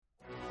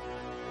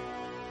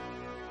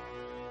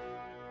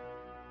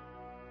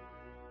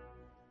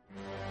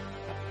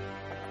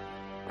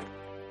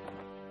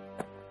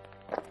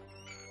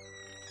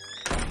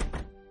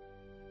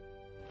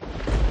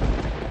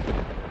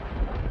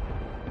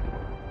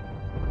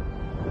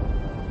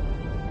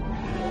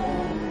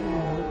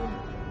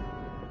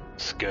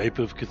Skype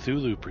of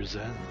Cthulhu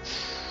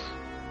presents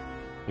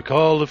The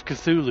Call of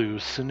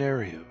Cthulhu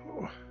Scenario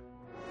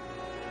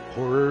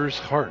Horror's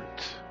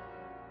Heart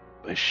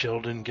by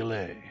Sheldon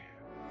Gillay.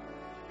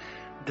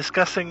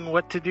 Discussing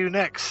what to do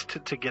next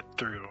to get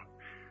through.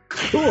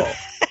 Cool.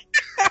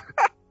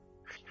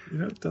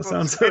 That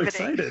sounds so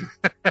excited.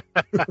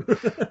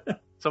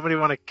 Somebody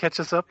want to catch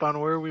us up on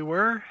where we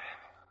were?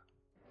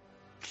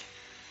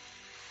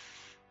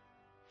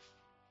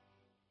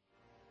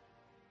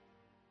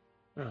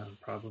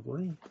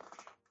 Probably.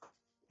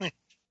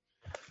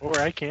 Or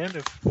I can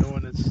if no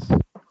one is.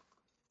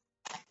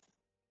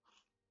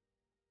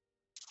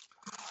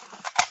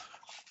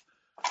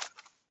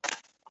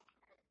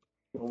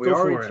 Well, we Go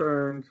already for it.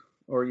 turned.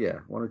 Or yeah,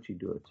 why don't you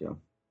do it, Joe?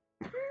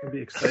 It'd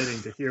be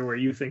exciting to hear where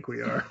you think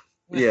we are.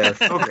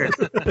 Yes. Okay.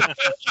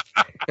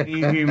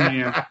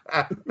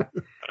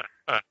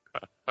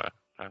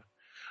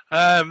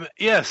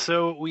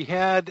 So we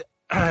had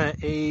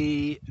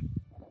a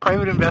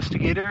private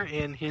investigator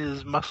and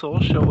his muscle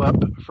show up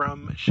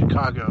from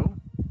Chicago.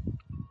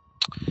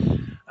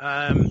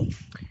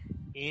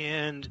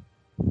 And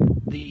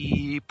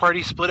the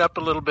party split up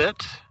a little bit.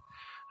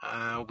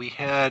 We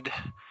had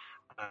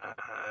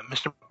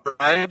Mr.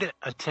 Bride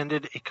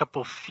attended a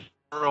couple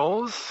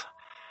funerals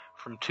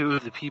from two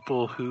of the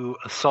people who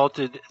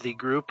assaulted the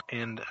group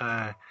and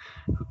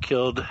who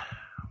killed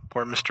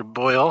poor Mr.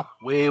 Boyle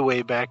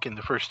way back in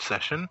the first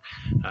session,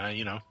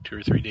 2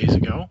 or 3 days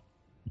ago.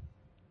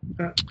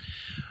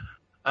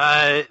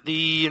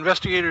 The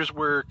investigators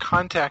were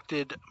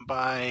contacted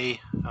by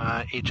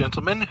a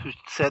gentleman who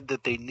said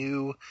that they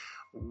knew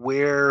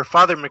where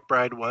Father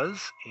McBride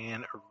was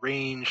and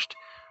arranged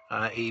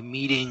a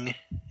meeting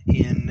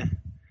in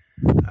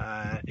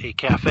a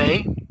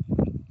cafe,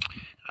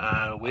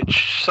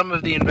 which some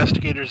of the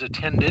investigators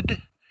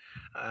attended.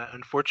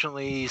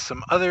 Unfortunately,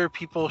 some other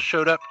people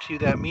showed up to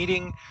that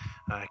meeting,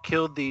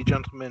 killed the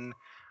gentleman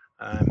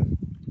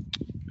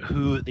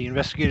who the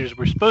investigators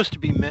were supposed to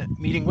be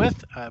meeting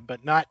with,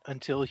 but not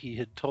until he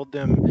had told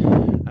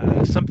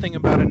them something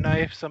about a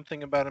knife,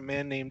 something about a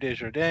man named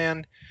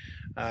Desjardins.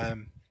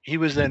 He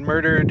was then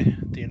murdered.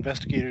 The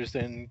investigators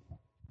then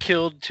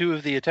killed two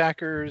of the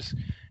attackers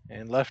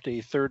and left a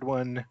third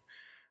one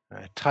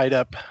tied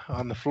up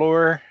on the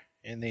floor.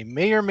 And they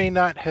may or may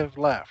not have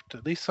left.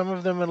 At least some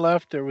of them had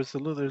left. There's a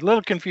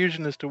little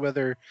confusion as to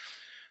whether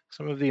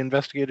some of the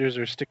investigators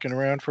are sticking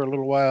around for a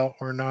little while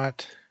or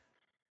not.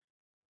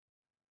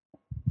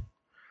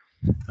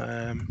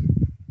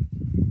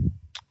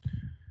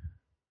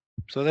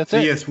 So that's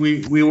it. Yes,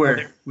 we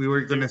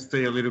were gonna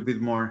stay a little bit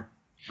more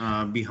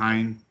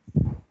behind.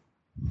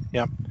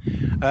 Yeah.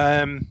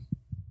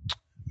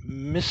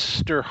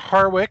 Mr.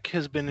 Harwick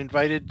has been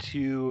invited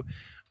to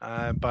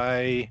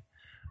by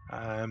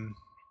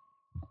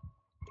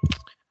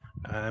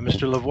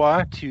Mr.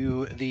 Lavoie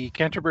to the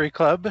Canterbury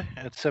Club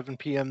at 7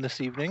 p.m.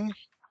 this evening.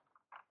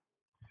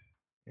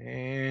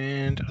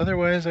 And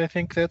otherwise, I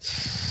think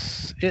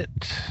that's it.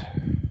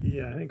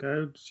 Yeah, I think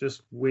I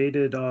just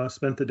waited,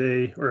 spent the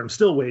day, or I'm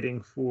still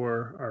waiting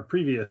for our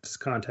previous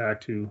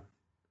contact who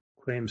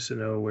claims to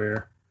know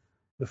where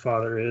the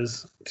father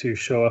is to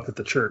show up at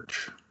the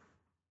church.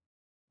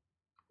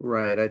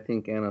 Right. I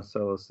think Anna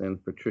Celis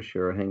and Patricia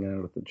are hanging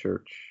out at the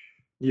church.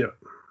 Yep.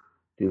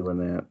 Doing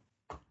that.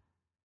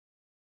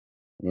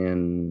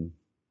 And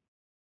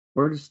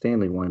where does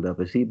Stanley wind up?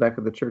 Is he back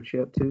at the church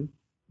yet, too?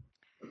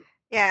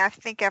 Yeah, I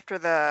think after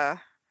the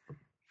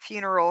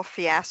funeral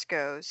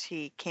fiascos,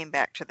 he came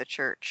back to the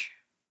church.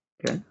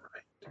 Okay.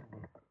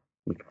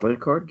 We can play a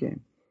card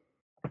game.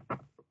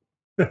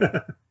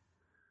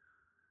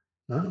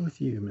 Not with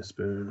you, Miss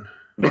Boone.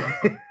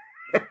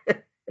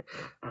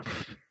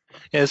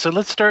 Yeah, so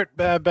let's start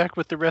back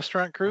with the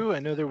restaurant crew. I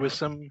know there was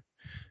some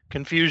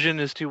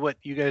confusion as to what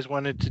you guys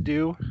wanted to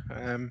do.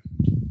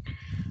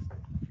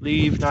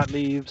 Leave, not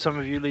leave. Some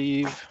of you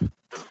leave.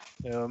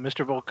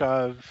 Mr.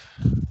 Volkov,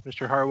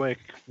 Mr. Harwick,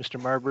 Mr.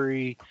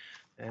 Marbury,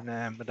 and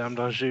Madame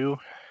d'Anjou.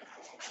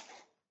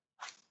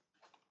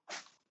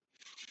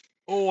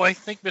 Oh, I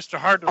think Mr.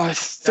 Hardwick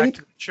is back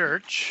to the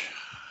church.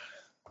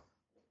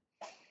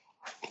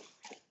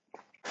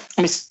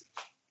 Miss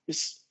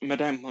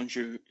Madame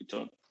Monjou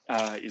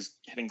is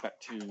heading back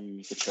to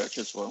the church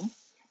as well.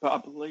 But I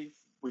believe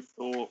we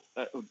thought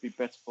that it would be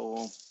better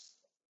for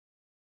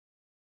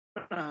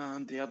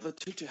the other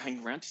two to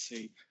hang around to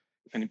see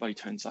if anybody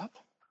turns up.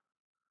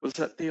 Was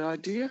that the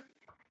idea?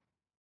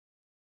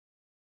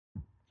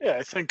 Yeah,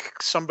 I think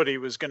somebody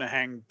was going to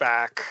hang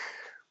back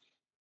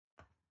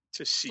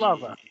to see.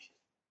 Slava.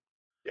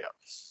 Yeah.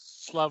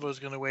 Slava was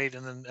going to wait,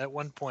 and then at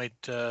one point,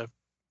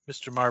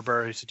 Mr.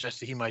 Marbury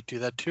suggested he might do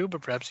that too, but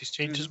perhaps he's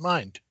changed his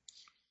mind.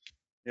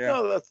 Yeah.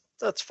 No,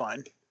 that's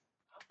fine.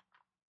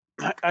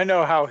 I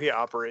know how he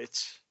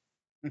operates.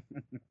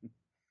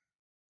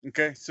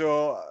 Okay,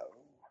 so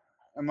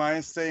am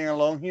I staying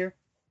alone here?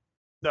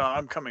 No,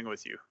 I'm coming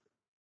with you.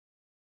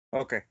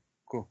 Okay,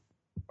 cool.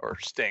 Or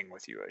staying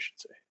with you, I should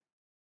say.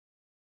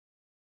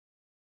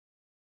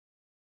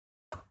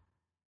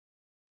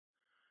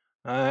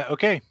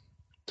 Okay,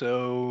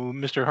 So,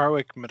 Mr.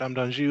 Harwick, Madame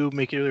d'Anjou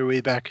make their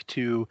way back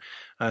to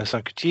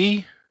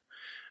Saint-Couty.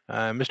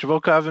 Mr.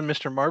 Volkov and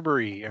Mr.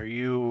 Marbury, are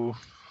you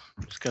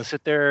just going to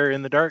sit there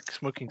in the dark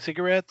smoking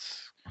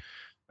cigarettes?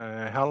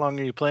 How long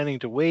are you planning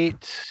to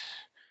wait?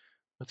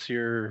 What's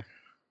your...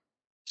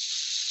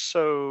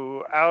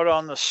 So out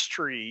on the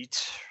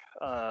street,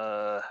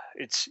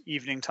 it's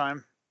evening time.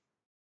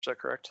 Is that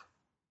correct?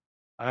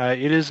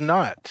 It is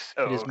not.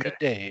 Oh, it is okay.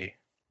 midday.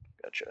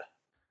 Gotcha.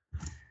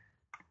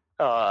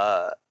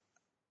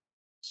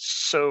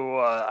 So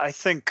I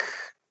think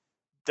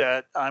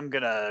that I'm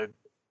gonna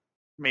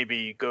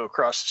maybe go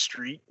across the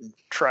street and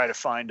try to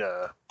find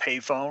a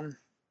payphone,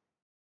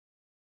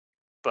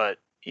 but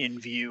in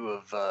view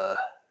of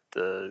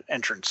the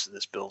entrance to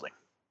this building.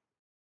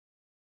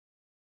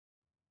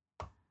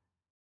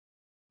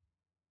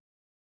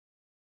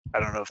 I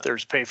don't know if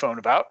there's a payphone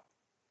about.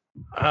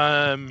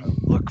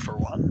 Look for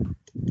one.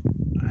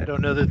 I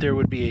don't know that there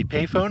would be a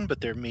payphone, but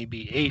there may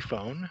be a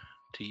phone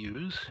to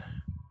use.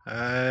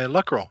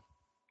 Luck roll. All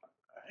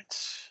right.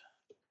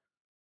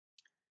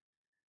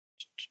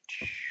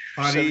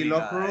 Party 79.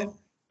 lock roll?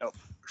 Nope.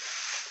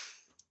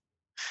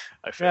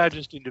 I Yeah, failed.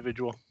 just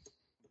individual.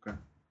 Okay.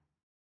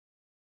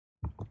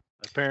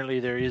 Apparently,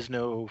 there is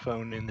no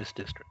phone in this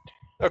district,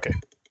 Okay.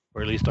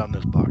 or at least on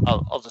this block.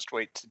 I'll just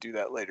wait to do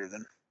that later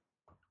then.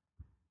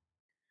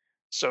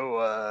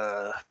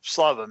 So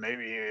Slava,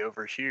 maybe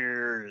over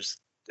here is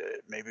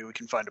maybe we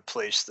can find a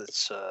place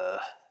that's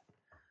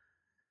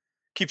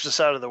keeps us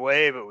out of the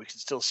way, but we can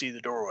still see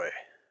the doorway.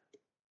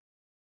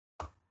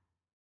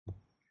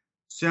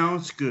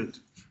 Sounds good.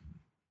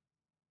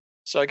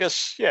 So I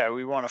guess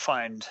we want to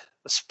find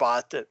a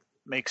spot that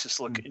makes us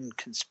look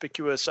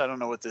inconspicuous. I don't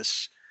know what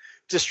this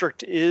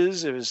district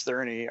is.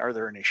 Are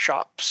there any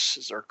shops?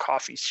 Is there a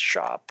coffee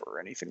shop or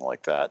anything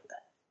like that?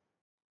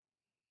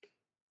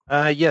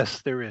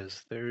 Yes, there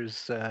is.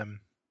 There's,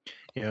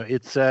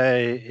 it's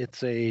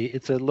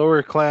a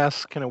lower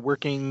class kind of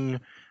working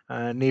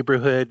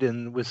neighborhood,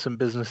 and with some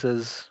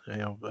businesses.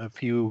 A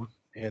few.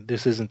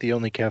 This isn't the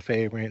only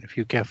cafe, right? A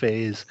few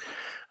cafes,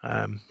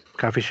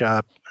 coffee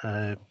shop,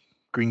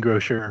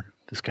 greengrocer,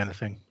 this kind of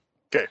thing.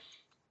 Okay,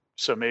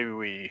 so maybe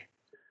we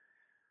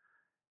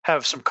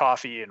have some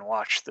coffee and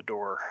watch the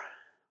door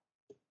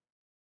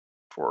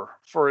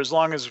for as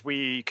long as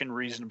we can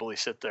reasonably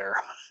sit there,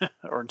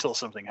 or until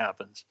something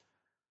happens.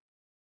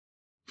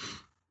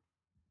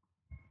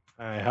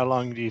 How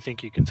long do you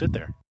think you can sit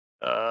there?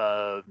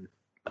 I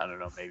don't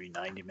know, maybe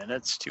 90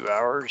 minutes, 2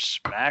 hours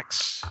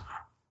max.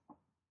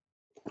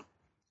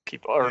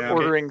 Keep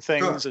ordering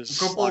things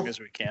as long as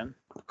we can.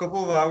 A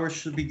couple of hours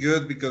should be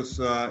good, because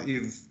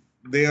if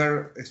they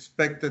are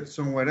expected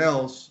somewhere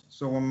else,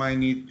 someone might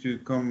need to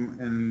come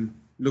and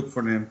look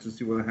for them to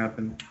see what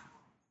happened.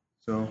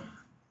 So,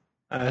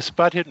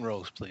 spot hidden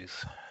rolls,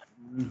 please.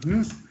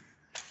 22,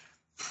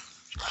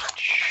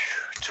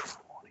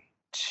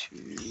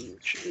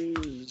 which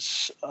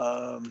is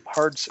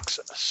hard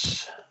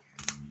success.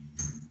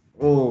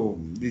 Oh,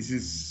 this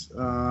is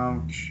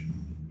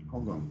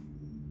hold on.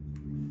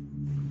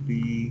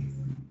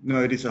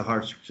 No, it is a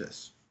hard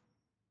success.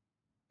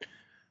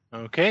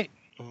 Okay,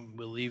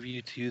 we'll leave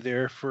you two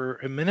there for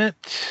a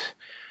minute.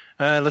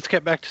 Let's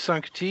get back to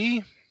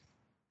Sanctity.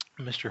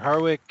 Mr.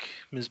 Harwick,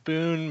 Ms.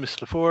 Boone, Miss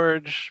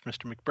LaForge,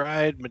 Mr.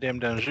 McBride, Madame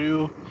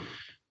d'Anjou,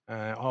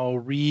 all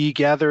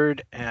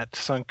regathered at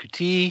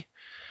Sanctity.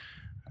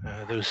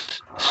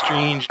 Those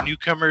strange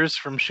newcomers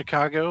from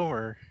Chicago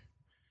were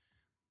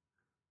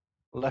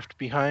left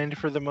behind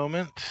for the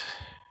moment.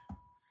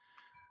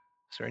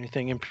 Is there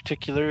anything in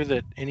particular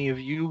that any of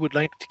you would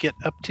like to get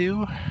up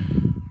to?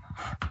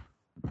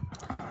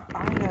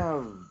 I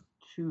have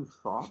two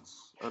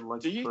thoughts I'd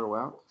like to throw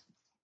out.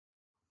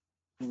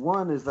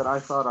 One is that I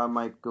thought I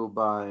might go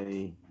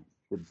by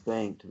the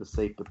bank to the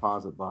safe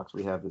deposit box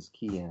we have this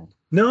key in.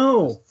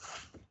 No.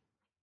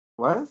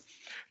 What?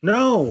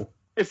 No.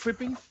 If you're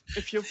being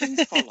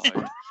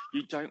followed,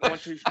 you don't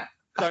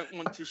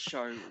want to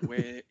show where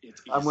it is.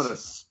 I'm gonna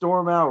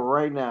storm out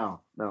right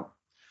now. No.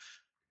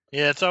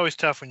 Yeah, it's always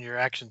tough when your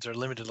actions are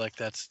limited like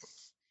that.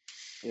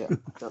 Yeah.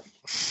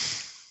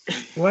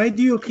 Why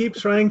do you keep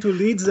trying to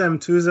lead them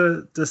to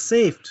the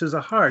safe, to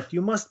the heart?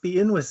 You must be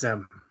in with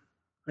them.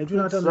 I do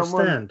not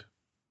understand.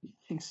 You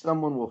think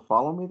someone will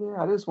follow me there?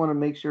 I just want to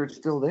make sure it's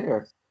still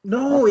there.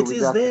 No, it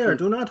is there.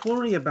 Do not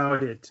worry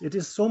about it. It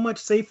is so much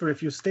safer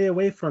if you stay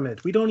away from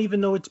it. We don't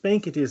even know which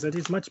bank it is. That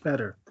is much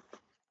better.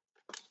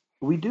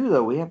 We do,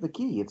 though. We have the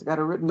key. It's got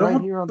it written right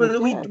here on the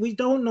tag. We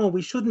don't know.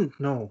 We shouldn't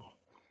know.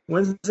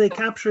 When they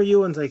capture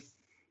you and they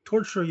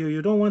torture you,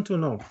 you don't want to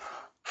know.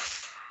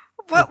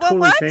 I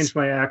totally changed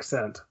my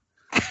accent.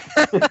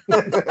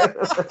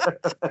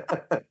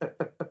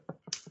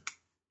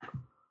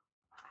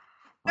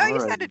 No, you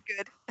sounded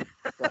good.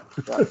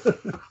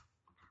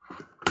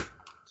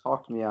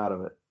 Talked me out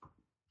of it.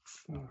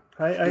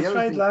 I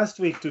tried last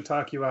week to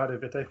talk you out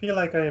of it. I feel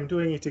like I am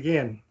doing it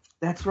again.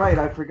 That's right.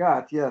 I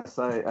forgot. Yes,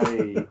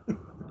 I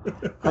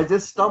I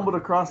just stumbled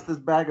across this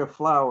bag of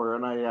flour,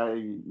 and I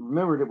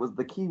remembered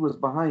the key was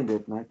behind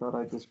it, and I thought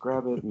I'd just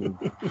grab it and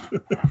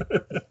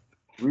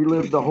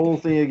relive the whole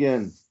thing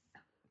again.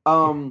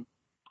 Well,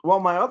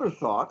 my other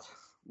thought,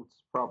 which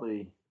is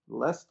probably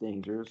less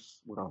dangerous,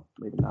 well,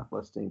 maybe not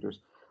less dangerous.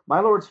 My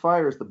Lord's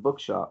Fire is the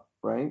bookshop,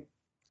 right?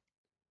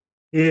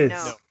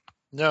 Yes.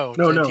 No, No, it's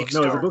no, antique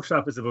no. The store.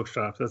 bookshop is the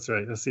bookshop. That's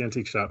right. That's the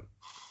antique shop.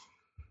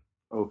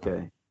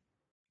 Okay.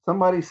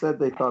 Somebody said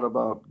they thought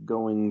about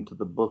going to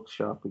the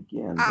bookshop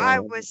again. I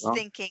Well, was well,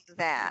 thinking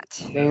that.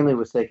 Stanley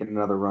was taking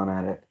another run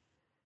at it.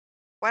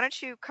 Why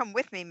don't you come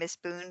with me, Miss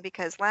Boone?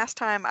 Because last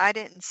time I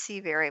didn't see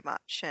very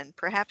much, and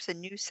perhaps a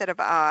new set of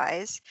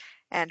eyes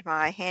and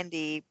my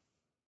handy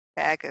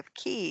bag of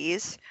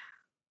keys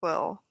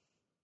will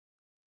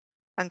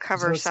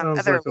uncover That some sounds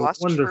other like a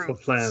lost wonderful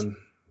truths. plan.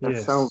 That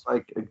Yes. sounds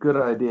like a good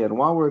idea. And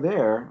while we're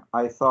there,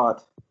 I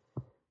thought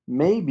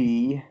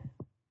maybe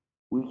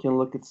we can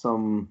look at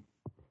some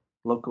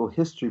local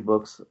history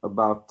books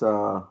about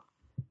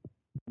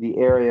the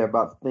area,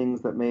 about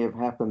things that may have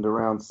happened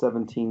around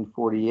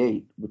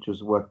 1748, which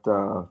is what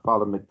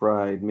Father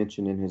McBride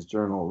mentioned in his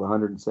journal,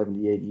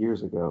 178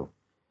 years ago.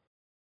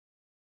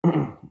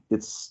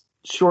 It's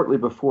shortly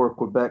before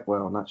Quebec,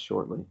 well, not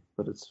shortly,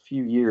 but it's a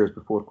few years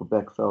before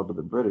Quebec fell to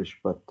the British.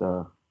 But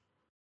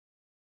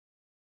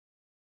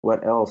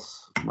what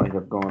else might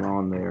have gone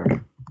on there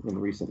in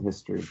recent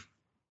history?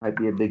 Might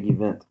be a big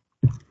event.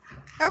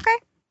 Okay,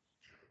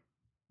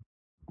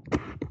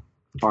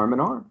 Arm in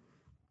arm.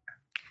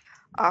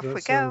 off That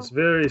we go. sounds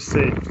very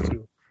safe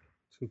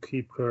to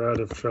keep her out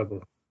of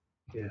trouble.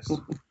 Yes.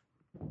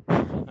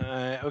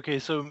 Okay,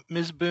 so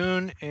Ms.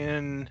 Boone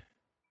and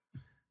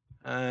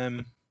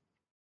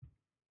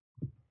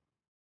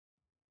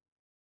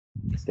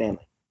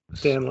Stanley.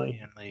 Stanley.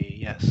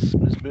 yes,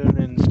 Ms. Boone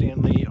and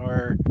Stanley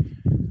are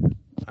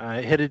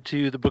headed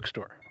to the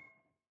bookstore.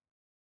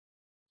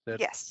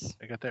 Yes.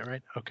 I got that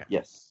right? Okay.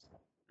 Yes.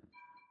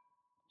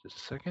 Just a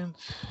second.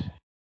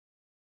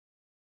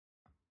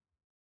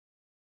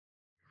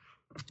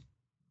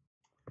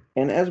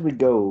 And as we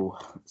go,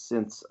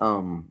 since I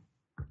know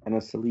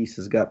Celise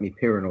has got me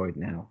paranoid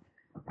now,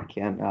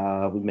 can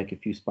we make a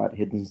few spot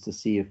hiddens to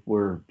see if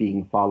we're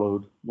being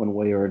followed one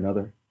way or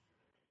another?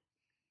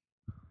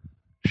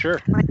 Sure.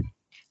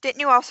 Didn't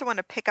you also want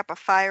to pick up a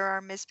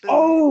firearm, Miss Boone?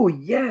 Oh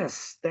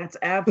yes, that's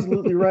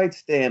absolutely right,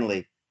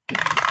 Stanley.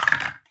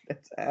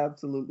 That's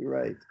absolutely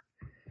right.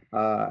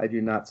 I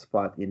do not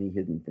spot any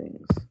hidden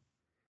things.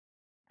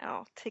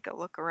 I'll take a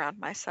look around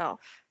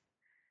myself.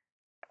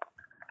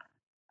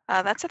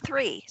 That's a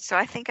 3, so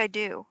I think I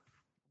do.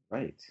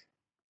 Right.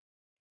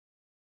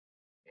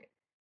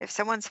 If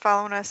someone's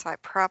following us, I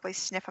probably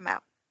sniff them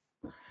out.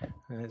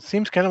 It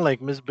seems kind of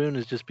like Ms. Boone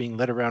is just being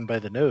led around by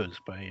the nose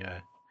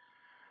by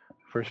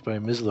first by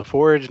Ms.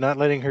 LaForge not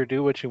letting her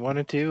do what she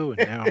wanted to,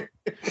 and now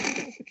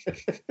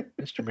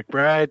Mr.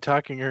 McBride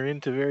talking her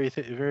into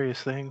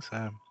various things.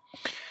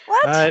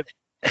 What?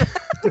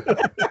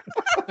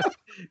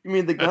 You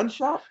mean the gun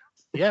shop?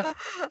 Yeah.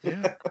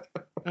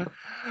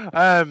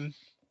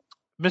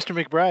 Mr.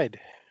 McBride.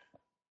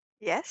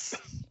 Yes.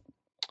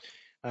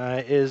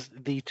 As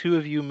the two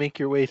of you make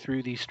your way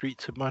through the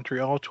streets of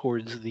Montreal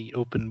towards the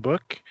open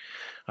book,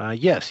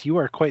 yes, you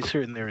are quite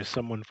certain there is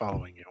someone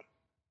following you.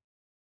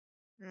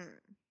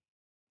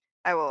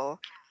 I will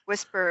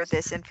whisper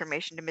this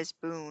information to Ms.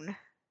 Boone.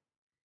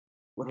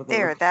 What are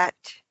There, that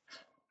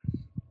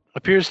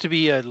appears to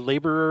be a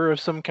laborer of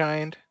some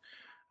kind,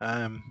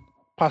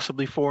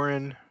 possibly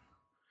foreign,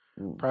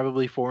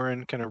 probably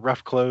foreign, kind of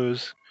rough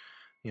clothes,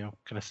 kind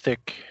of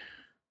thick,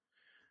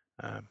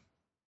 a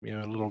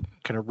little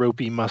kind of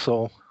ropey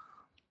muscle.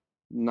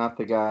 Not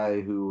the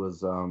guy who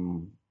was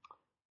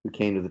who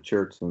came to the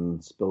church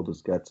and spilled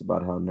his guts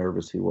about how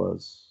nervous he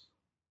was,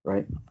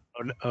 right?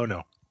 Oh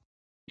no.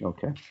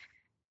 Okay.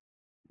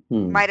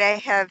 Might I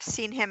have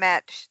seen him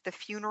at the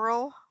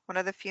funeral, one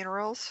of the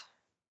funerals?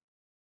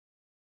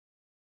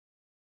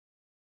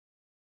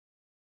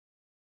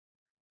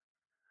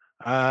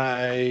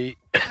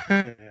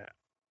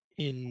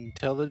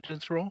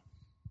 Intelligence roll.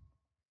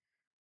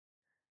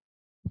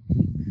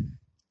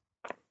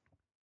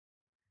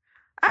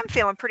 I'm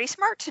feeling pretty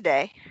smart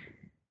today.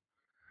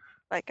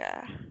 Like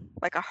a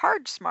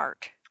hard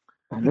smart.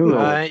 I knew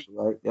right.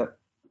 Yep.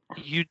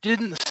 You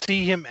didn't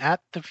see him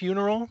at the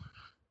funeral,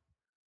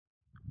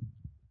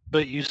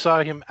 but you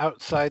saw him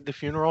outside the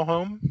funeral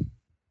home.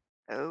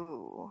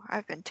 Oh,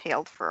 I've been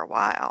tailed for a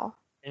while.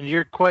 And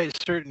you're quite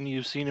certain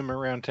you've seen him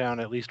around town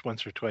at least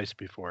once or twice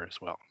before as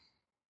well.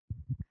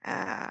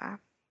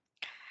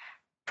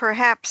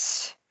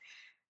 Perhaps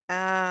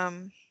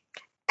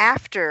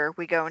after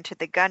we go into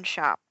the gun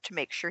shop to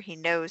make sure he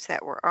knows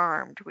that we're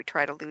armed, we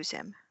try to lose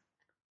him.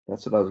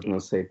 That's what I was going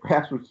to say.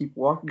 Perhaps we keep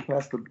walking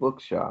past the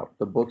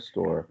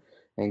bookstore,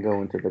 and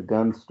go into the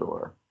gun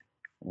store,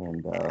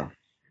 and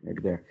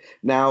maybe there.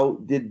 Now,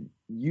 did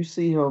you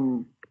see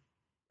him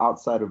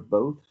outside of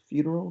both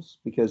funerals?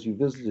 Because you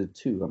visited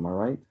two, am I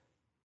right?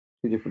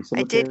 Two different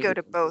cemeteries? I did go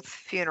to both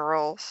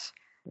funerals.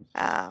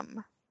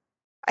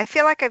 I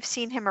feel like I've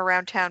seen him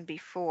around town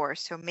before,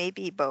 so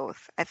maybe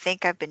both. I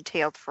think I've been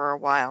tailed for a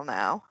while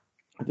now.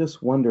 I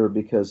just wonder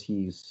because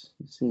he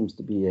seems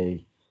to be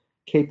a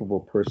capable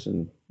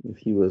person.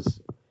 If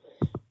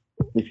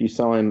you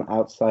saw him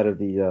outside of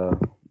the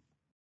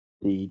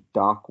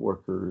dock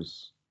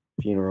workers'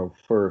 funeral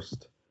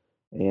first,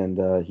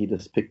 and he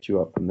just picked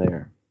you up from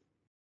there.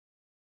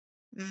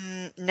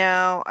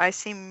 No, I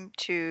seem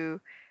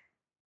to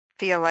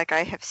feel like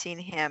I have seen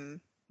him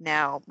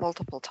now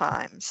multiple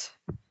times.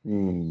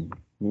 Now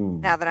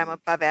that I'm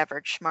above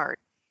average smart.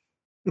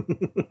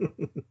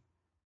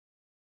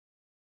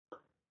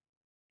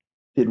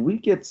 Did we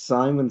get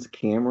Simon's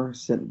camera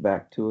sent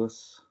back to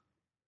us?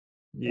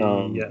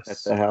 Yes. At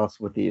the house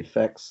with the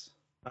effects.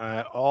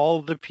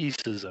 All the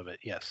pieces of it,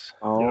 yes.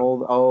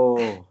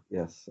 Oh,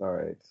 yes. All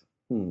right.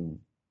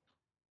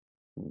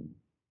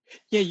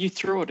 Yeah, you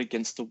threw it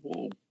against the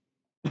wall.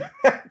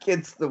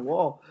 Against the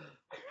wall.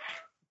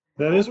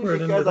 That is where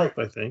it ended up,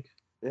 I think.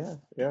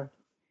 Yeah.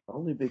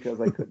 Only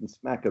because I couldn't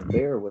smack a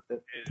bear with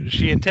it.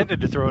 She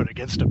intended to throw it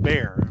against a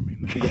bear. I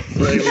mean,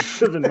 right,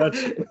 it would have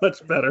been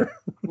much better.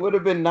 Would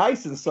have been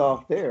nice and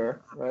soft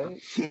there,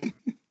 right?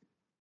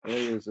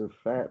 Areas of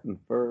fat and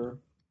fur.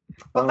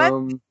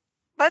 Well,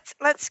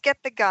 let's get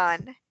the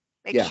gun.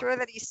 Make Yeah. sure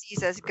that he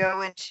sees us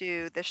go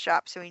into the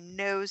shop, so he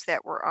knows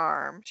that we're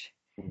armed,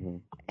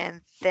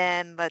 and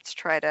then let's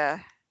try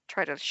to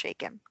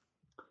shake him.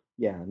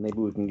 Yeah, maybe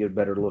we can get a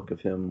better look of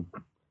him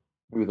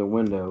through the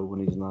window when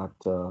he's not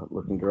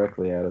looking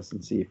directly at us,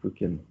 and see if we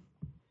can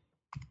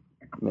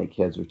make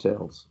heads or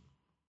tails.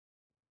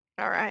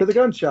 All right. To the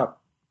gun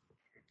shop.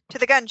 To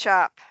the gun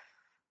shop.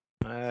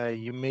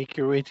 You make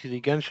your way to the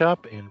gun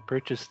shop and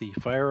purchase the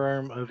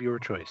firearm of your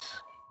choice.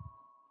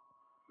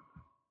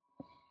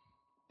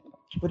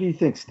 What do you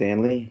think,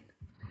 Stanley?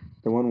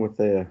 The one with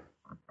the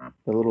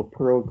little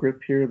pearl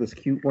grip here, this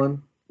cute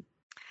one?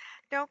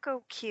 Don't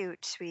go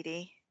cute,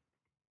 sweetie.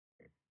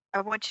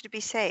 I want you to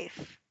be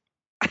safe.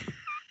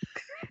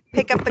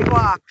 Pick up the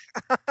Glock.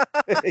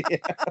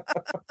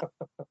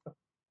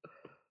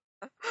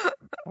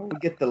 I will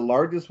get the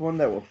largest one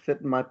that will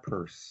fit in my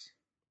purse.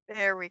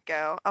 There we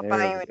go. I'll There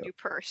buy we you a go. new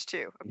purse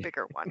too, a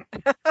bigger one.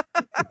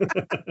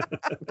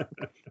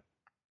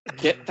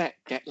 Get that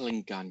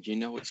Gatling gun. You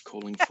know it's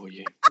calling for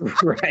you.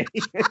 Right.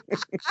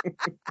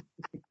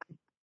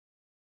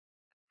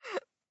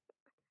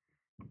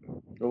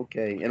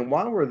 Okay, and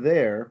while we're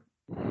there,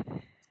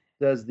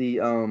 does the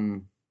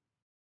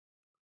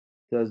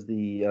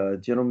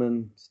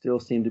gentleman still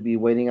seem to be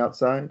waiting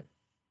outside?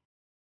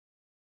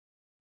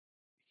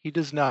 He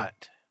does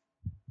not.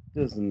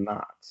 Does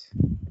not.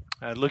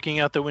 Looking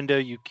out the window,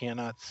 you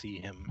cannot see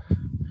him.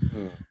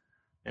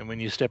 And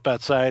when you step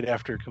outside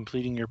after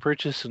completing your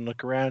purchase and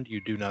look around, you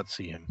do not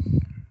see him.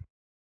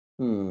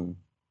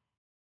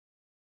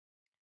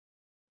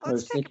 I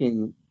was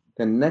thinking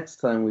the next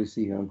time we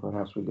see him,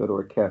 perhaps we go to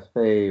a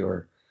cafe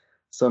or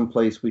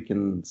someplace we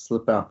can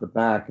slip out the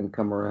back and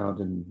come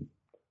around and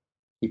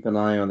keep an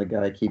eye on the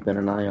guy keeping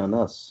an eye on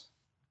us.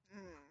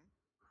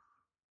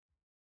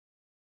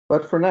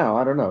 But for now,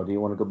 I don't know. Do you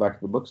want to go back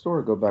to the bookstore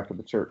or go back to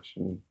the church?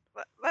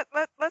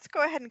 Let's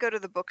go ahead and go to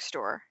the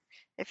bookstore.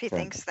 If he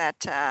thinks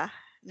that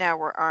now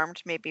we're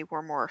armed, maybe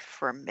we're more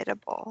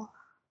formidable.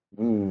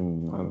 I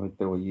like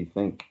the way you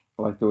think.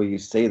 I like the way you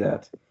say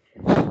that.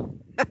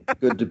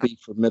 Good to be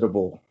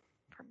formidable.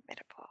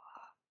 Formidable.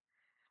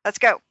 Let's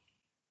go.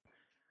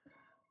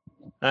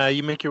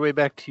 You make your way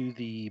back to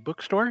the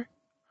bookstore.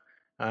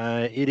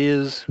 It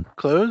is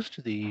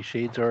closed. The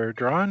shades are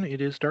drawn.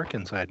 It is dark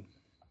inside.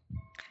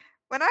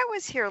 When I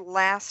was here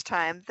last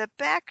time, the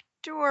back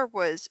door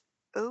was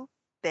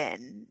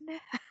open.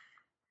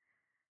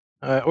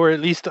 Or at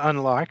least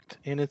unlocked,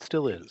 and it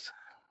still is.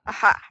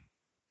 Aha.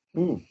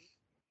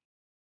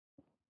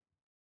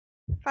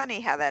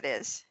 Funny how that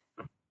is.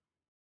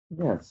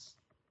 Yes.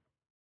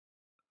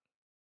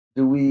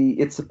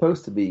 It's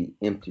supposed to be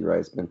empty, right?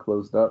 It's been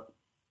closed up.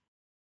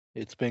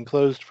 It's been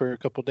closed for a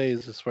couple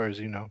days, as far as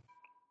you know.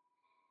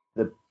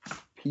 The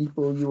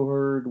people you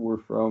heard were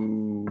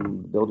from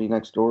the building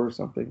next door or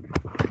something?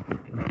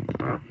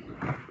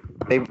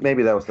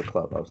 Maybe that was the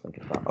club I was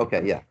thinking about.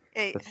 Okay, yeah.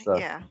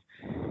 Yeah.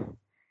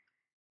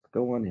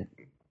 Go on in.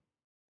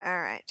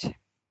 All right.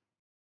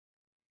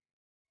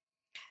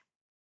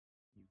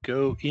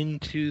 Go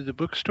into the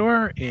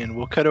bookstore, and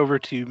we'll cut over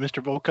to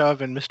Mr.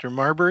 Volkov and Mr.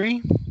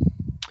 Marbury.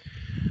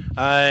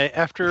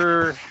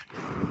 After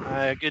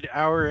a good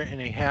hour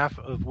and a half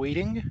of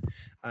waiting,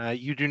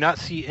 you do not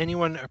see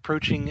anyone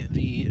approaching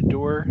the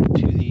door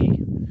to the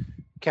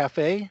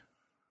cafe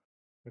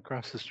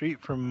across the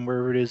street from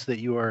wherever it is that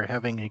you are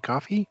having a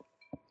coffee.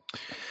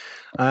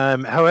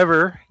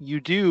 However, you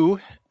do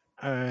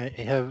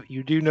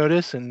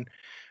notice, and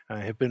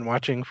have been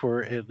watching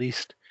for at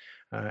least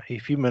a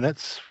few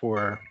minutes,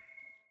 for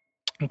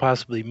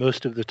possibly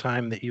most of the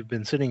time that you've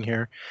been sitting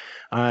here,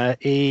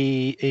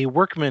 a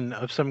workman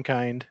of some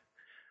kind,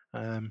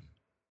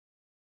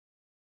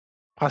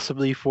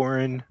 possibly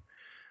foreign,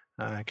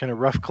 kind of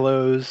rough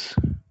clothes,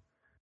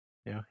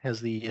 has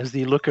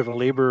the look of a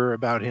laborer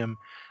about him,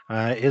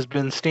 has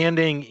been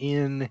standing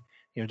in,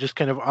 just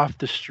kind of off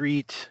the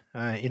street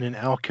in an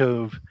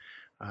alcove,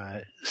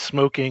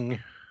 smoking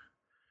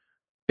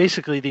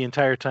basically the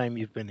entire time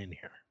you've been in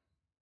here.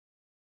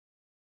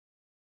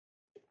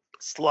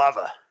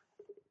 Slava,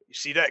 you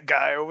see that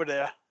guy over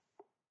there?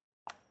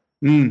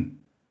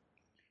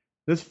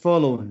 Let's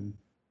follow him.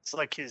 It's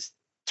like his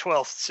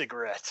 12th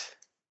cigarette.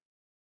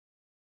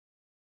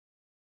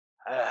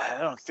 I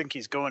don't think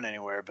he's going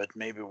anywhere, but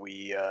maybe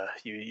we.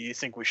 You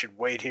think we should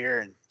wait here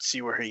and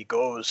see where he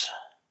goes?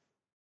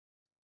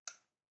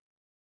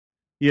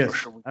 Yes. Or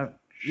should we,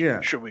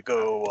 Yeah. Should we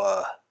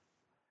go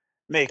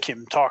make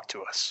him talk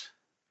to us?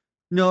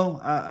 No,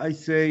 I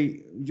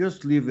say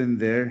just leave him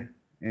there,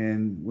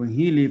 and when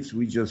he leaves,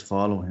 we just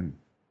follow him.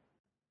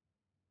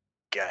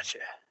 Gotcha.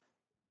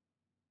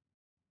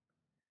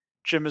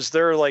 Jim, is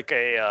there like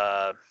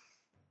a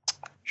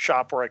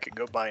shop where I could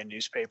go buy a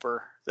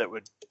newspaper that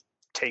would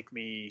take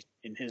me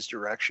in his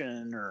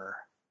direction, or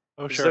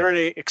is there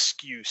any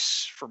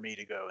excuse for me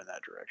to go in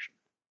that direction?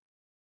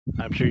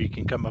 I'm sure you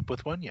can come up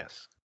with one,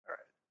 yes. All right.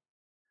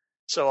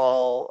 So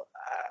I'll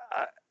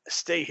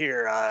stay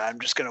here. I'm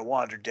just going to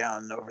wander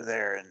down over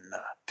there and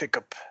pick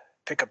up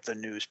the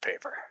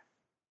newspaper.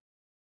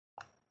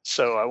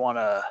 So I want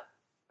to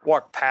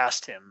walk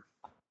past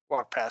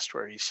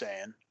where he's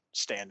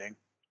standing.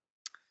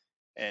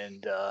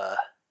 And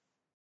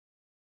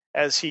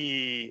as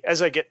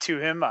I get to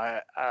him,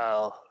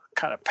 I'll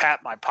kind of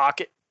pat my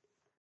pocket.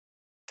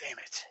 Damn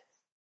it.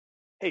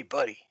 Hey,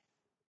 buddy.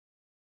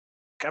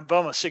 Can I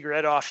bum a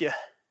cigarette off you?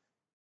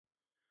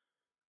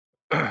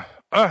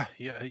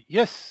 Yeah,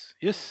 yes.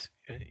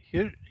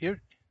 Here.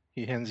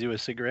 He hands you a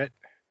cigarette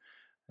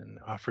and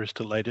offers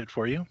to light it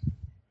for you.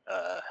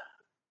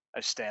 I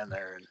stand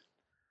there and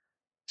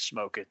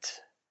smoke it.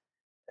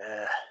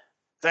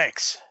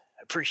 Thanks.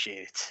 I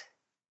appreciate it.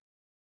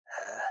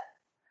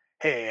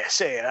 Hey,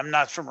 say, I'm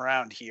not from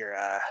around here.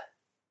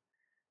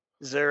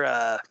 Is there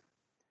a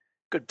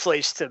good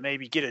place to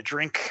maybe get a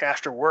drink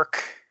after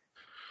work?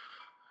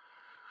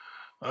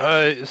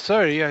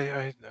 Sorry,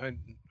 I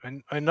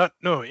not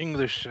know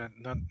English.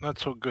 Not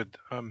so good.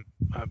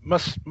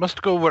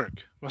 Must go work.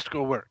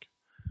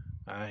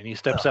 And he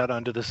steps out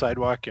onto the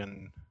sidewalk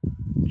and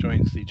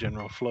joins the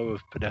general flow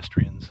of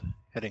pedestrians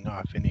heading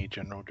off in a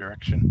general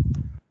direction.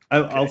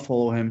 I'll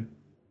follow him,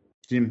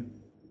 Jim.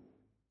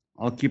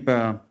 I'll keep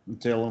a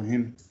tail on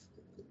him.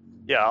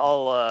 Yeah,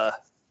 I'll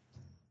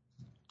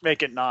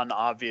make it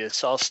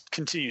non-obvious. I'll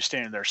continue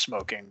standing there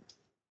smoking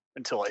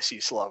until I see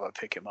Slava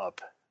pick him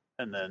up,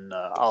 and then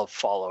I'll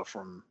follow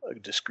from a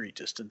discreet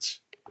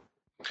distance.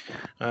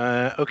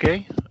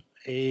 Okay.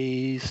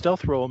 A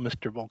stealth roll,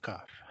 Mr.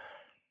 Volkov.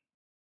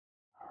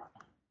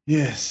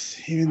 Yes,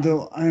 even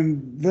though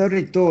I'm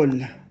very tall,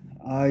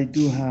 I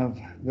do have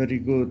very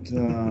good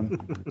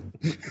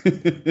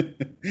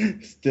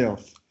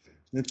stealth.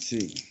 Let's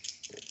see.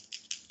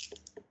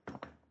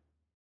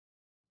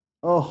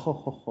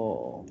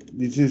 Oh,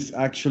 this is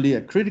actually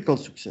a critical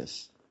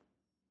success.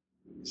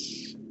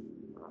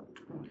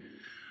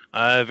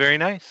 Very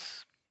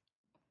nice.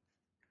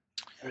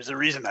 There's a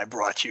reason I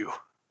brought you.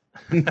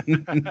 So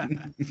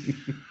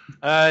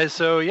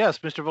yes,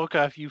 Mr.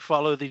 Volkov, you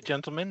follow the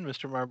gentleman.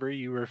 Mr. Marbury,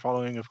 you were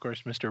following, of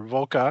course, Mr.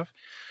 Volkov.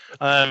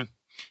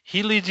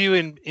 He leads you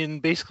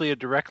in basically a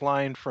direct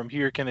line from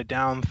here, kind of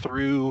down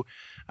through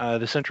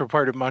the central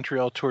part of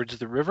Montreal towards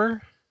the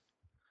river,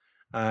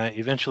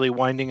 eventually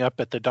winding up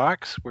at the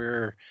docks,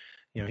 where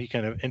he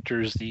kind of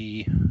enters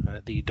the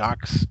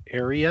docks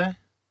area.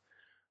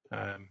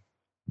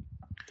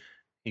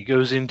 He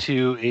goes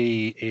into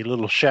a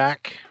little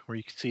shack where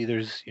you can see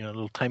there's a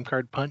little time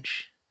card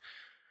punch.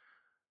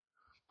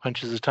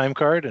 Punches his time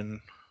card and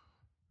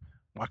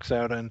walks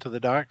out onto the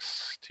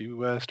docks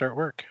to start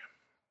work.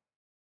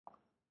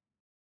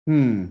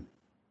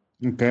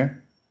 Okay.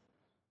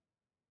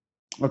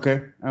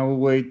 I will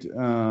wait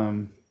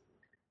for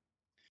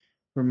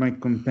my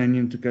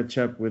companion to catch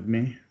up with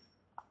me.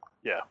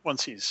 Yeah,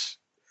 once he's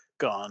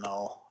gone,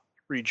 I'll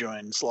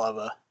rejoin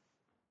Slava.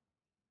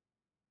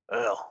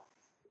 Well,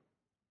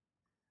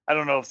 I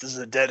don't know if this is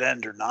a dead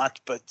end or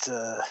not, but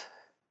I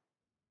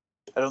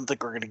don't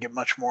think we're going to get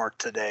much more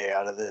today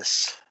out of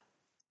this.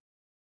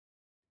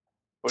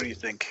 What do you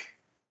think?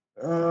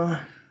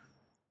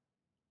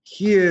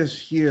 He is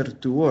here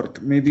to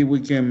work. Maybe we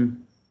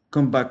can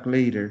come back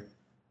later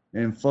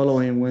and follow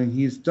him when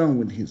he's done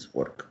with his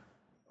work.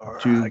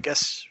 Or I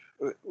guess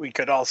we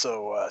could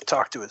also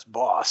talk to his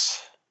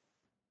boss.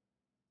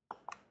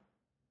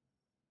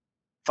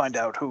 Find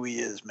out who he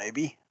is,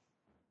 maybe.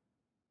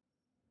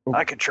 Oh.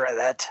 I could try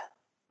that.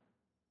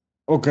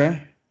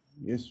 Okay.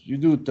 Yes, you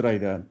do try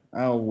that.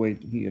 I'll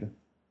wait here.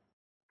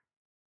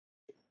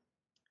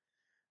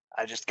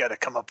 I just got to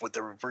come up with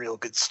a real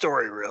good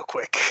story real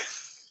quick.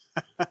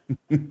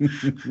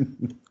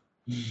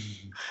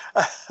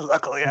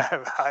 Luckily, I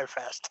have high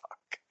fast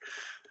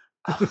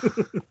talk.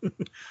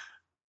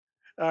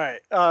 All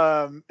right.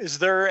 Is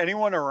there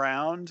anyone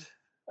around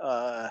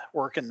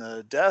working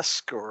the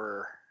desk,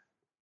 or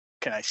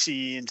can I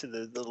see into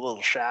the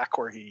little shack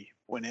where he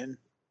went in?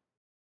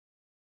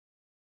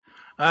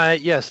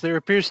 Yes, there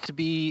appears to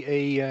be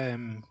a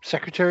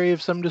secretary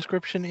of some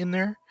description in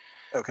there.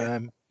 Okay.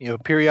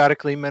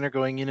 Periodically men are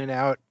going in and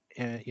out,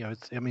 and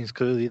it's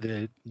clearly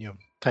the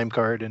time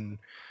card and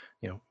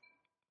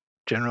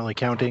general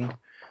accounting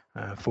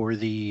for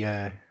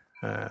the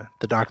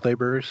dock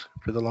laborers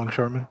for the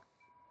longshoremen.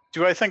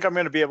 Do I think I'm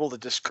going to be able to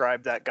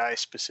describe that guy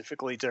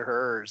specifically to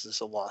her, or is this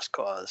a lost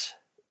cause?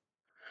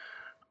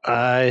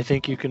 I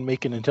think you can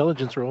make an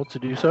intelligence roll to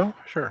do so.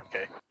 Sure.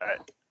 Okay. All right.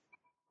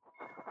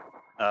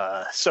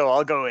 So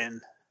I'll go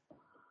in.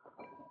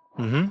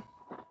 Mm-hmm.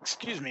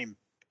 Excuse me,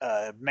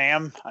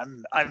 ma'am.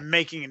 I'm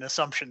making an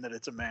assumption that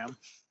it's a ma'am.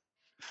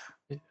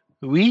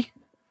 Oui?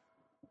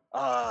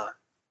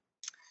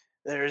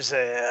 There's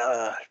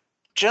a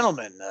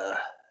gentleman,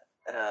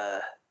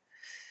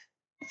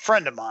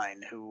 friend of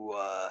mine who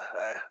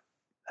I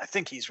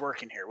think he's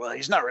working here. Well,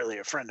 he's not really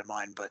a friend of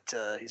mine, but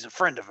he's a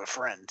friend of a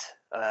friend.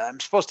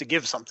 I'm supposed to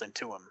give something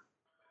to him.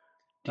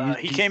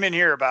 He came in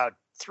here about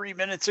 3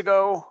 minutes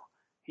ago.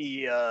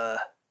 He let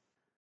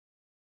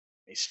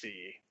me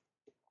see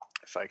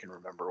if I can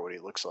remember what he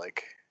looks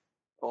like.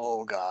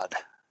 Oh God,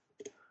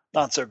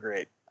 not so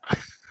great.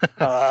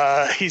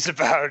 He's a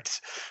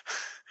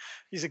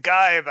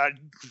guy about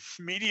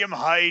medium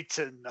height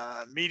and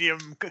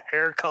medium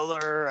hair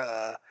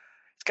color.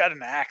 He's got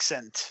an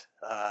accent.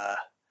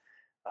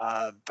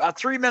 About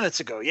 3 minutes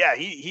ago, yeah,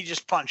 he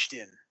just punched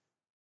in.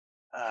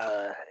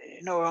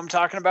 You know what I'm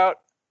talking about?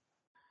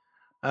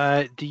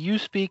 Do you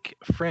speak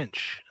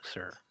French,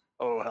 sir?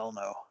 Oh, hell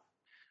no.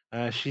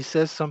 She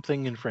says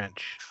something in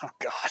French. Oh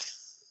God.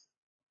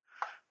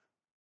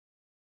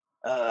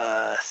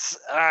 All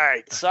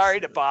right. Sorry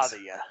to bother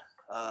you.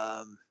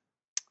 I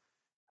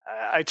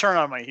turn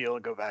on my heel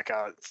and go back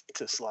out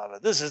to Slava.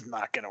 This is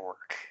not going to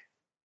work.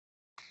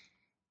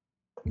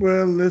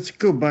 Well, let's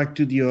go back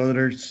to the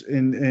others,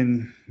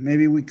 and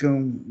maybe we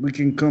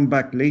can come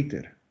back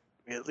later.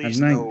 We at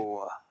least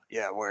know,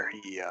 where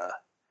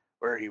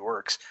he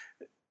works.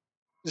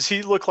 Does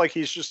he look like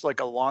he's just like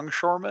a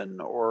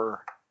longshoreman,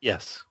 or?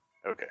 Yes.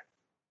 Okay.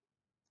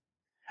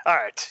 All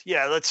right.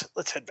 Yeah.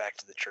 Let's head back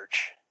to the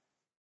church.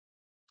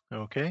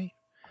 Okay.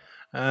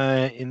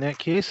 In that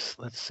case,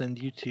 let's send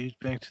you two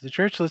back to the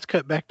church. Let's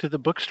cut back to the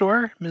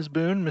bookstore. Ms.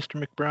 Boone,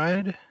 Mr.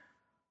 McBride.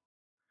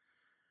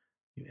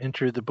 You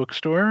enter the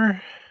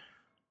bookstore.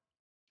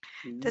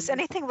 Does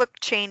anything look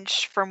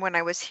changed from when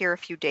I was here a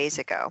few days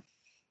ago?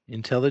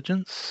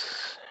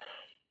 Intelligence.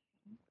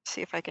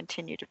 See if I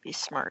continue to be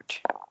smart.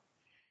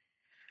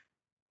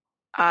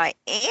 I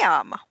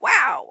am.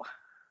 Wow.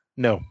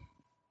 No.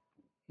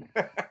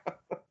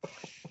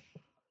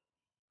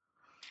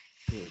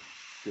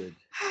 Good.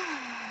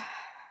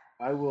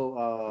 I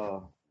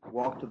will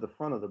walk to the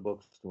front of the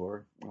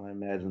bookstore. I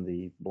imagine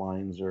the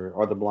blinds are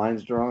the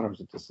blinds drawn, or is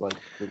it just like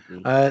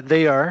completely?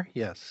 They are,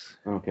 yes.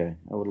 Okay.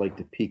 I would like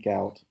to peek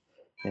out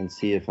and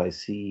see if I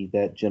see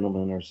that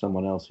gentleman or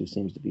someone else who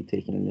seems to be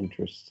taking an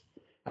interest.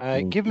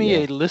 Give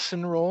me a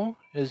listen roll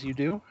as you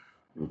do.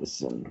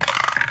 Listen.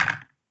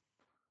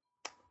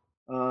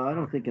 I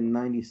don't think a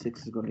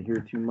 96 is going to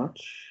hear too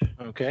much.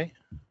 Okay.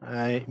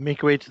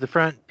 Make your way to the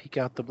front, peek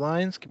out the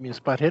blinds. Give me a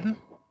spot hidden.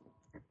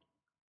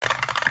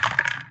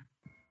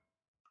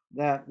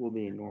 That will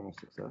be a normal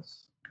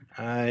success.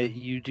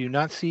 You do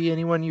not see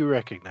anyone you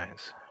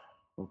recognize.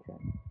 Okay.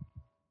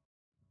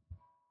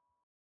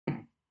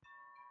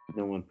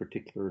 No one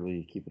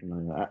particularly keeping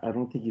an eye on. I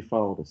don't think you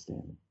followed us,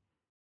 Stanley.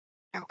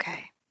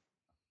 Okay.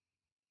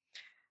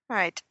 All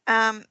right.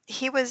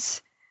 He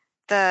was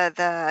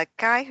the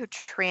guy who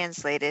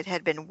translated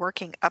had been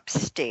working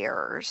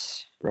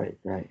upstairs. Right.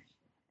 And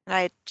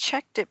I had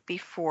checked it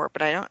before,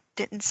 but I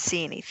didn't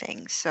see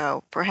anything.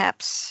 So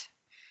perhaps.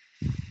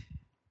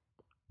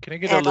 Can I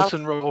get a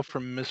listen roll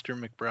from Mr.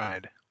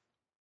 McBride?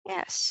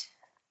 Yes.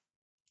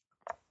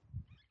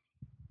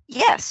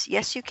 Yes,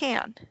 you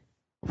can.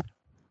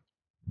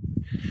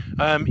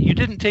 You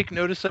didn't take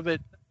notice of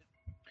it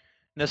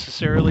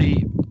necessarily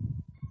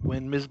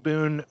when Ms.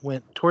 Boone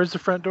went towards the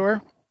front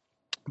door,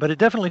 but it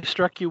definitely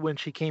struck you when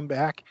she came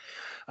back.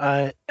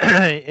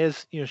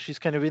 As she's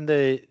kind of in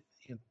the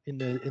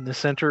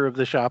center of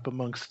the shop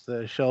amongst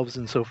the shelves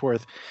and so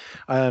forth.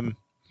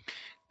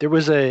 There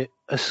was a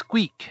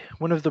squeak.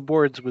 One of the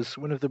boards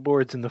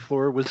in the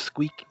floor was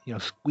squeaked,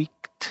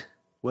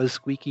 was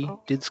squeaky,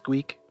 did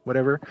squeak,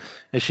 whatever,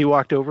 as she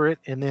walked over it,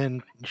 and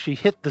then she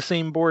hit the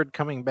same board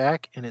coming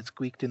back, and it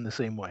squeaked in the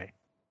same way.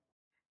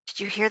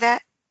 Did you hear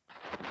that?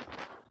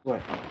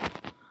 What?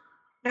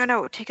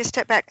 No, take a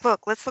step back.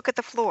 Let's look at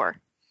the floor.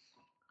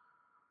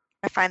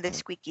 I find the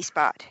squeaky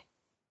spot.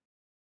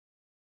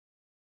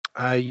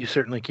 You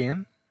certainly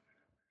can.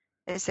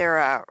 Is there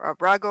a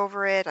rug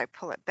over it? I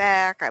pull it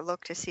back. I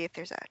look to see if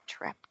there's a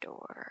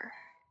trapdoor.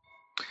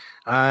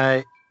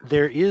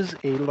 There is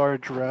a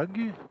large rug,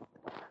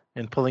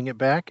 and pulling it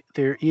back,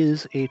 there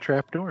is a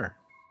trapdoor.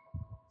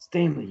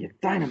 Stanley, you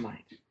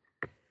dynamite.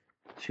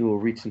 She will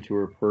reach into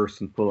her purse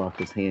and pull out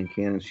this hand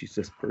cannon she's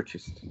just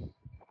purchased.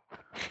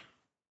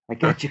 I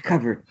got you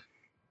covered.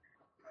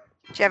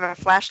 Do you have a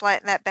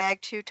flashlight in that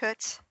bag too,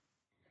 Toots?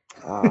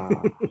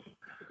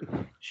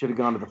 Should have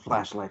gone to the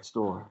flashlight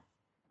store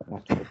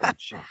after the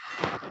gunshot.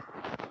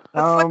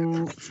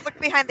 Let's look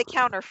behind the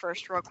counter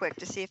first, real quick,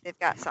 to see if they've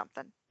got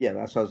something. Yeah,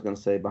 that's what I was going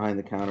to say. Behind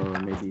the counter, or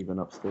maybe even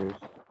upstairs.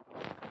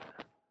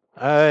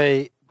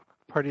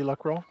 Party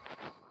luck roll.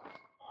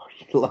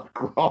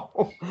 Luck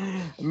roll.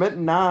 I meant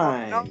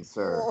 9, no.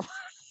 sir.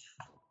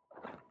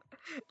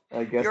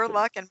 I guess Your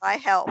luck and my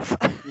health.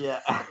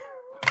 Yeah.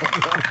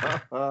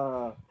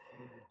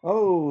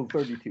 Oh,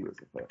 32 is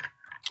a fail.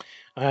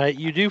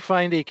 You do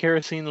find a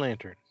kerosene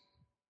lantern.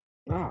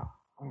 Ah,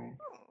 all right.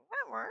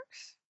 That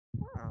works.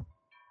 Oh.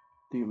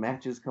 Do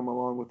matches come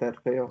along with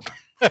that fail?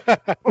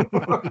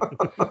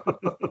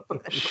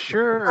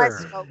 Sure. I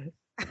smoke.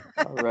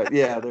 All right.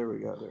 Yeah, there we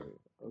go.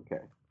 Okay.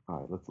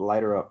 All right, let's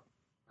light her up.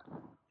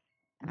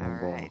 All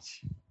right.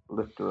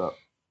 Lift her up.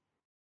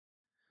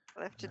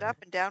 Lift it up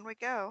and down we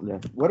go. Yeah.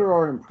 What are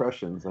our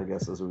impressions, I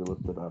guess, as we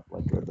lift it up?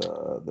 Like,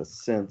 are the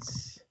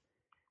sense,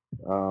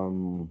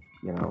 you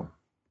know,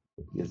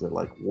 is it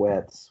like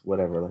wet,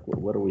 whatever? Like,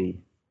 what do we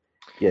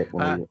get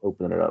when we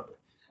open it up?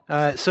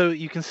 So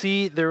you can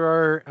see there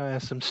are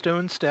some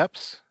stone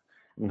steps,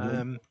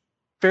 Mm-hmm.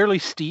 fairly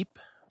steep,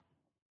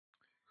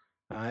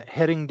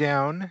 heading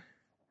down.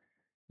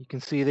 You can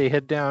see they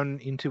head down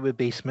into a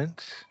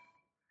basement.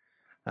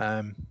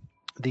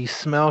 The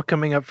smell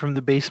coming up from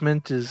the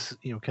basement is,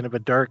 kind of a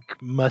dark,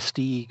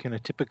 musty, kind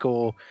of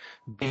typical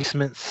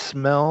basement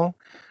smell.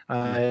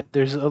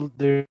 There's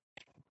kind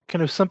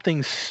of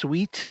something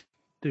sweet.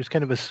 There's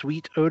kind of a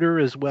sweet odor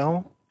as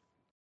well.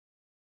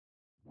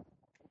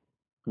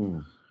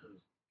 Maybe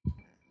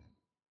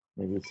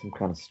it's some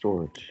kind of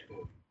storage.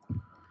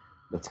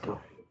 Let's go.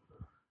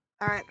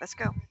 All right, let's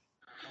go.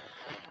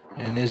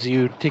 And as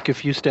you take a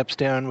few steps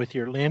down with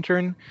your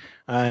lantern,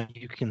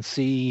 you can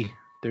see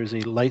there's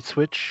a light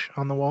switch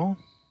on the wall.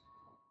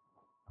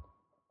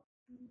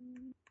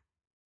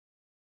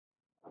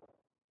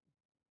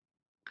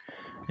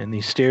 And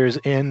these stairs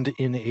end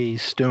in a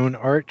stone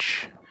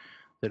arch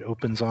that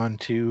opens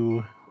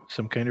onto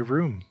some kind of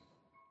room.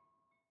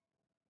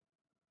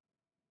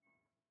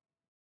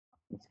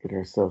 Let's get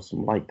ourselves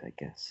some light, I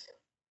guess.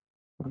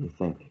 What do you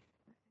think?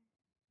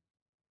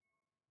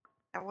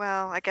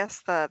 Well, I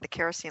guess the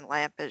kerosene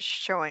lamp is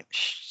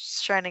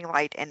shining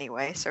light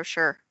anyway, so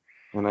sure.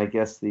 And I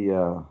guess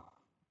the,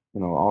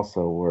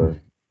 also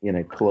we're in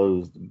a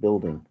closed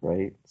building,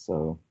 right?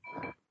 So,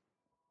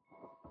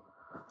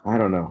 I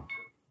don't know.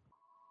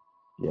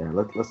 Yeah,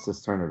 let's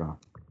just turn it on.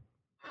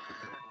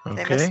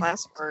 Okay. Famous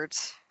last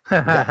words.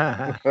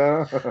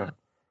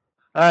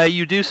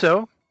 You do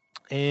so,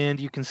 and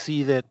you can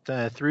see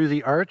that through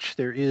the arch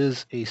there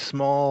is a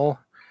small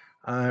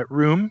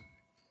room.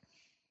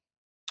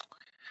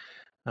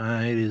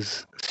 It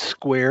is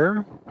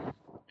square.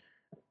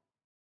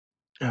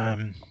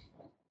 In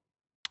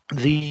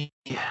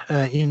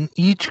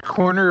each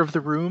corner of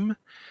the room,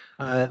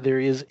 there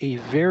is a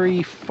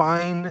very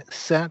fine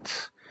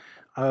set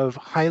of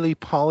highly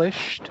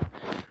polished,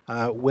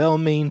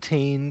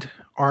 well-maintained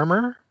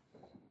armor.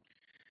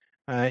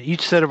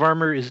 Each set of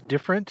armor is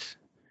different.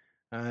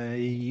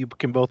 You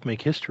can both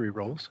make history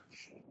rolls.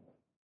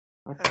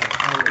 What the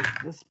hell is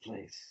this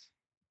place?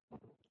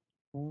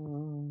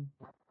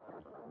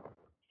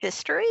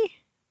 History?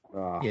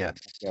 Yes.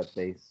 Got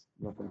base.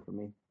 Nothing for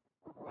me.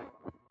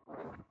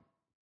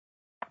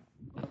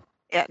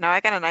 Yeah, no, I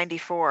got a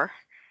 94.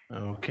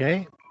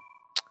 Okay.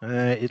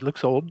 It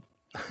looks old.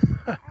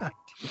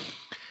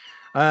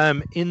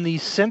 In the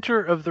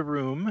center of the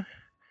room,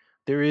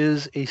 there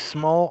is a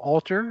small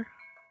altar.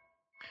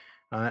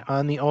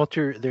 On the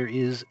altar, there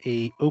is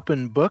an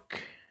open book,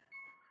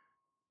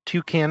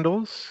 2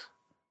 candles,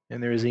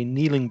 and there is a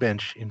kneeling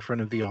bench in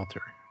front of the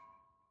altar.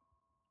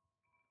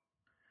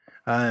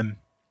 On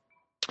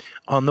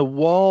the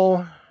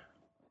wall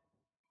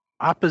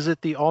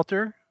opposite the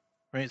altar,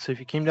 right? So if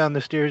you came down the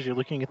stairs, you're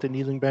looking at the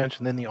kneeling bench,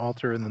 and then the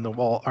altar, and then the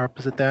wall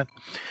opposite that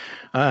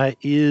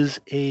is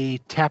a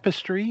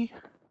tapestry.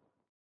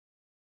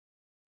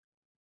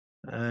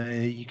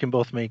 You can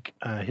both make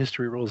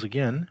history rolls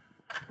again.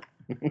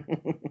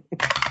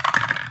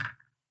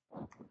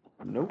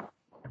 Nope.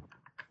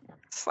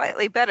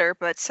 Slightly better,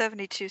 but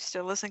 72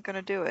 still isn't going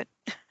to do it.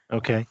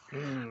 Okay.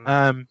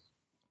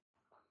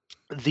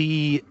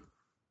 The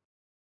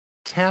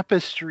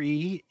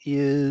tapestry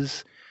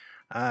is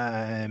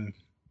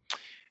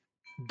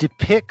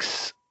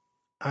depicts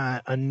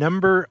a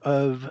number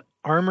of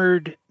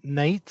armored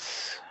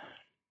knights,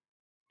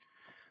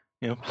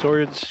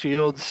 swords,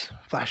 shields,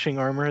 flashing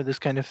armor, this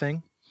kind of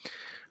thing,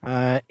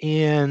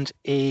 and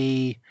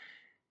a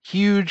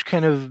huge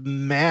kind of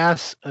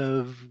mass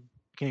of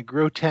kind of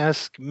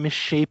grotesque,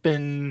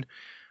 misshapen,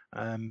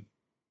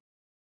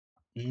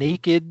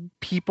 naked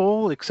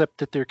people, except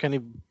that they're kind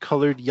of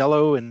colored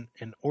yellow and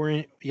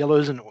orange,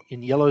 yellows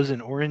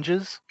and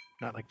oranges,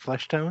 not like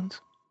flesh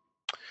tones.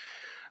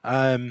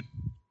 And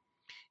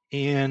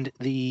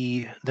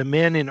the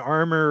men in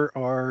armor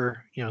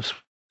are,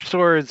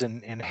 swords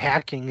and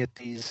hacking at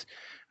these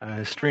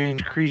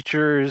strange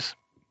creatures.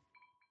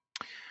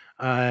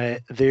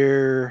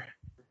 They're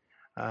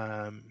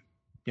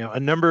a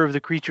number of the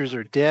creatures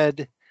are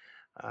dead.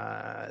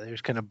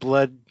 There's kind of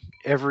blood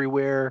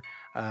everywhere.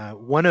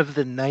 One of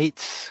the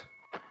knights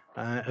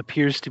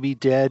appears to be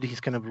dead.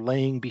 He's kind of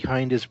laying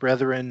behind his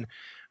brethren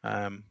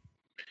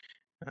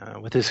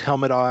with his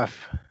helmet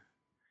off.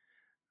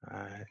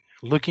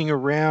 Looking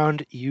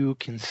around, you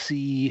can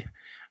see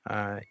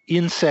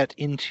inset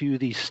into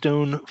the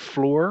stone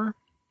floor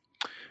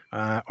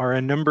are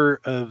a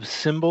number of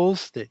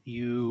symbols that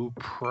you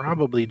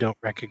probably don't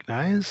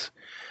recognize,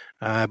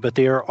 but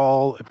they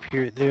all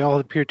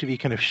appear to be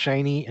kind of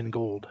shiny and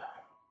gold.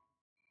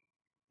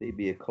 They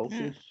be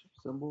occultish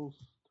symbols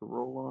to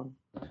roll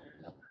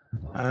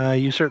on?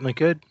 You certainly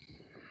could.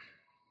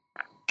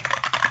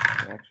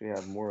 I actually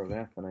have more of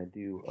that than I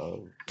do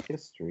of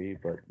history,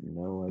 but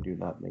no, I do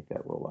not make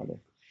that roll either.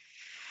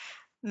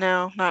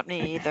 No, not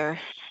me either.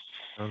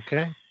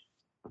 Okay.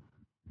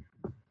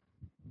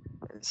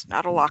 It's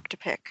not a lock to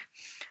pick.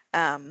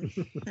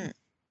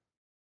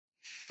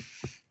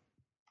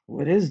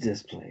 What is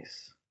this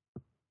place?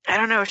 I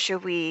don't know.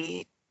 Should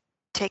we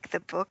take the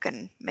book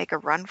and make a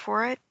run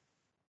for it?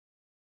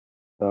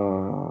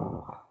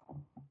 I'm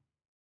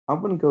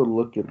going to go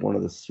look at one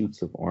of the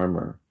suits of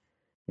armor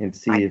and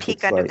see if peek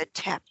it's under like, the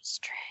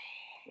tapestry.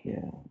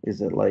 Yeah. Is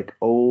it like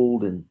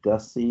old and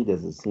dusty?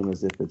 Does it seem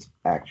as if it's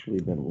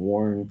actually been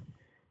worn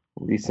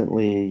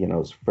recently?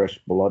 It's fresh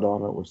blood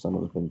on it where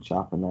someone's been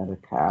chopping at a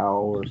cow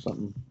or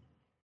something?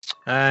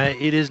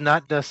 It is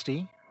not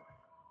dusty.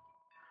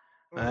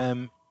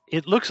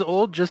 It looks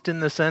old just in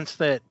the sense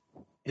that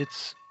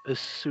it's a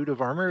suit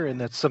of armor, and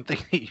that's something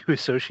that you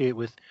associate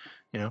with,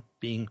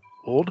 being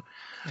old.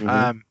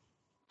 Mm-hmm.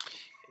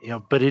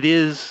 But it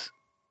is,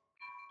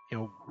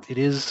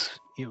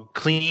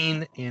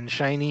 clean and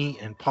shiny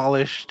and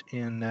polished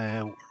and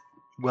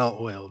well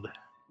oiled.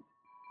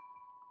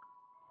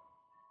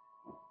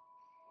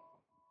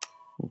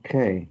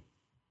 Okay.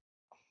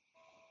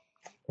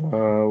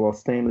 While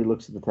Stanley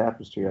looks at the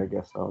tapestry, I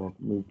guess I'll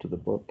move to the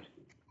book.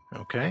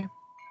 Okay.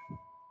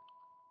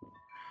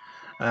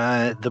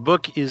 The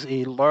book is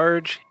a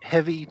large,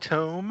 heavy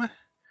tome.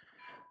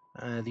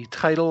 The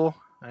title,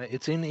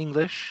 it's in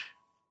English.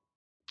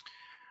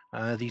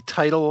 The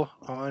title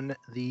on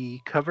the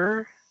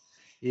cover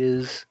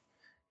is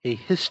A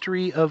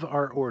History of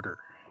Our Order.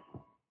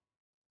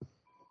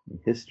 The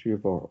History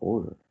of Our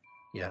Order?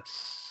 Yes.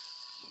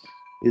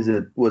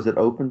 Was it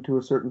open to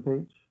a certain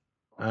page?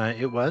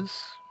 It was.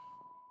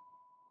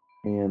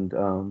 And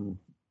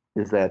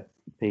is that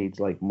page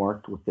like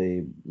marked with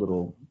a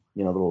little,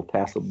 little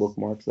tassel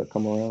bookmarks that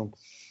come around?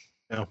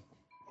 No.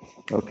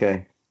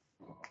 Okay.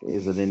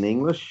 Is it in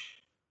English?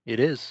 It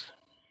is.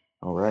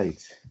 All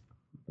right.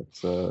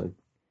 Let's I'll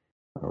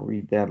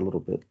read that a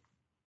little bit.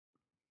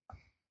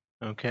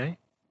 Okay.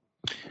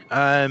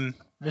 Mr.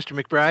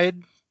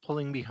 McBride,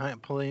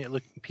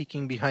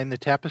 peeking behind the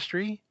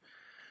tapestry.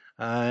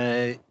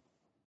 You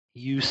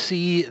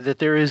see that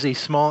there is a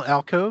small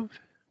alcove.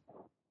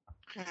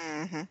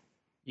 Mm-hmm.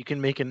 You can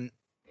make an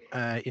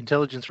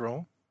intelligence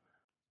roll.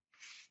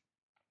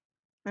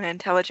 An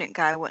intelligent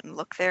guy wouldn't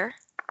look there.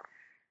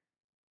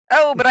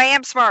 Oh, but I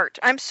am smart.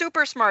 I'm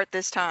super smart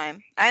this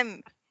time.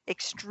 I'm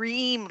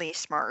extremely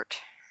smart.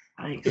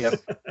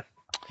 Yep.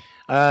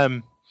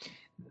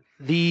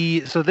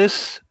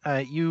 This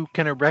you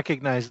kind of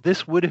recognize.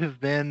 This would have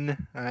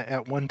been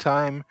at one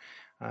time,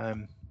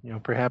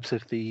 perhaps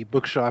if the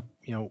bookshop,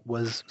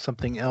 was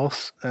something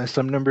else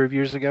some number of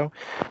years ago.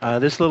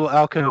 This little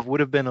alcove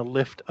would have been a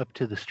lift up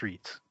to the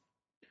streets,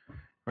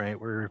 right?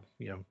 Where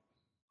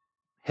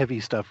heavy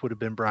stuff would have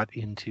been brought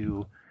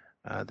into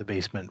the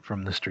basement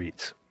from the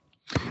streets.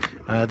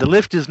 The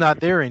lift is not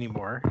there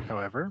anymore,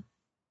 however.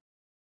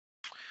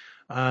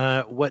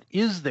 What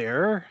is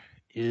there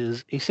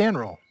is a sand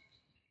roll.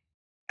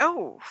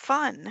 Oh,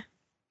 fun.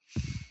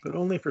 But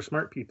only for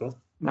smart people.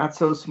 Not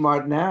so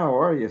smart now,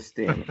 are you,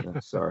 Stan? No,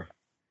 sorry.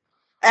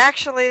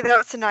 Actually,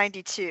 that's a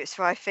 92,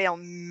 so I fail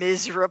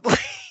miserably.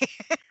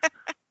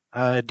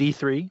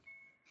 D3.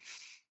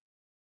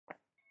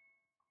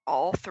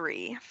 All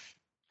three.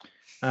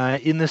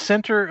 In the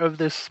center of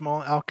this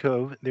small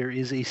alcove, there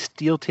is a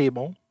steel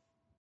table.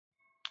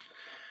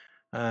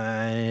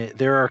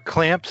 There are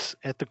clamps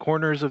at the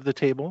corners of the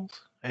tables.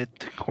 The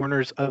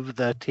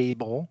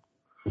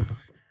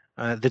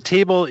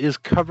table is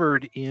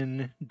covered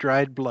in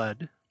dried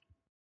blood.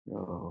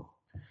 Oh.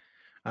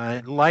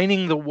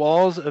 Lining the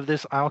walls of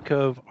this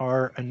alcove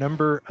are a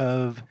number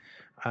of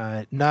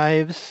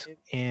knives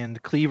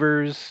and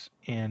cleavers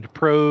and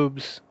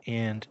probes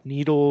and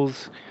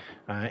needles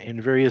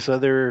and various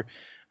other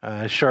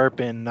sharp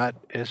and not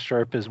as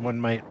sharp as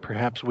one might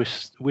perhaps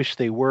wish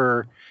they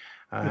were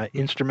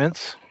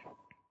instruments.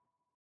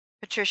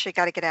 Patricia,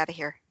 got to get out of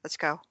here. Let's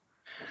go.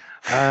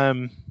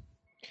 On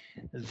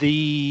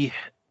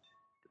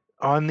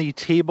the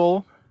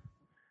table,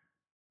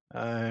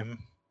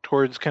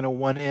 towards kind of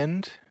one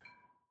end,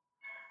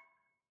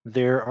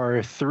 there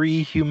are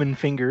 3 human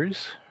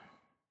fingers.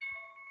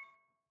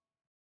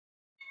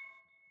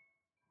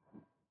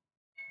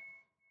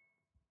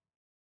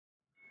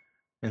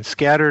 And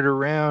scattered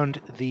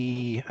around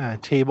the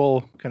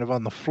table, kind of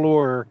on the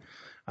floor,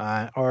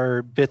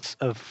 are bits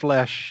of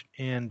flesh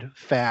and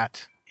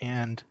fat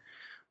and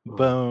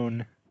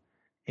bone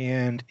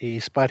and a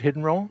spot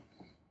hidden roll.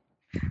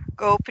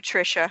 Go,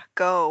 Patricia,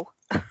 go.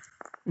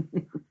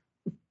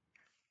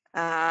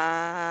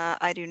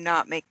 I do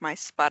not make my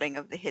spotting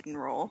of the hidden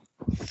roll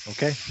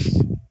Okay.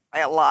 by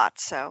a lot,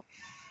 so.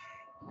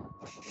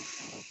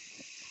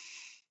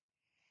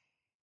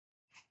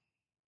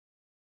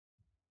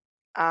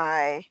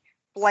 I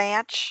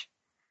blanch,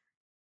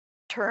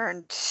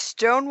 turned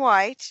stone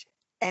white,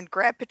 and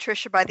grab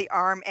Patricia by the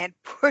arm and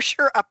push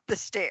her up the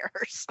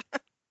stairs.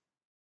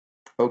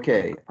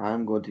 Okay,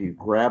 I'm going to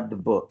grab the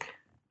book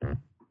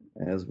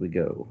as we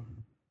go.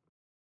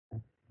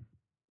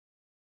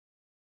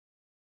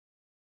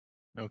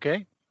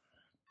 Okay.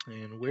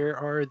 And where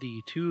are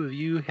the two of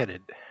you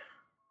headed?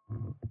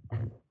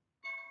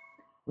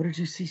 What did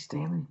you see,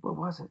 Stanley? What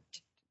was it?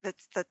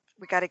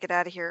 We got to get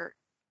out of here.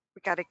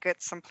 We got to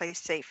get someplace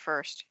safe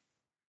first.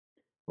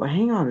 Well,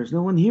 hang on. There's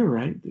no one here,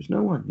 right? There's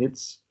no one. The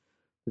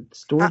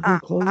store's been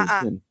closed.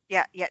 And...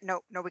 Yeah.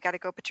 No, we got to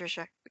go,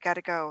 Patricia. We got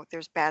to go.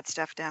 There's bad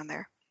stuff down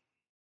there.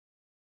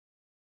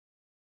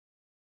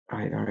 All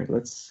right.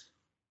 Let's.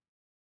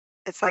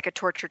 It's like a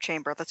torture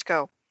chamber. Let's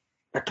go.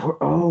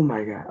 Oh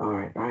my God! All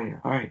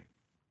right.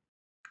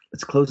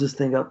 Let's close this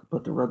thing up.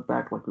 Put the rug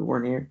back like we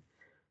weren't here.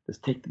 Let's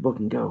take the book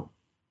and go.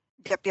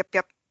 Yep.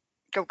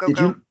 Go.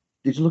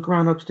 Did you look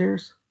around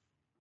upstairs?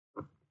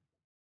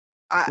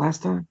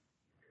 Last time?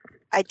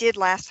 I did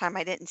last time.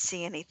 I didn't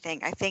see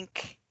anything. I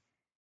think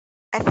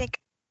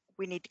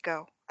we need to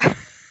go.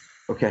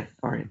 Okay.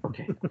 All right.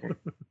 Okay.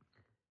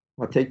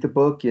 I'll take the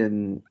book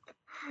and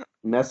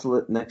nestle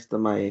it next to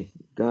my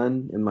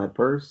gun in my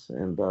purse,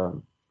 and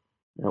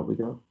out we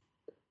go.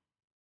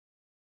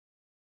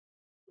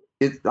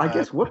 I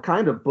guess, what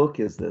kind of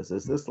book is this?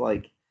 Is this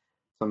like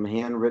some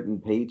handwritten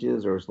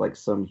pages, or is like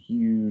some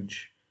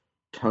huge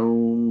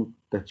tome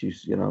that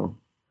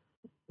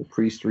the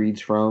priest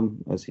reads from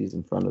as he's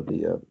in front of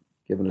the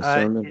giving a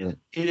sermon?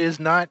 It is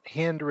not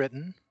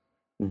handwritten.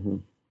 Mm-hmm.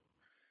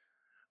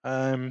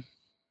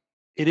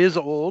 It is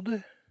old,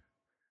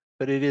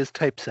 but it is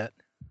typeset.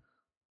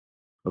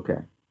 Okay.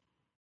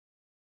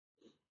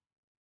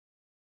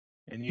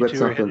 And you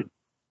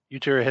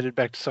two are headed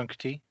back to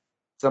Sancti.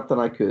 Something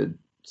I could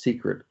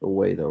secret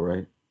away, though,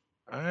 right?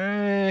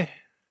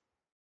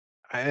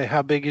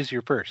 How big is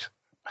your purse?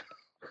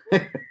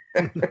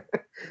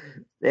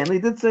 Stanley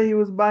did say he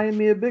was buying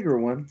me a bigger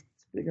one.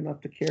 It's big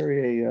enough to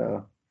carry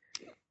a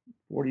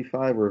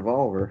 45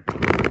 revolver.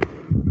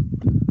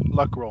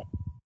 Luck roll.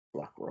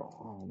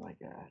 Oh my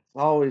God! It's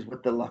always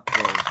with the luck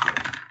rolls.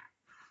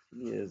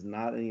 He is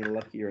not any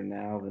luckier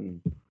now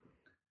than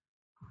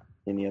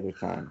any other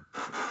time.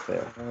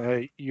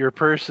 Fail. Your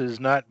purse is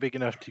not big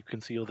enough to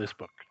conceal this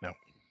book. No.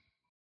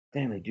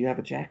 Stanley, do you have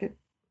a jacket?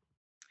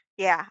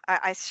 Yeah,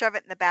 I shove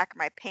it in the back of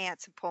my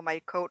pants and pull my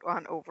coat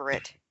on over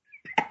it.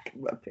 Back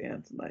of my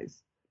pants,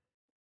 nice.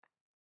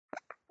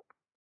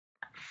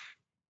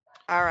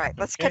 All right,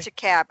 let's catch a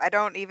cab. I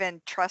don't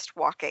even trust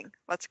walking.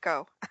 Let's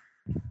go.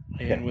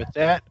 And with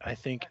that, I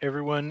think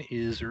everyone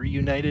is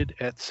reunited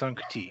at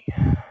Sancti.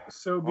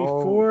 So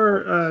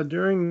before,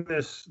 during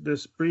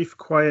this brief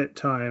quiet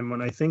time,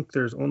 when I think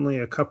there's only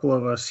a couple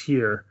of us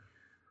here,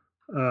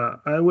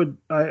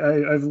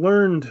 I've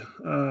learned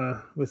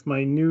with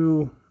my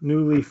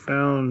newly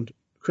found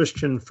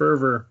Christian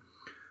fervor,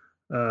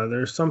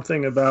 there's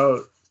something about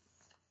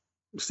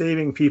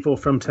saving people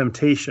from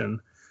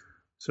temptation.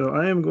 So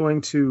I am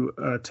going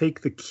to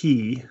take the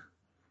key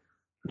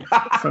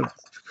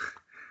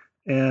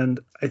and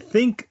I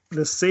think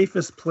the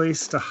safest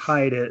place to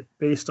hide it,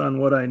 based on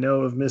what I know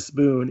of Miss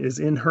Boone, is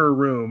in her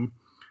room.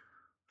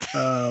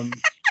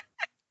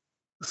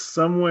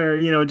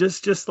 Somewhere,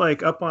 just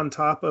like up on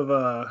top of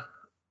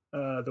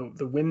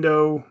the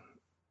window,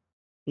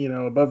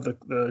 above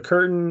the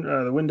curtain,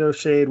 the window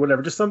shade,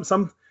 whatever. Just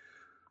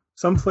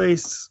some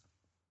place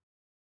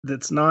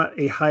that's not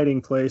a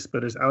hiding place,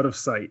 but is out of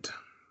sight.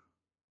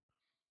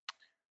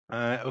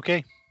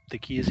 Okay, the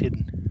key is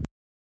hidden.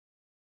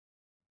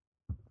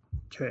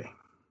 Okay.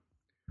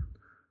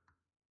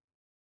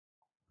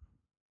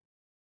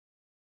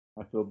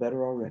 I feel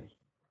better already.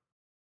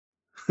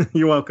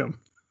 You're welcome.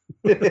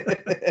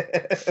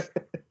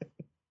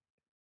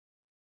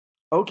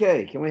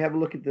 Okay, can we have a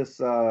look at this?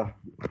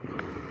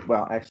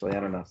 Well, actually, I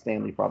don't know.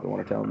 Stanley probably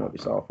want to tell him what we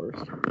saw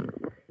first.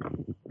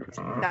 It's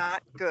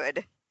not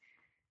good.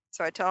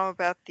 So I tell him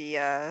about the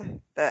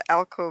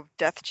alcove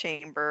death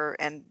chamber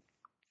and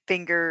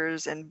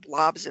fingers and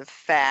blobs of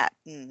fat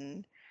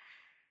and.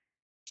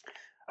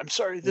 I'm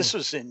sorry, this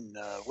was in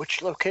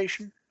which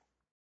location?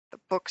 The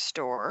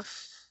bookstore.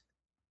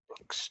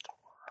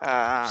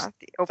 The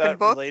open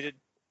book. Related?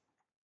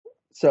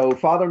 So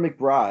Father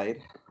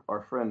McBride,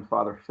 our friend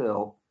Father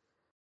Phil,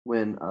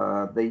 when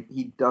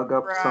he dug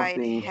up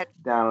something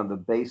down in the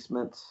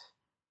basement,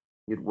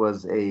 it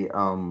was a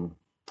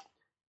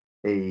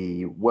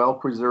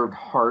well-preserved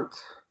heart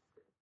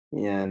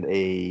and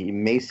a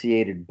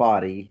emaciated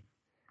body,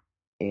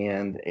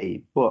 and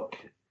a book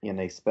in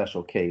a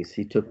special case.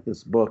 He took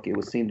this book.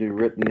 It seemed to be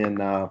written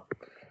in a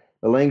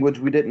language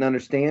we didn't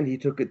understand. He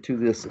took it to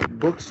this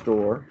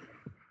bookstore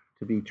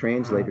to be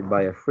translated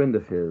by a friend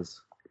of his,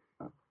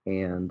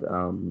 and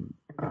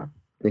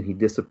then he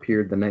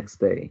disappeared the next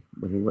day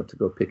when he went to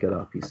go pick it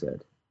up, he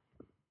said.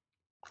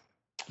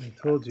 I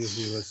told you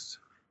he was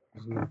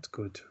not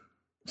good.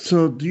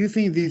 So, do you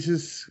think this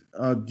is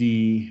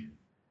the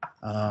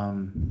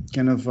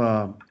kind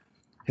of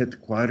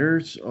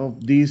headquarters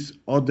of this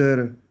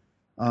other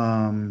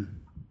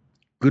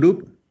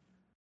group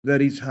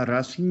that is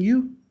harassing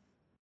you?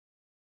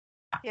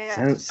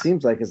 Yeah. And it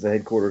seems like it's the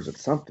headquarters of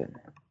something.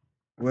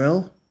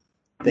 Well,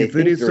 They if it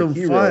think is they're on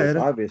heroes, fire,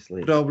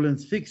 obviously.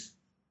 problem's fixed.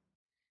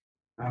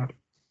 What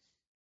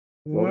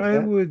was Why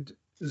that? would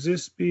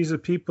this be the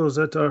people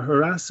that are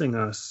harassing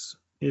us?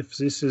 If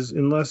this is,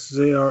 unless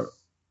they are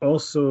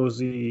also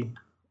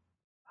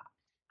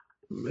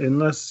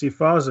unless the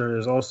father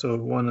is also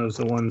one of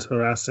the ones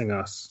harassing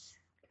us,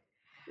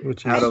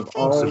 which is Out of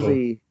all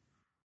possible.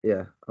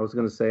 I was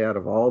going to say, out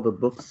of all the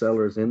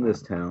booksellers in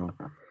this town,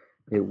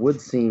 it would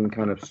seem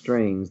kind of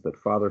strange that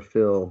Father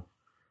Phil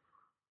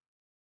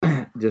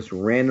just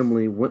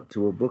randomly went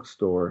to a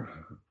bookstore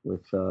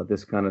with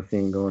this kind of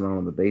thing going on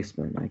in the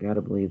basement. I got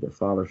to believe that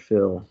Father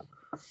Phil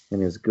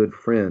and his good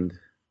friend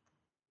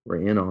were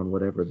in on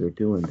whatever they're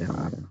doing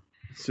down there.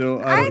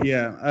 So,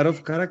 out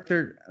of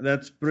character,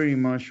 that's pretty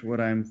much what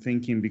I'm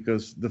thinking,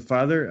 because the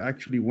father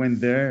actually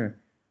went there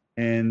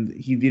and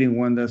he didn't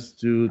want us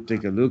to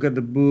take a look at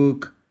the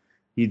book.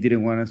 He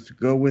didn't want us to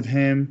go with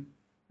him.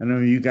 I don't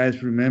know if you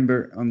guys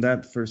remember on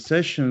that first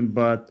session,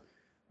 but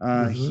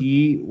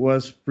he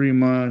was pretty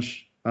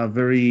much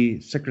very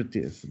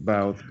secretive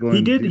about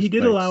going to this He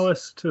did place. allow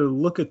us to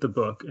look at the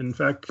book. In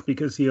fact,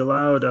 because he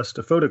allowed us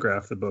to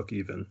photograph the book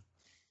even.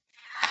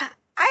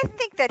 I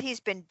think that he's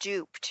been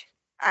duped.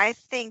 I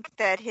think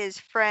that his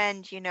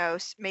friend,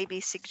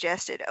 maybe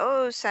suggested,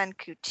 "Oh, San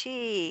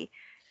Kuti,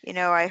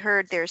 I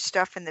heard there's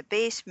stuff in the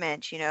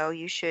basement,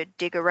 you should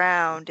dig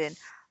around, and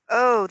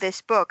oh,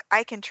 this book,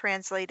 I can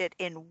translate it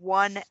in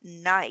one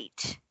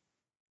night."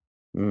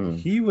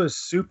 He was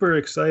super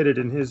excited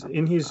in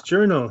his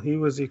journal. He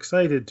was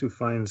excited to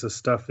find the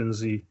stuff in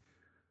the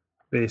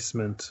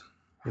basement.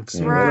 It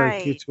seemed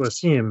like it was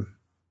him.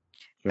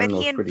 But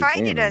he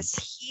invited us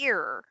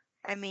here.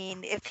 I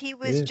mean, if he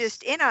was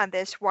just in on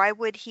this, why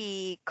would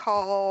he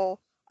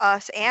call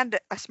us and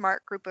a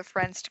smart group of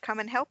friends to come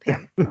and help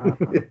him?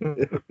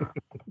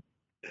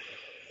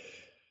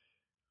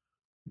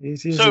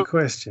 This is a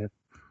question.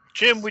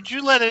 Jim, would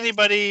you let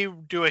anybody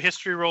do a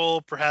history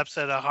roll, perhaps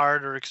at a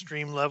hard or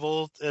extreme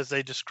level, as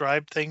they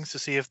describe things, to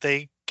see if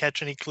they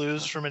catch any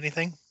clues from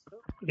anything?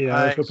 Yeah,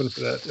 I was hoping for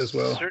that as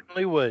well.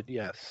 Certainly would,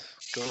 yes.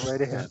 Go right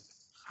ahead.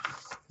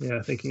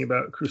 Yeah, thinking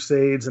about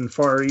Crusades and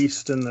Far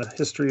East and the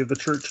history of the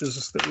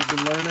churches that we've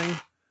been learning.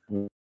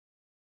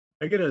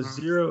 I get a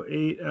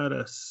 0.8 out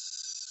of...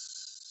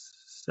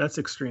 That's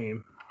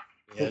extreme.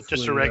 Yeah, hopefully,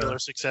 just a regular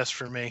success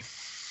for me.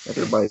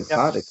 Everybody's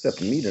hot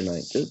except me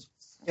tonight, too.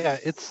 Yeah,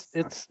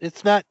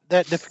 it's not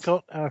that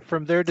difficult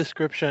from their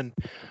description.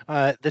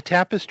 The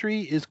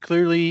tapestry is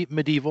clearly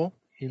medieval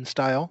in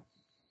style.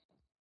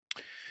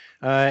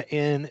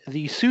 And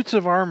the suits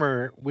of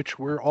armor, which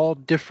were all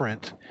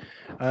different,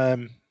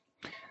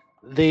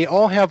 they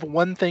all have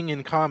one thing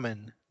in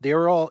common. They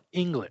are all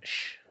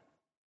English.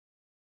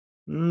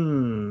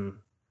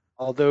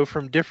 Although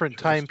from different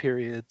time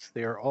periods,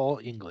 they are all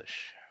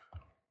English.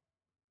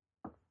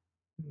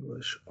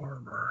 English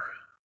armor.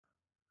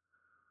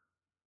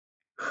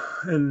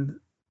 So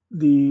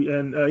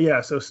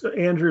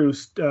Andrew,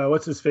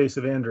 what's his face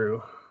of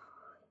Andrew?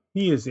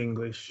 He is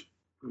English.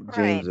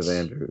 James of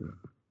Andrew.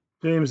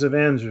 James of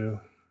Andrew.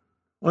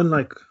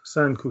 Unlike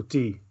San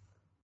Kuti.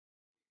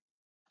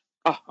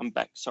 I'm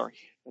back. Sorry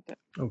about that.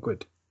 Oh,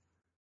 good.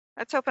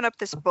 Let's open up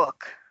this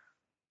book.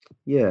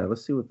 Yeah,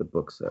 let's see what the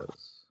book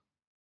says.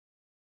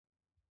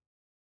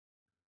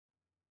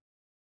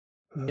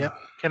 Yeah,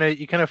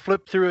 you kind of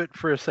flip through it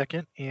for a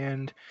second,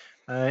 and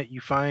you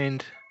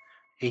find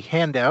a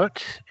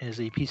handout as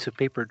a piece of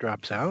paper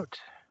drops out.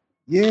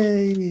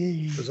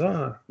 Yay!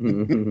 Huzzah!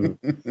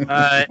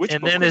 Which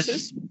and book then was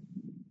it's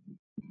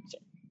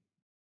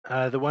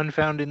the one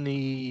found in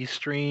the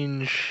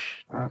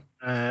strange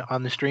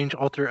on the strange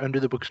altar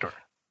under the bookstore.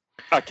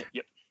 Okay.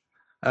 Yep.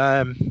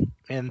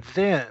 And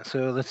then,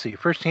 so let's see.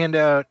 First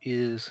handout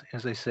is,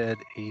 as I said,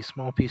 a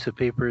small piece of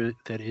paper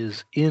that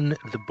is in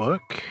the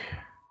book.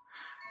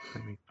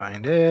 Let me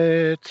find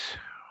it.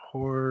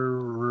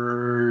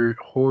 Horror's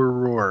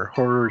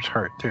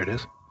Heart. There it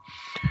is.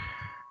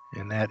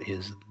 And that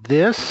is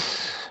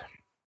this.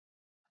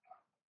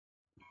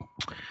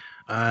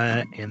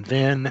 And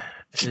then,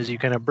 as you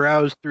kind of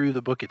browse through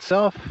the book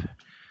itself,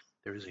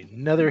 there's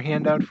another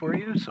handout for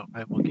you. So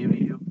I will give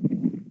you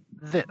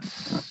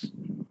this.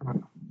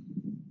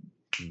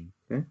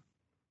 Okay.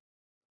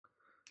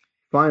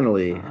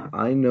 Finally,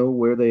 I know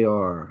where they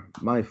are.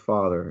 My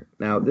father.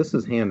 Now, this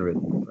is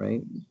handwritten,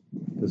 right?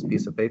 This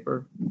piece of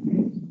paper?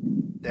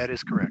 That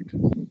is correct.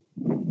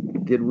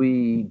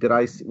 Did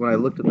I see, when I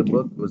looked at the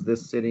book, was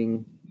this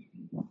sitting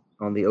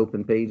on the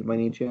open page by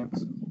any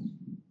chance?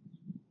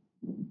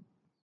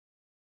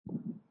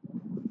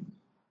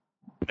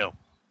 No.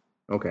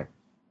 Okay.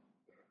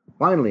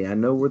 Finally, I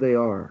know where they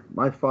are.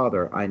 My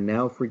father, I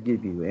now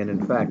forgive you, and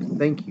in fact,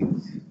 thank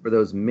you for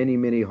those many,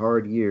 many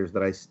hard years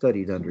that I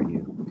studied under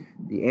you.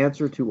 The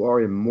answer to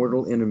our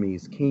immortal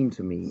enemies came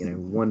to me in a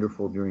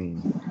wonderful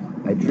dream.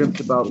 I dreamt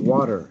about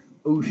water,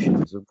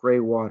 oceans of gray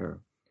water.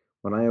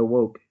 When I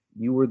awoke,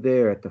 you were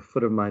there at the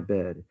foot of my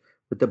bed,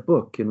 with the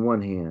book in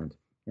one hand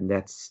and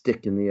that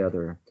stick in the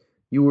other.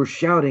 You were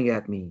shouting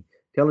at me,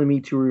 telling me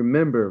to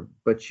remember,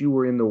 but you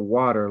were in the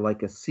water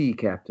like a sea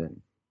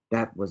captain.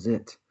 That was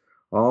it.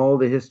 All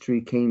the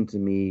history came to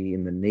me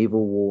in the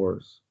naval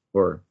wars,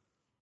 or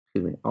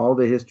excuse me, all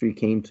the history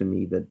came to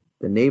me that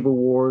the naval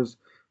wars,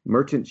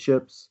 merchant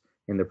ships,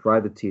 and the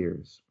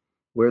privateers,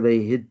 where they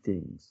hid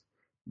things.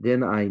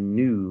 Then I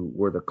knew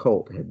where the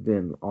cult had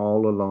been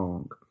all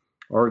along.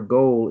 Our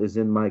goal is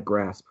in my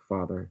grasp,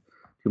 Father.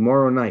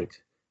 Tomorrow night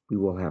we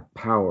will have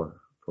power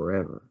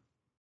forever.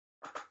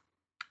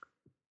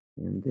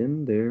 And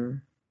then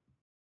there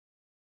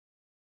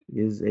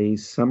is a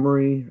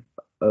summary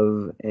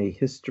of a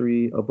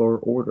history of our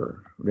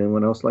order. Would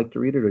anyone else like to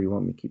read it, or you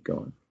want me to keep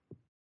going?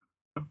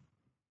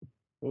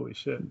 Holy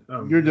shit.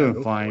 You're doing go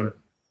for fine. it.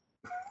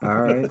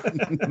 All right.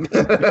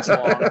 It's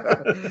long.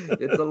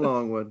 It's a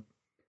long one.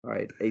 All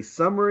right. A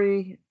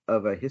summary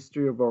of a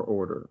history of our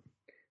order.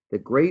 The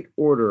Great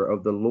Order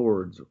of the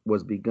Lords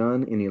was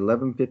begun in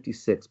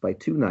 1156 by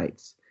two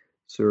knights,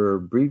 Sir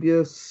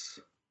Brevius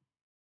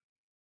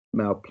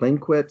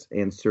Malplaquet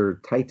and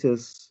Sir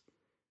Titus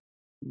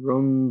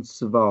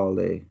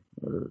Roncesvalles,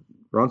 or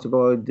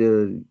Roncesvalles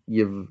de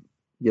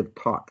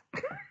Yvetot,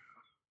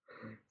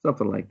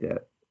 something like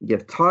that.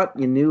 You've taught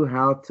you knew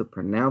how to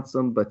pronounce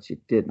them, but you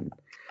didn't.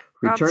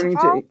 Returning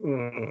to,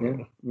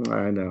 yeah,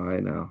 I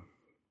know.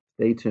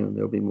 Stay tuned.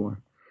 There'll be more.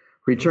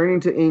 Returning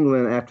to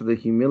England after the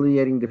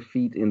humiliating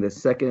defeat in the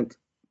Second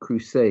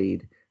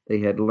Crusade, they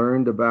had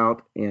learned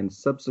about and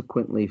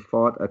subsequently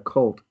fought a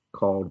cult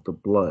called the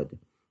Blood.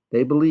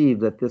 They believed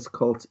that this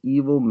cult's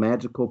evil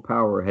magical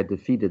power had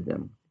defeated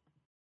them.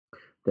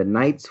 The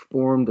knights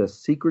formed a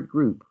secret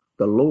group,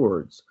 the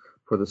Lords,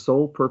 for the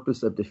sole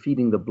purpose of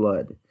defeating the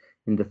Blood.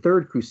 In the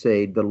Third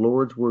Crusade, the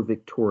Lords were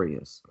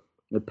victorious.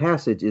 The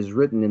passage is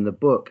written in the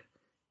book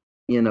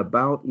in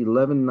about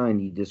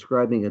 1190,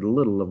 describing a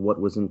little of what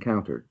was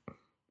encountered.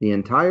 The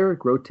entire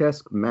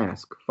grotesque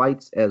mask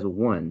fights as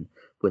one,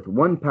 with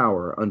one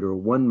power under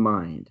one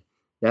mind.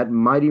 That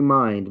mighty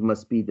mind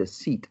must be the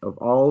seat of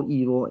all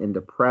evil and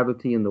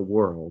depravity in the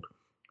world.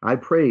 I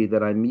pray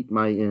that I meet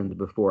my end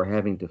before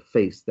having to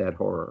face that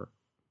horror.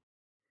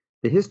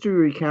 The history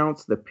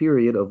recounts the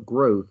period of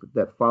growth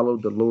that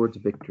followed the Lord's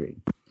victory.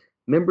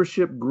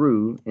 Membership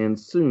grew, and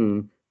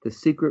soon the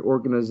secret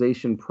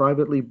organization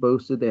privately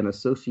boasted an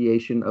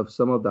association of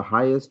some of the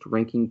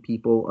highest-ranking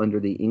people under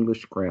the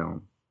English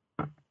crown.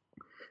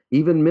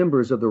 Even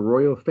members of the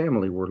royal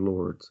family were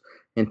lords,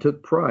 and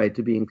took pride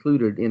to be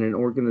included in an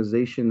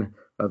organization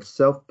of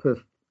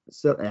self-professed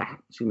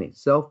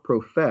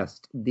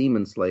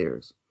demon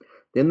slayers.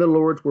 Then the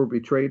lords were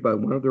betrayed by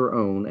one of their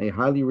own, a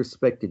highly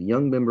respected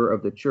young member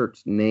of the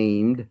church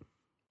named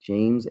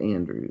James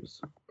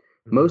Andrews.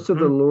 Most of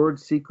the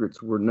Lord's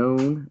secrets were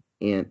known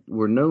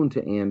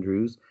to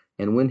Andrews,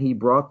 and when he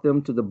brought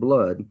them to the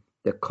Blood,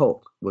 the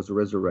cult was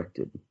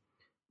resurrected.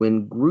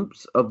 When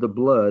groups of the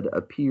Blood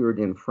appeared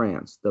in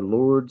France, the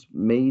Lords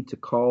made a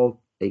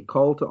call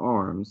to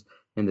arms,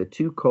 and the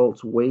two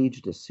cults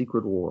waged a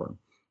secret war.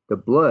 The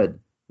Blood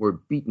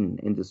were beaten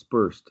and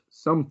dispersed,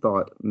 some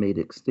thought made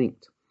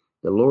extinct.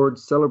 The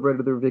Lords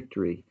celebrated their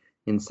victory.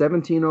 In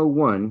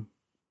 1701,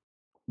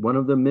 one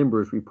of the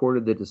members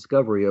reported the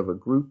discovery of a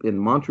group in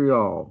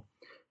Montreal,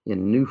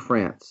 in New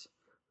France,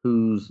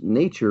 whose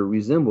nature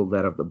resembled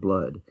that of the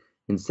Blood.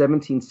 In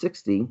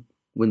 1760,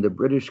 when the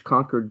British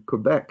conquered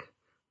Quebec,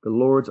 the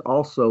Lords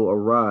also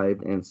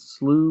arrived and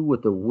slew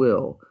with a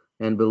will,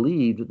 and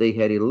believed they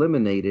had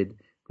eliminated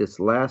this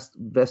last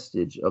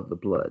vestige of the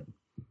Blood.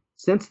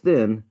 Since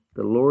then,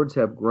 the Lords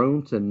have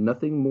grown to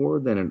nothing more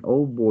than an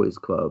old boys'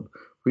 club,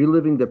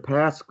 reliving the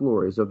past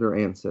glories of their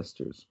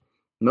ancestors.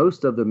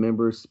 Most of the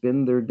members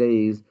spend their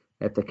days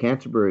at the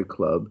Canterbury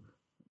Club,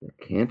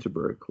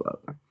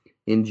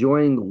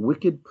 enjoying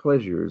wicked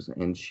pleasures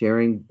and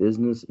sharing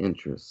business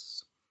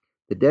interests.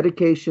 The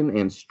dedication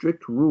and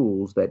strict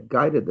rules that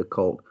guided the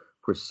cult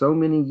for so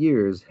many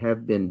years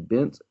have been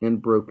bent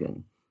and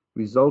broken,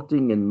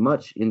 resulting in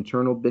much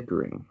internal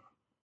bickering.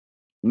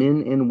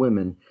 Men and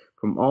women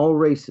from all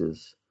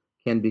races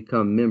can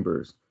become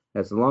members,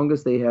 as long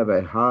as they have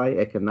a high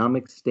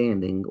economic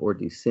standing or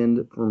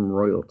descend from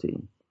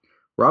royalty.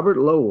 Robert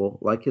Lowell,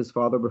 like his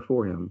father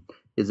before him,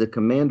 is a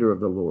commander of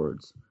the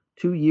Lords.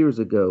 2 years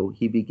ago,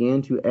 he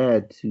began to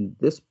add to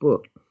this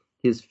book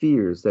his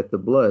fears that the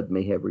Blood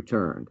may have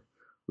returned.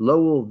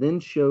 Lowell then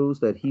shows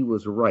that he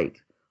was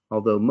right,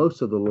 although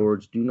most of the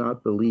Lords do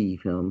not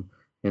believe him,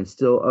 and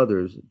still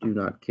others do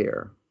not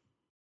care.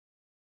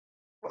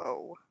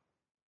 Whoa.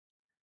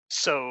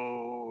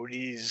 So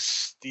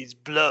these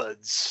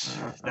bloods,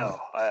 no,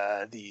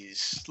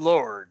 these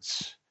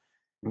lords,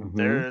 Mhm.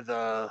 they're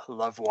the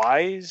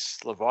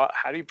Lavois.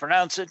 How do you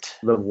pronounce it?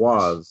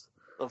 Lavois.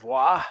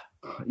 Lavois.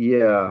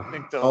 Yeah. I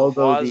think the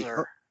Although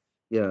Lavois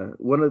are.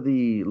 one of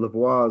the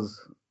Lavois,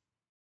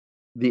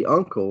 the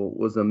uncle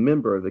was a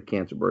member of the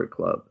Canterbury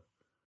Club.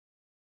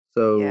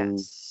 So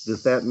Yes.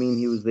 does that mean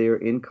he was there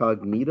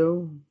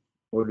incognito,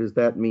 or does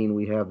that mean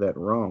we have that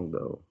wrong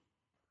though?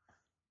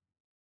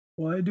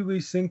 Why do we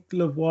think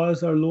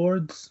Lavois are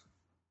lords?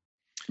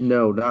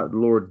 No, not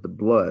Lord the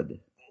Blood. We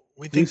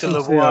We think the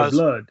think they are Lavois.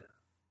 blood.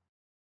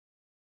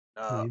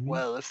 Maybe.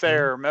 Well, if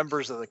they're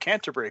members of the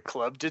Canterbury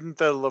Club, didn't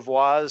the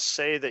Lavois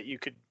say that you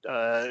could?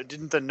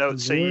 Didn't the note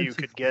say you Lords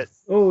could of- get?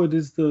 Oh, it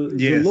is the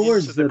Yes.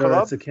 lords Into the that are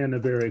club? at the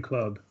Canterbury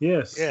Club.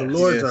 Yes, the Yes.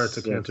 lords Yes, are at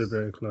the yes.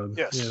 Canterbury Club.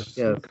 Yes. Yes.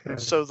 Yes. Okay.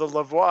 So the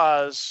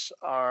Lavois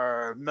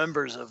are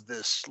members of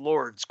this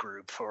lords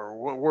group, or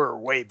were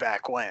way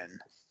back when.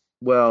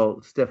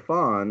 Well,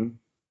 Stefan,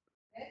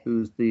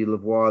 who's the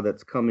Lavois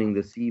that's coming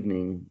this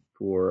evening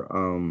for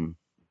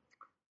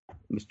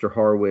Mr.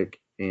 Harwick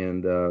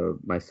and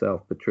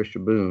myself, Patricia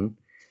Boone,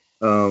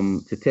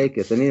 to take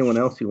us, and anyone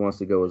else who wants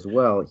to go as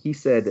well. He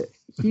said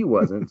he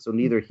wasn't, so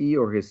neither he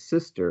or his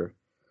sister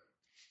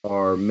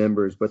are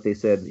members, but they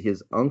said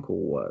his uncle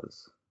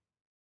was.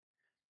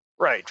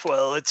 Right.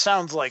 Well, it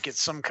sounds like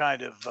it's some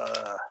kind of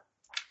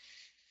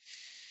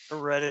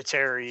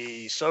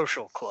hereditary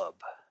social club.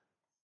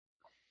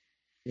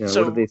 Yeah,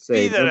 So what did they say?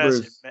 be that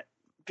Members.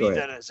 Go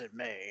ahead. as it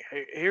may,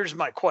 here's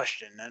my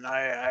question, and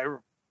I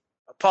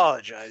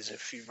apologize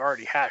if you've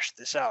already hashed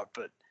this out,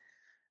 but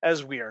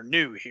as we are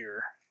new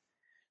here,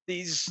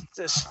 this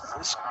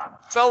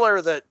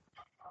feller that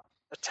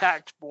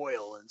attacked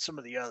Boyle and some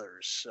of the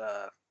others,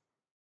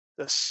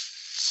 the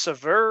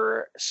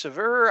Sever,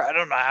 I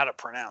don't know how to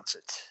pronounce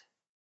it.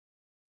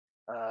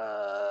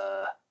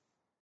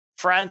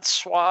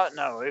 Francois,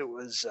 no, it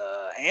was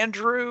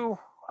Andrew.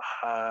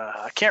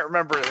 I can't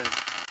remember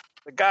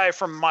the guy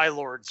from My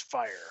Lord's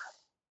Fire.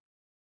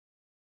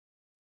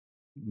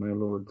 My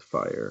Lord's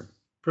Fire.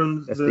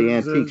 From That's the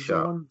antique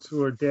shop. ones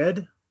who are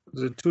dead,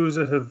 the two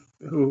that have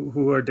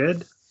who are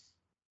dead.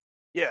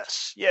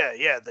 Yes,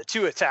 yeah, the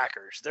two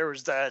attackers. There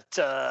was that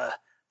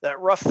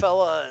rough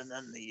fella, and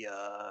then the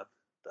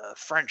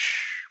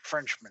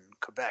Frenchman,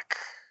 Quebec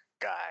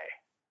guy.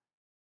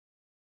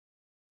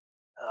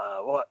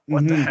 What the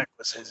Mhm. heck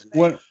was his name?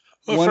 What?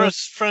 Well, One of-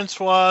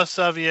 Francois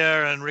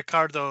Xavier and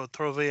Ricardo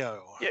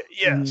Trovillo.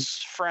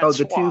 Yes, Oh, Francois.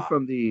 the two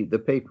from the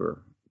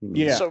paper. you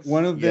mean. Yeah, So-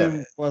 one of Yeah.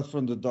 them was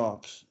from the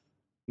docks.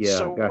 Yeah,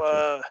 So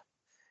gotcha.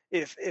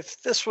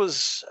 if this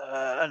was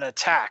an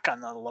attack on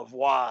the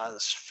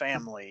Lavois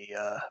family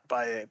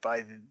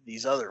by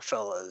these other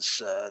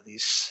fellas,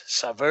 these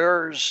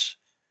Saveurs,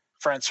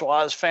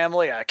 Francois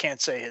family, I can't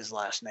say his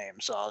last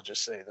name, so I'll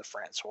just say the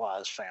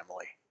Francois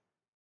family.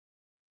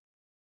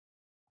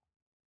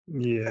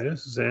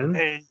 Yes, then.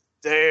 And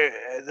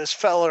this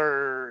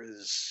feller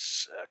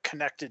is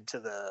connected to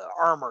the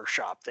armor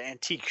shop, the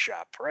antique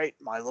shop, right?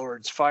 My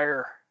Lord's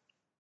Fire.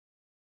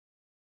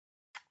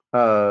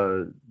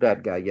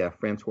 That guy, yeah,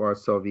 Francois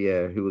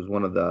Sauvier, who was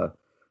one of the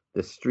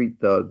street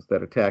thugs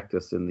that attacked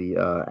us in the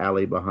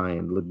alley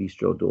behind Le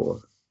Bistro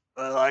Door.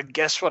 Well, I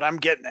guess what I'm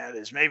getting at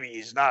is maybe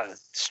he's not a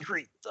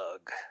street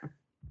thug.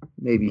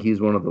 Maybe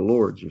he's one of the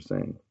lords, you're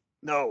saying.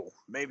 No,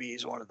 maybe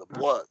he's one of the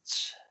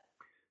Bloods.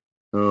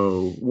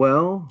 Oh,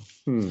 well,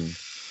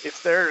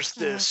 If there's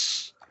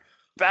this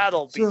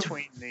battle So-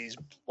 between these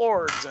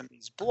lords and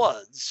these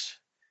Bloods,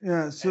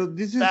 Yeah, so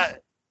this is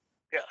that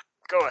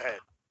go ahead.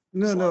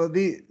 no.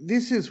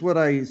 This is what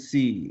I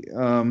see.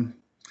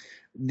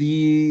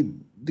 The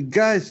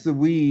guys that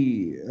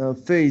we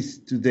face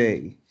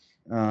today,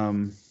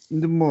 in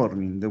the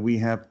morning, that we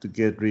have to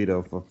get rid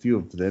of a few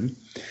of them.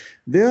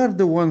 They are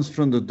the ones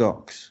from the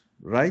docks,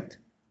 right?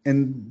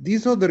 And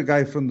this other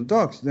guy from the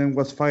docks then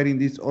was fighting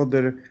this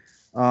other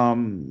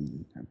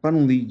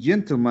apparently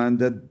gentleman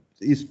that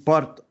is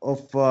part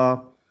of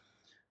a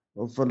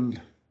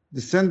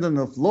descendant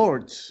of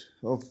lords,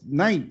 of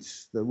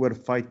knights that were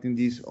fighting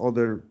this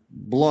other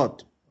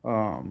blood.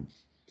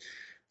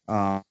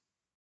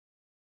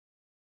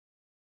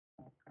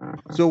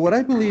 So what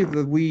I believe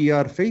that we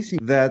are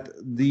facing, that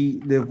the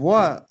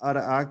Lavois are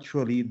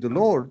actually the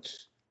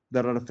lords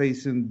that are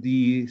facing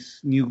this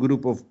new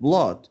group of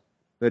blood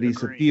that is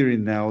Agreed.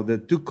 appearing now,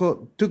 that took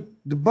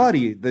the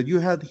body that you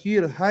had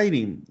here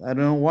hiding. I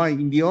don't know why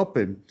in the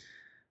open.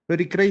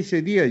 Very crazy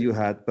idea you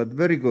had, but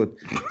very good.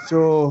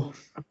 So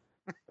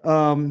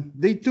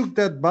they took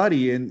that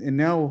body, and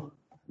now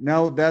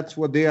that's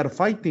what they are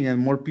fighting, and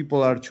more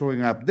people are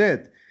showing up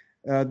dead.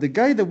 The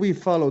guy that we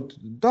followed to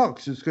the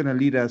docks is going to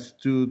lead us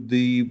to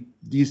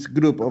this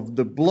group of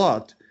the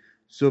blood.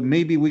 So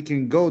maybe we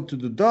can go to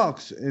the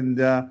docks and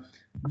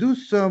do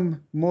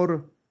some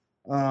more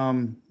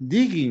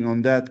digging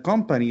on that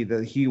company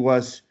that he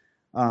was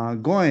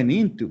going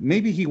into.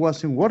 Maybe he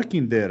wasn't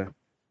working there.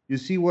 You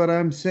see what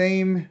I'm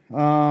saying,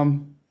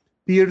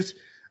 Pierce?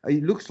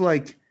 It looks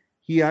like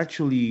he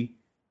actually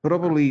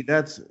probably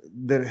that's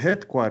their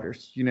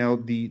headquarters.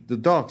 The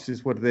docks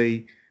is where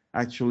they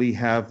actually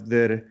have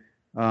their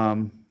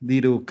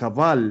little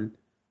cabal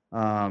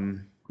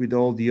with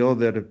all the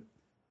other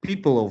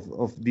people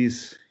of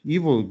this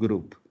evil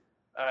group.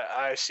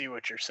 I see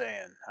what you're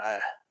saying.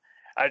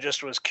 I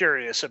just was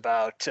curious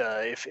about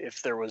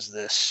if there was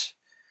this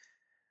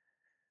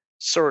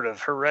sort of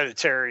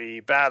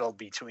hereditary battle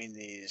between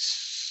these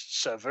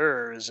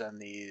Saveurs and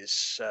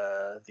these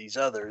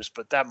others,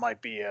 but that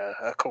might be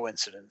a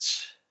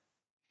coincidence.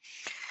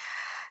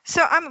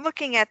 So I'm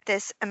looking at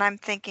this and I'm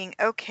thinking,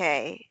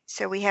 okay,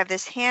 so we have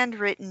this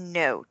handwritten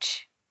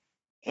note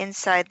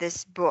inside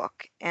this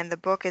book, and the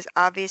book is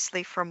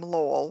obviously from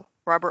Lowell,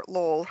 Robert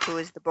Lowell, who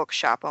is the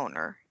bookshop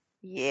owner.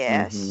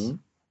 Yes. Mm-hmm.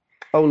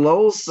 Oh,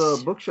 Lowell's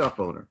the bookshop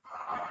owner.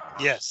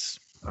 Yes.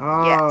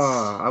 Ah, Yes.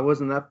 I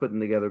wasn't that putting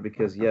together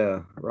because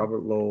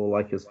Robert Lowell,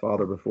 like his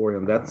father before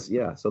him.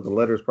 So the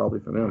letter's probably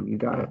from him. You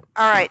got it.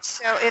 All right.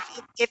 So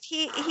if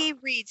he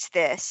reads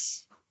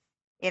this,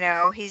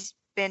 he's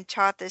been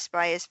taught this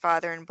by his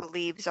father and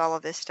believes all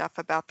of this stuff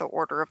about the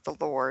Order of the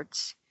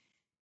Lords,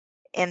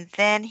 and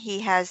then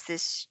he has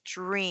this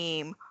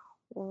dream.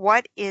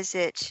 What is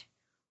it?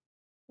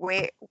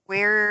 Where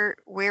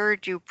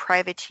do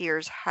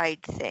privateers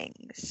hide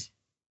things?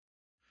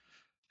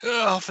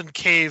 Often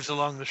caves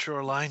along the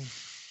shoreline.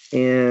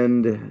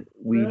 And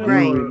we do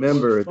Right.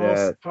 remember false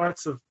that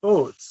parts of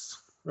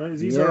boats, right?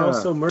 These are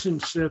also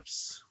merchant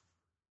ships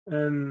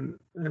and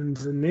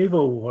the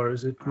naval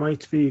wars. It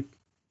might be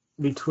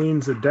between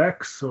the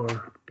decks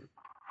or.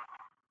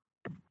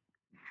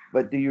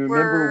 But do you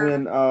remember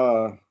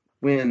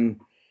when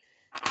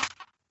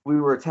we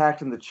were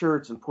attacked in the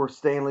church and poor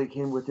Stanley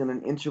came within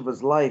an inch of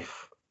his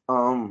life?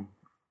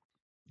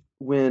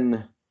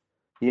 When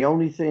the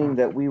only thing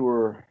that we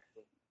were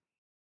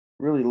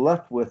really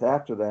left with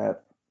after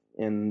that,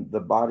 in the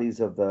bodies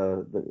of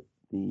the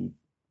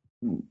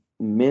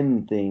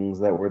men things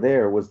that were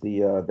there, was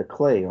the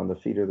clay on the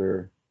feet of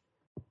their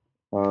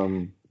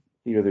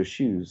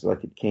shoes,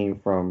 like it came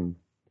from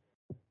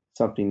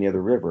something near the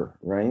river,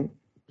 right?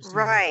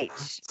 Right.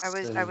 I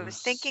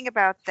was thinking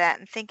about that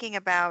and thinking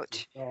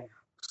about. All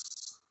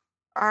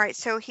right.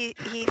 So he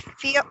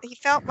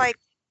felt like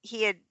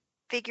he had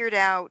figured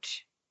out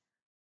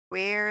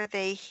where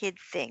they hid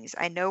things.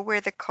 I know where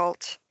the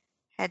cult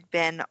had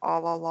been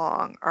all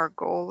along. Our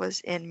goal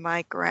is in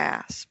my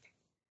grasp.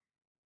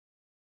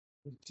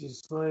 It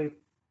is like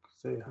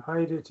they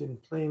hide it in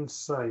plain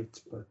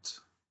sight, but.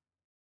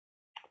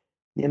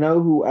 You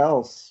know who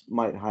else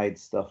might hide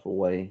stuff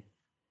away?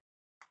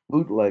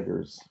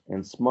 Bootleggers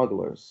and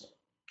smugglers.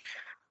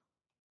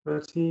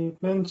 But he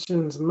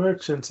mentions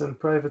merchants and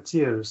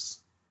privateers.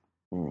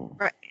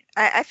 Right.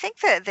 I think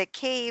that the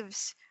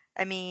caves.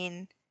 I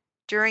mean,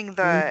 during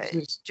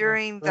the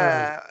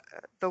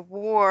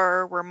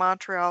war where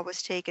Montreal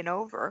was taken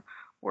over,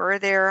 were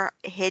there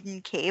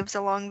hidden caves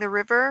along the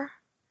river,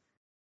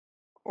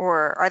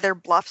 or are there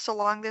bluffs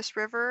along this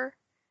river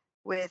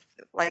with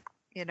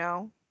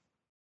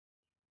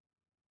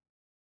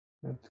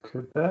At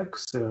Quebec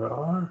there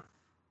are.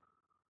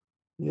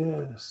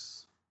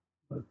 Yes,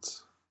 but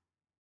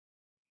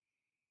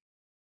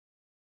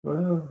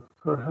well,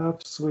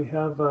 perhaps we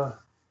have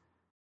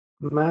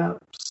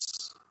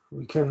maps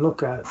we can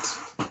look at.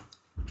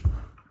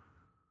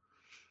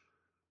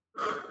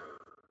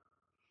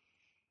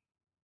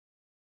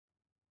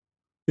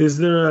 Is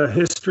there a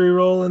history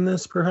roll in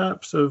this,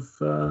 perhaps, of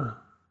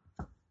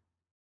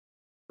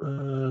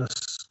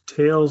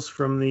tales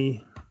from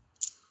the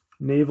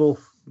naval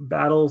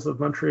battles of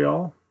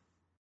Montreal?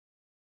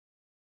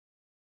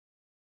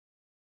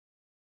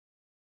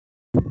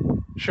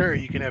 Sure,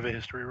 you can have a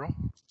history roll.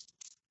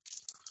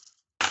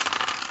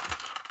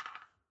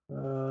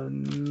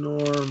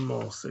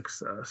 Normal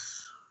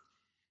success.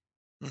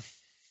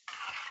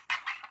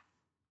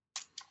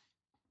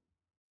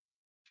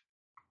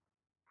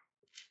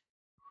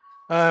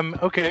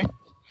 Okay.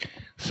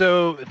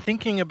 So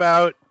thinking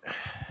about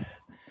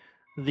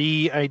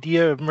the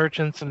idea of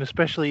merchants and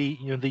especially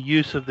the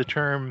use of the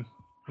term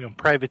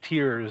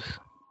privateers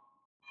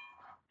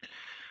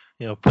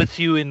puts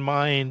you in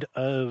mind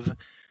of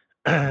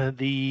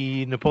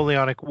the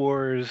Napoleonic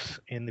Wars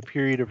in the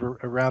period of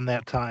around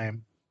that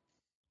time.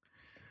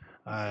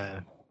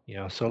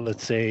 So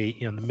let's say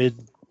the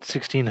mid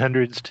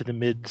 1600s to the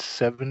mid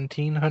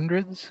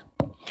 1700s.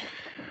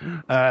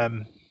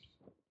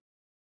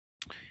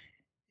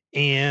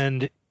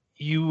 And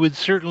you would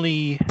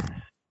certainly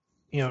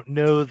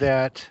know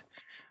that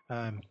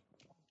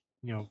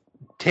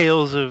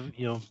tales of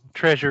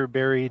treasure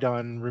buried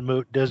on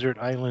remote desert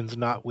islands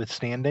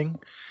notwithstanding,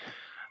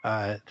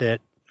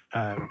 that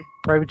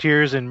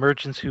privateers and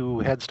merchants who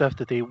had stuff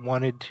that they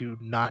wanted to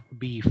not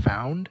be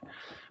found,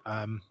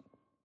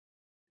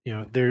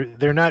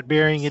 they're not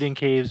burying it in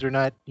caves, they're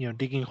not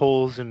digging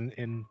holes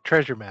in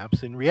treasure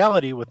maps. In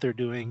reality, what they're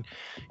doing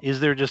is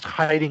they're just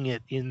hiding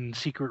it in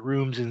secret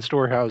rooms in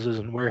storehouses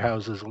and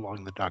warehouses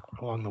along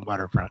the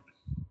waterfront.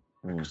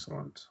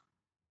 Excellent.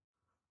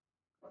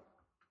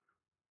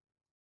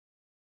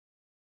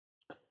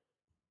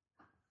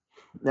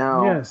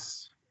 Now,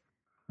 Yes.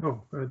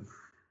 Oh, good.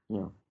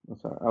 yeah, I'm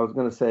sorry. I was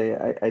going to say,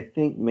 I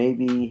think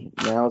maybe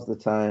now's the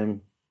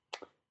time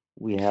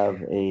we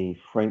have a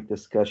frank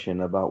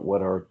discussion about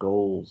what our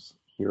goals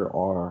here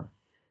are.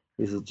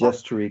 Is it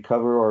just to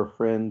recover our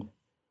friend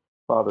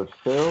Father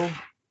Phil?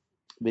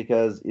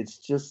 Because it's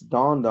just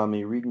dawned on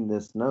me reading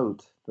this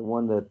note, the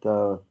one that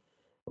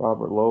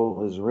Robert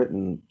Lowell has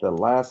written. The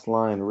last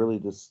line really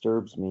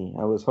disturbs me.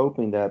 I was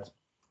hoping that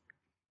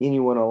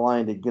anyone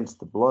aligned against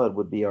the blood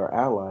would be our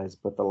allies,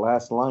 but the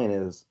last line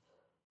is,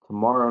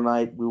 "Tomorrow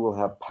night we will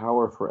have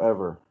power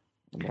forever."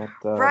 And that,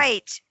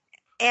 Right.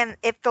 And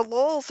if the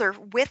Lowells are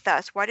with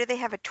us, why do they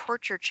have a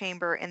torture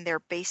chamber in their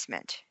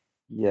basement?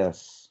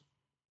 yes,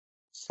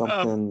 I'm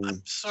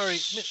something. sorry,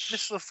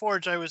 Miss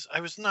LaForge. I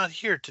was not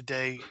here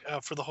today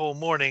for the whole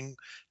morning.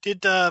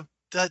 Did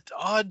that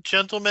odd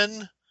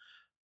gentleman,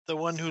 the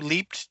one who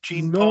leaped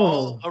Jean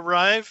Paul, No,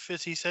 arrive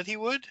as he said he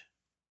would?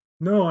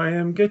 no, I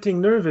am getting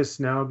nervous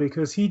now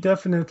because he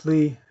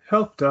definitely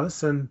helped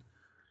us and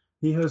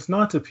he has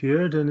not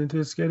appeared, and it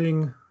is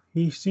getting.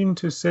 He seemed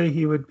to say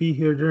he would be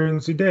here during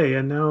the day,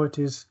 and now it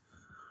is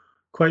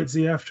quite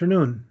the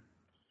afternoon.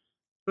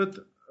 But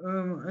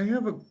I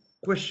have a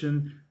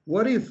question.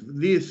 What if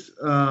this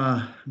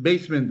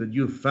basement that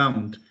you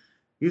found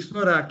is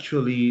not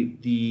actually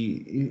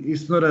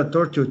it's not a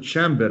torture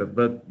chamber,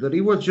 but that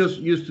it was just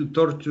used to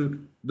torture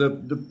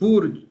the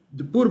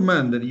poor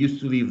man that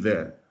used to live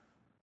there?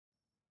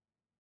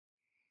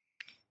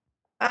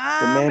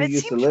 The man who It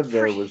used to seemed live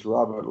there pretty. was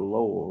Robert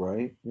Lowell,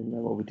 right? Isn't that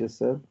what we just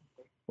said?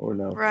 Or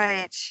no?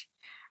 Right.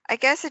 I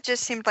guess it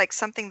just seemed like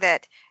something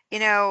that,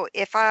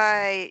 if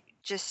I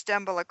just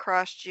stumble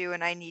across you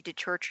and I need to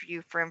torture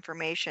you for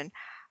information,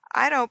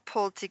 I don't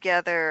pull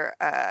together,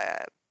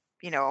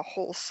 a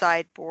whole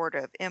sideboard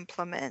of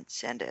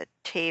implements and a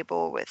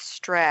table with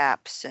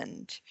straps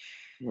and,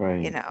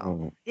 Right.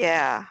 Right.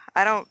 yeah,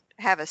 I don't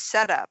have a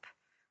setup.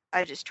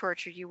 I just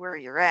torture you where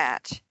you're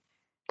at.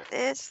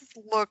 This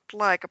looked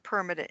like a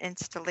permanent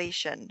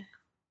installation.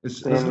 It's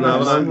Stanley, I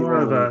know Perhaps you more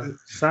of only. a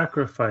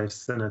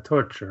sacrifice than a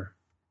torture.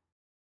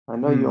 I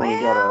know you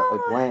only got a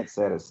Well, glance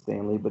at it,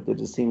 Stanley, but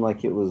did it seem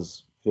like it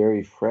was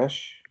very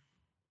fresh,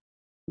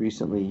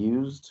 recently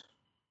used?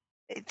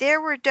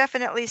 there were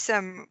definitely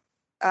some,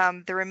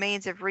 the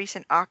remains of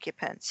recent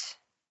occupants.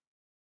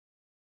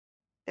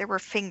 There were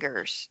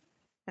fingers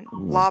and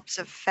Hmm. lobs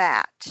of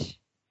fat,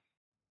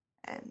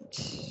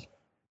 and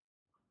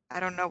I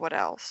don't know what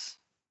else.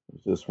 I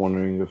was just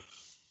wondering if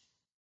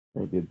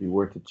maybe it'd be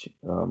worth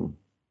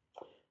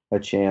a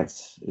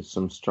chance if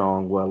some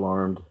strong,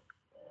 well-armed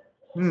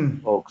hmm.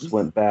 folks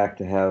went back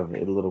to have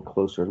a little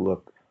closer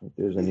look if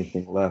there's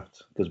anything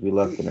left, because we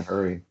left in a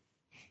hurry.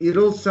 It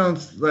all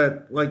sounds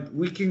like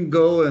we can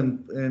go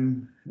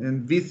and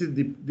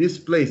visit this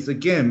place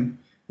again,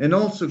 and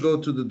also go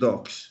to the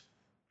docks.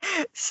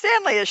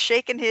 Stanley is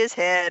shaking his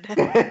head.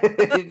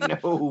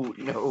 No,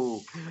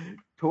 no.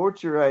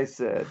 Torture, I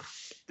said.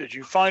 Did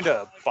you find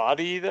a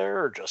body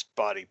there or just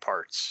body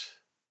parts?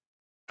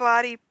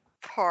 Body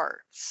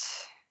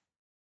parts.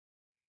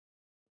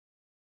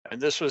 And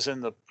this was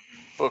in the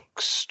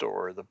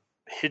bookstore, the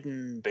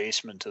hidden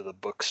basement of the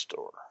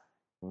bookstore.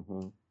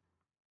 Mm-hmm.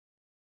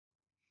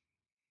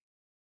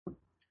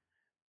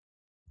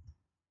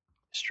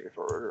 History of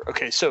Order.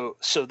 Okay, so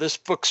this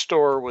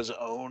bookstore was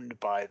owned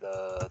by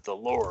the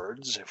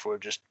lords. If we're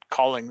just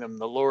calling them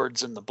the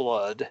lords in the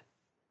blood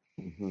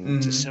Mm-hmm.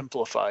 to Mhm.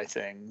 simplify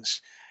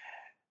things,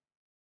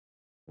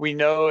 we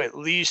know at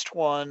least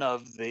one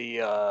of the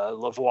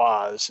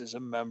Lavois is a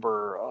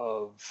member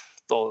of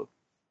the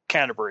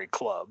Canterbury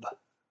Club,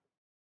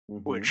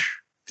 Mm-hmm. which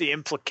the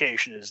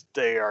implication is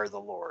they are the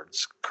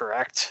lords,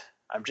 correct?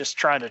 I'm just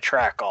trying to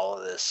track all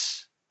of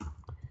this.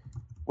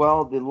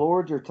 Well, the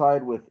lords are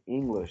tied with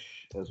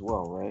English as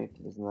well, right?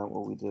 Isn't that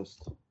what we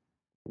just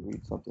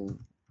read something?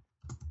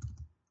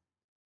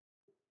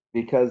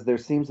 Because there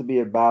seems to be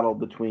a battle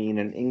between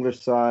an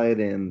English side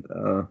and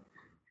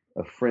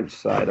a French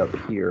side up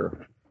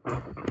here.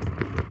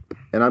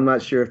 And I'm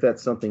not sure if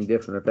that's something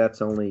different, if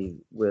that's only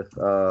with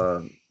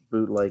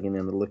bootlegging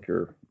and the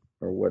liquor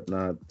or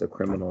whatnot, the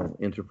criminal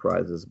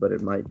enterprises, but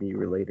it might be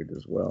related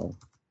as well.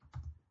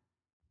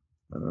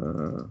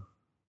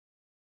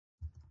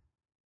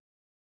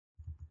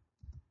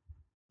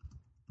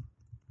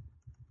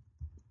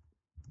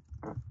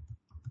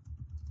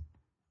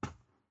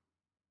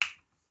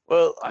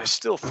 Well, I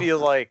still feel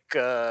like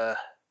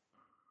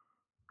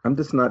I'm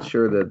just not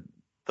sure that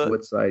the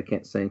what side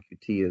Saint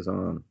Cutie is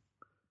on.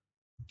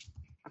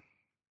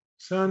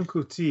 San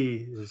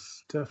Kuti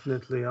is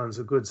definitely on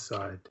the good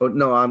side. Oh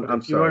no, But I'm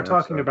if you are sorry.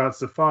 talking about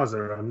the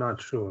father, I'm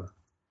not sure.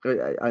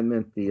 I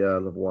meant the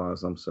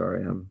Lavois. I'm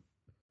sorry. I'm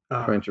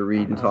Ah, trying to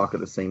read and talk at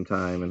the same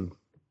time and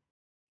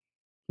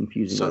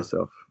confusing so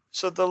myself.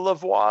 so the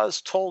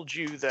Lavois told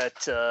you that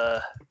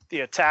the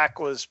attack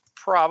was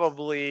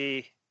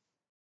probably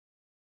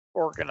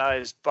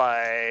organized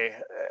by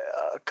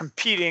a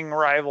competing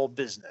rival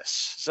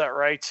business. Is that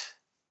right?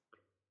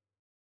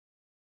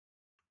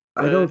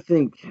 I don't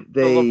think The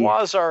they.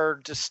 Lavois are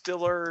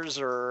distillers,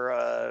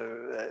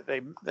 or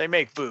they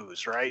make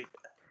booze, right?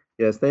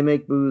 Yes, they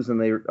make booze and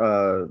they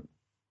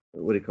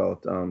what do you call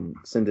it?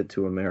 Send it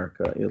to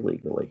America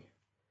illegally.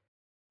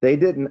 They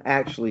didn't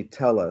actually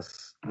tell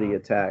us the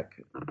attack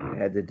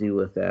had to do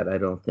with that. I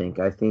don't think.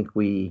 I think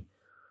we,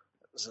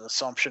 It's an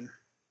assumption.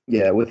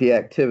 yeah, with the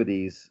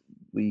activities,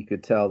 we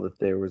could tell that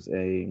there was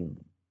an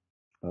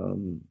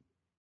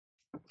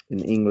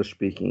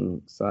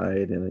English-speaking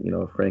side and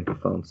a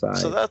francophone side.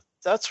 So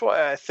that's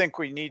why I think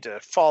we need to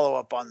follow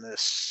up on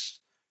this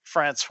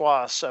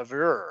Francois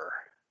Saveur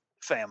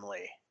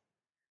family,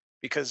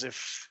 because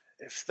if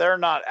they're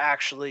not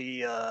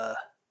actually a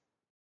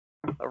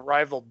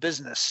rival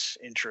business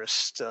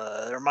interest,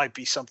 there might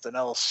be something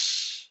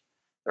else.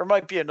 There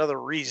might be another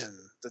reason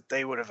that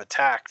they would have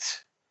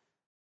attacked.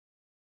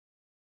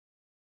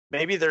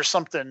 Maybe there's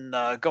something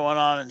going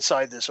on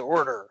inside this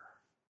order,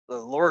 the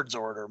Lord's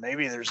Order.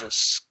 Maybe there's a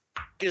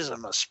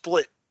schism, a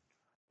split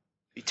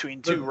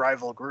between two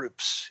rival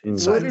groups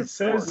inside What the it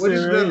says What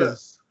is there the-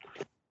 is,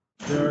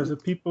 there are the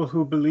people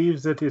who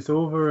believes that it's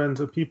over and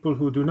the people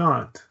who do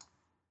not.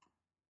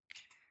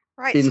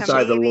 Right. so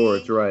Inside the maybe-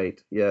 Lords,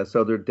 right? Yeah,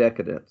 so they're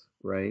decadent,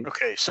 right?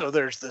 Okay, so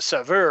there's the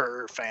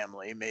Saveur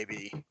family.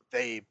 Maybe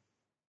they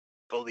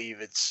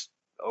believe it's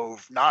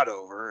not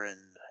over, and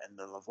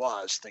the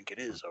Lavois think it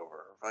is over,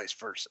 or vice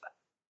versa.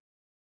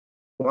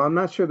 Well, I'm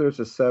not sure there's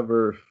a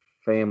Sever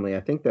family. I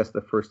think that's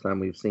the first time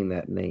we've seen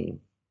that name.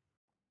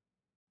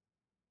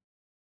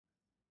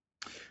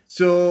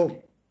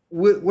 So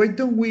why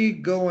don't we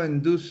go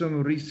and do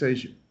some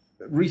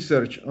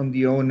research on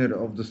the owner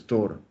of the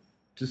store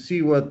to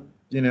see what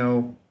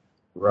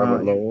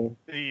Robert Lowell.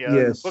 The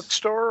Yes.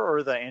 bookstore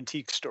or the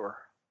antique store?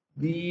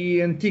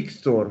 the antique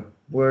store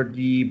where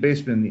the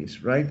basement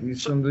is, right?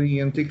 It's on the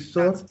antique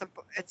store.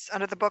 It's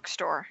under the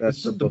bookstore.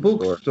 That's It's the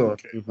bookstore.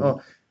 Mhm.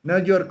 Oh, now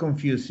you're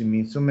confusing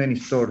me. So many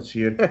stores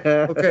here.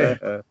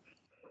 Okay.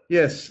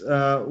 Yes,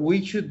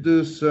 we should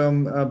do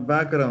some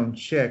background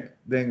check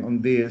then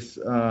on this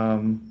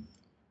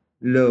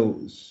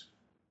Lowe's.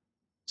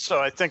 So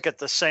I think at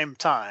the same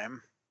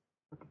time,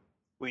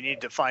 we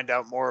need to find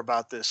out more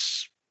about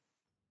this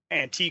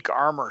antique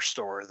armor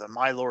store, the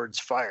My Lord's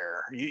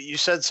Fire. You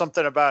said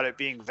something about it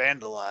being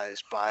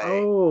vandalized by.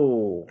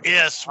 Oh.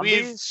 Yes,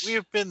 Zombies?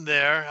 we've been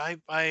there.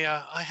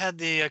 I had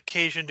the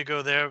occasion to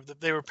go there.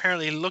 They were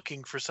apparently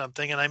looking for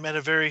something, and I met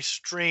a very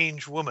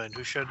strange woman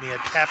who showed me a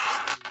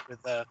tapestry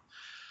with a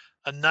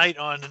knight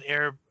on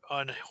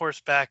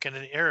horseback and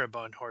an Arab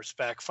on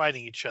horseback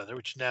fighting each other,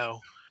 which now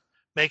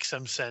makes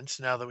some sense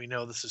now that we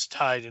know this is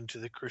tied into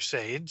the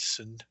Crusades.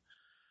 And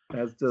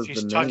As does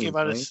she's the talking name,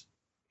 about right?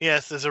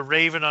 yes, there's a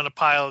raven on a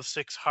pile of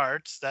 6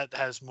 hearts. That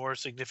has more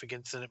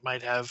significance than it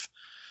might have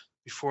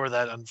before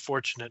that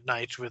unfortunate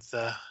night with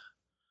the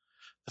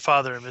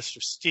father and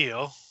Mr.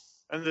 Steele.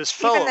 And this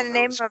fellow, Even the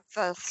name was, of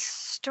the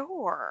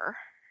store.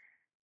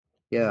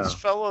 Yeah. this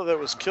fellow that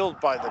was killed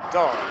by the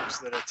dogs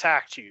that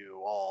attacked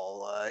you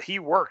all, he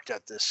worked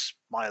at this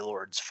My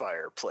Lord's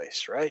Fire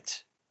place,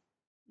 right?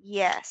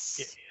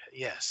 Yes.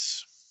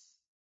 Yes.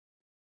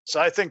 So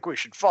I think we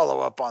should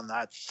follow up on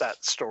that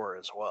store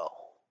as well.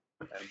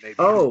 And maybe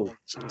Oh.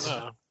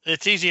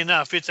 It's easy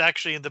enough. It's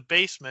actually in the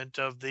basement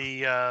of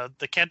the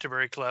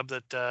Canterbury Club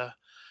that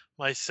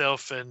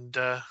myself and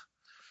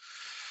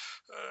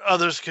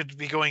others could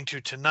be going to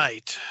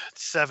tonight at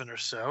 7 or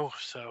so.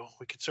 So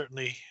we could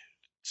certainly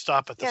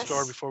stop at the store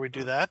Yes. before we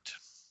do that.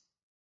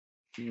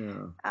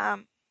 Yeah.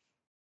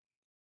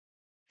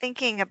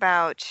 Thinking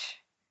about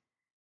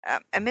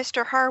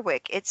Mr.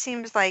 Harwick, it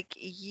seems like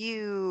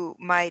you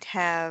might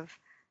have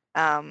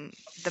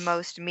the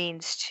most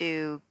means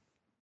to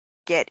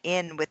get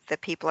in with the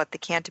people at the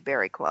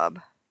Canterbury Club.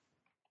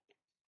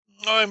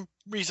 I'm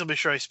reasonably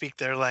sure I speak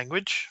their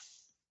language.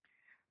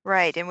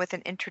 Right, and with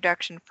an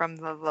introduction from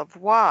the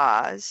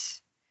Lavois.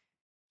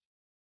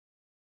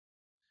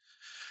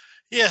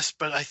 Yes,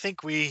 but I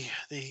think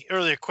the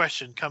earlier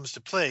question comes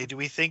to play. Do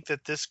we think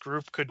that this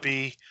group could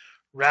be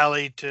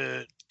rallied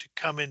to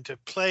come into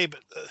play?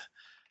 But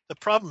the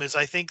problem is,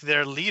 I think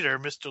their leader,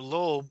 Mr.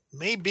 Lowell,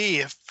 may be,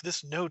 if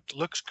this note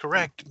looks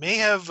correct, may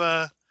have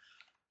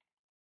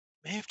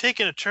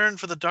taken a turn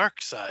for the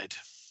dark side.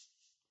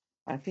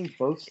 I think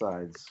both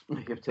sides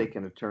may have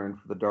taken a turn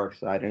for the dark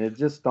side, and it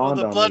just Well, dawned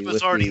the on blood me was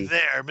with already the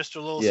there.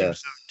 Mr. Lowell Yes.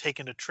 seems to have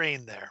taken a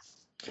train there.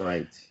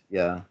 right,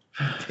 yeah,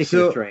 taking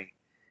So- a train.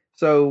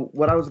 So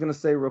what I was going to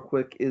say real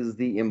quick is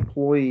the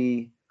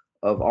employee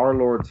of Our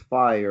Lord's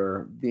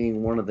Fire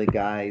being one of the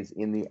guys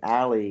in the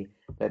alley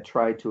that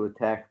tried to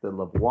attack the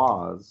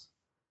Lavois.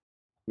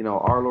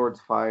 Our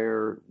Lord's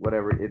Fire,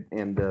 whatever,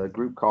 and the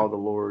group called the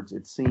Lords.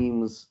 It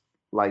seems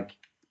like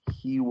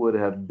he would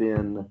have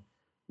been,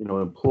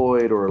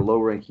 employed or a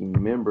low-ranking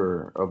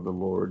member of the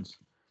Lords.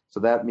 So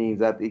that means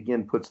that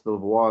again puts the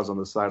Lavois on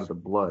the side of the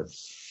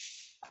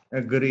Bloods.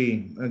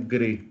 Agree.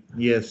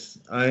 Yes,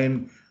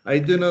 I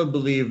do not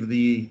believe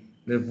the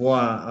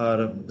Lavois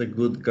are the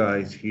good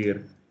guys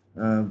here,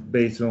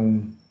 based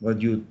on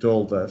what you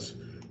told us.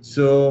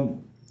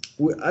 So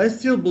I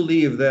still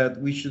believe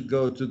that we should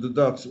go to the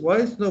docks. Why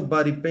is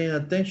nobody paying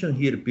attention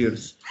here,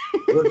 Pierce?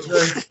 But,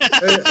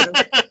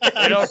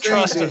 They don't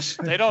trust us.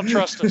 They don't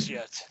trust us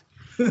yet.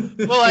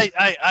 Well,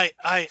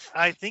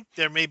 I think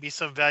there may be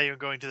some value in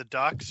going to the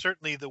dock.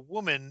 Certainly, the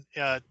woman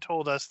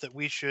told us that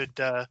we should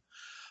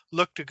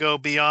look to go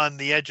beyond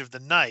the edge of the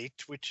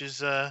night, which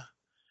is an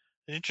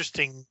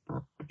interesting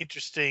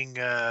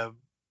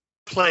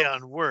play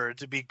on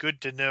words. It'd be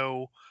good to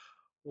know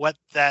what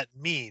that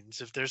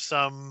means. If there's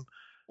some,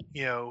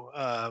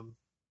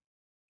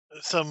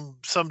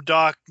 some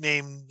dock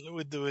name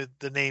with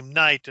the name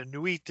Night, a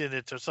Nuit in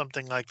it, or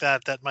something like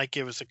that, that might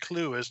give us a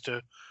clue as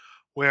to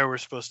where we're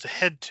supposed to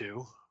head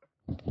to.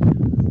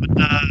 But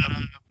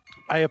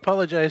I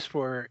apologize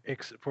for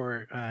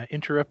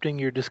interrupting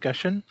your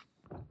discussion.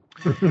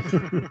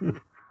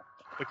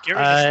 But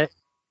Gary is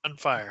on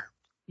fire.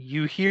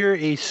 You hear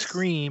a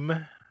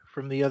scream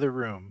from the other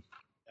room.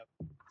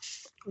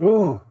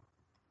 Oh.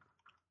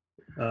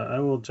 I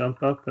will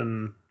jump up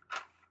and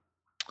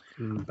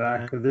in the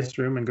back of this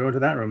room and go into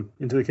that room.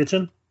 Into the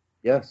kitchen?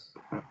 Yes.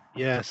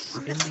 Yes.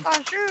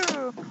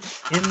 Bonjour.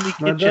 In the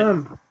kitchen.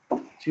 Madame.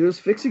 She was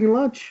fixing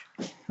lunch.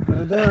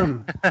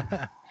 Madame.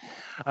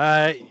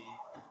 I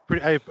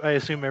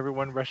assume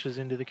everyone rushes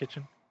into the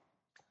kitchen.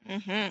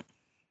 Mm-hmm.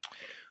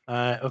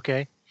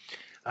 Okay.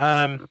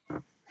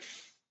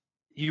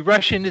 You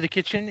rush into the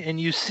kitchen and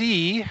you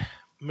see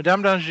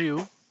Madame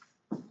d'Anjou,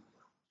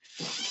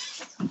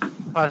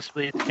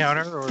 possibly at the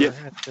counter or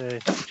at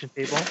the kitchen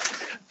table.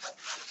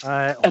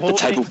 At the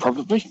table,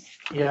 probably.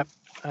 Yeah.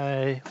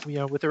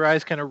 With her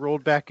eyes kind of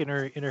rolled back in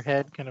her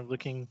head, kind of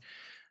looking,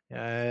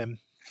 like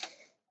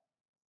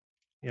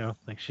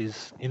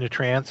she's in a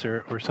trance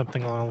or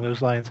something along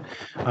those lines.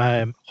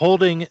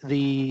 Holding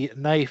the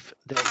knife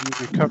that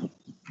you recovered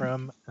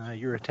from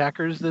your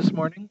attackers this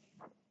morning.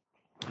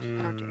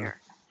 Oh dear.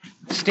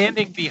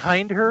 Standing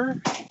behind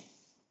her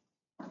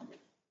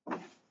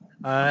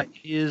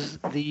is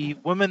the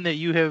woman that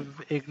you have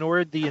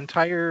ignored the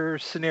entire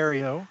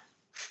scenario.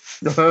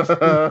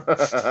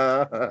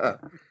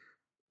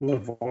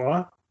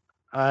 Lavoie?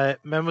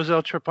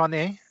 Mademoiselle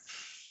Trepanne,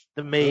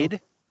 the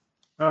maid.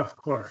 Of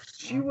course.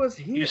 She was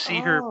here. You see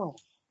her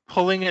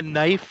pulling a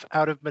knife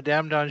out of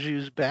Madame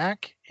d'Anjou's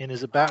back and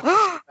is about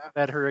to stab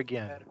at her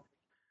again.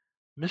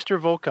 Mr.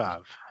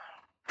 Volkov.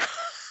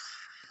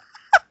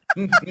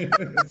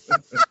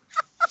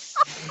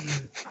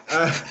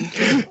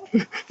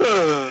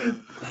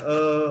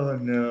 Oh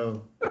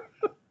no.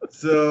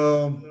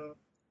 So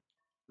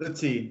let's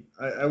see.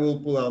 I will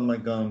pull out my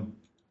gun.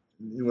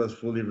 It was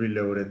fully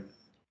reloaded.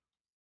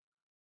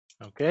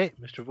 Okay,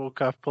 Mr.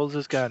 Volkov pulls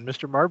his gun.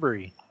 Mr.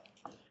 Marbury.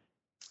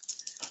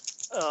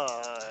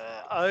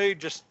 I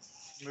just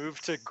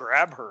moved to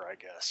grab her, I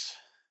guess.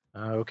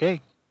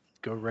 Okay,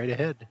 go right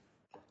ahead.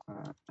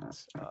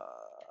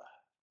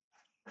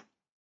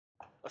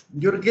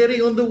 You're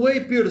getting on the way,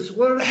 Pierce.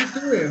 What are you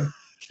doing?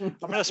 I'm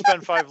gonna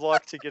spend 5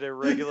 luck to get a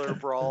regular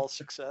brawl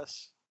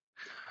success.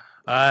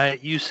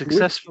 You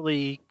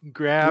successfully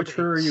grab. Which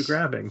her are you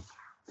grabbing?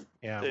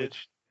 Yeah,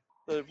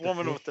 The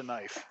woman with the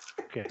knife.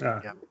 Okay.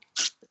 Ah. Yeah.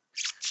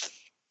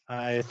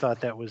 I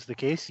thought that was the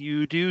case.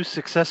 You do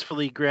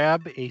successfully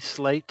grab a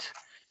slight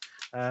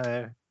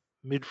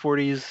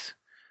mid-40s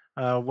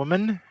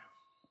woman,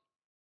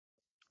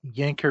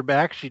 yank her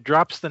back. She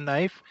drops the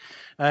knife.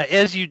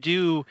 As you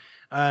do,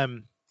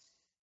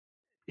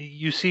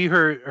 you see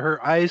her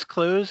eyes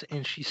close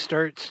and she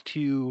starts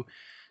to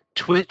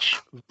twitch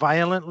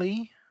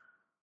violently.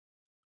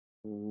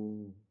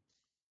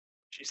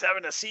 She's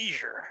having a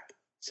seizure.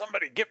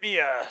 Somebody get me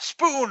a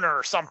spoon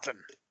or something.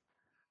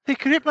 They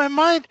grip my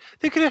mind.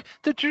 The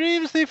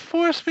dreams. They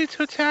force me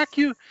to attack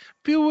you.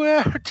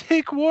 Beware.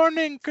 Take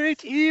warning.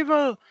 Great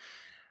evil.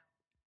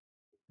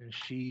 And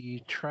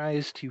she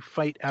tries to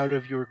fight out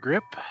of your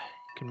grip.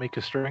 You can make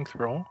a strength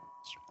roll.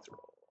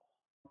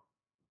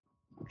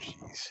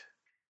 Jeez.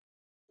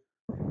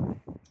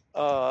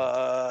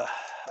 I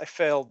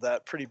failed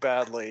that pretty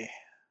badly.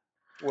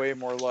 Way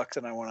more luck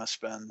than I want to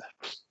spend.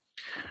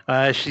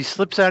 She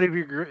slips out of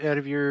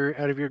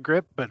your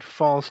grip, but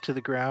falls to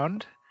the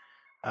ground.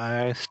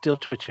 Still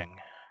twitching.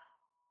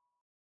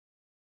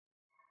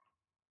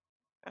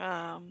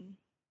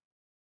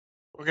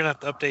 We're gonna have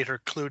to update her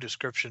clue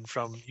description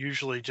from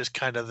usually just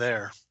kind of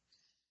there.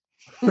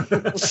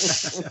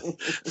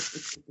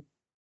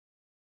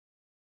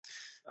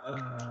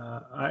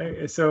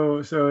 So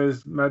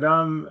is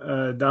Madame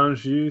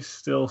d'Anjou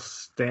still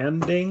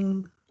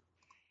standing?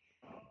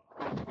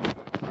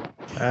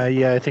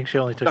 Yeah, I think she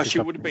only took. No, a she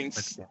couple would have been.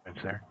 points of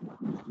damage there.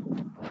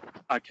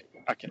 Okay.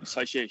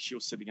 So she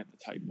was sitting at the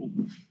table.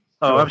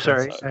 Oh, I'm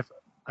sorry. So-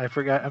 I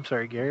forgot. I'm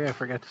sorry, Gary. I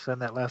forgot to send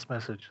that last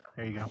message.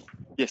 There you go.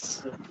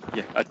 Yes.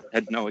 Yeah, I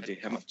had no idea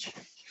how much.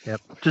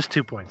 Yep, just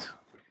 2 points.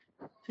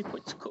 2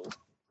 points, cool.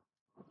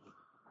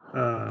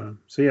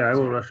 So yeah, I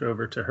will rush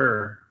over to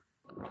her.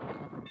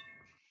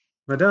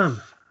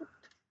 Madame.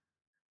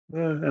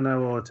 And I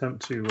will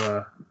attempt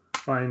to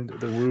find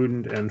the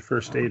wound and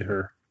first aid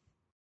her.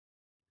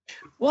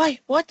 Why?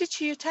 Why did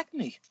she attack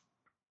me?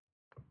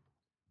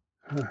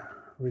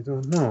 We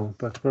don't know,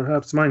 but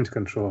perhaps mind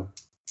control.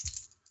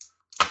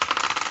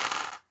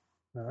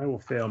 I will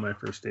fail my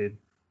first aid.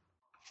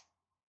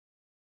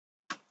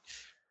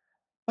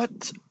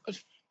 But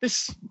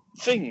this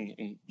thing,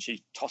 and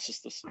she tosses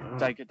this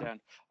dagger down,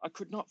 I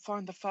could not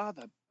find the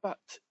father, but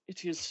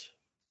it is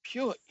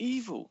pure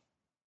evil.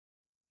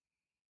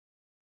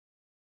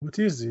 What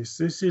is this?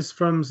 This is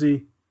from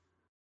the...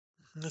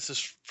 This is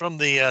from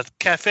the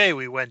cafe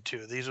we went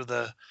to. These are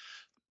the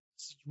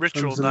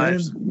ritual the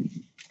knives. man?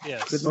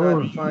 Yes. Could Oh.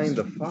 not find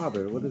the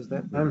father. What does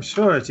that mean? I'm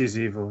sure it is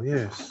evil,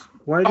 yes.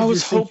 Why I did you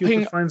was think you hoping-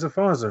 could find the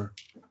father?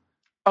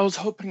 I was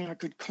hoping I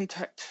could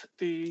contact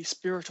the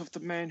spirit of the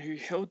man who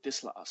held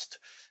this last,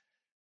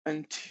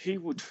 and he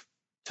would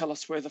tell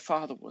us where the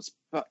father was,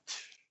 but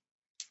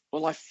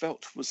all I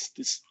felt was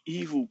this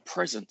evil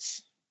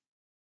presence.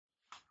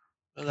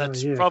 Well,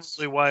 that's yes.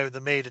 probably why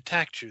the maid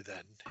attacked you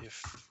then.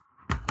 If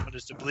one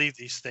is to believe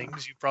these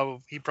things, he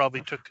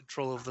probably took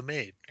control of the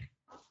maid.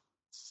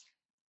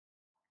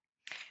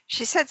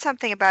 She said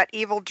something about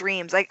evil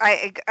dreams.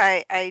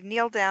 I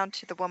kneel down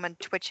to the woman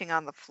twitching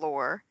on the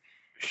floor.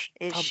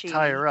 Is Probably she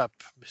tie her up,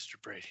 Mr.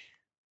 Brady.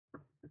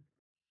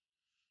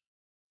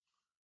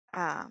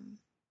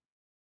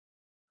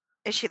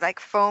 Is she like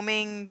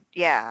foaming?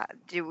 Yeah.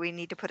 Do we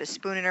need to put a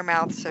spoon in her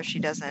mouth so she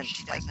doesn't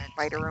like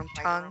bite her own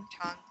tongue?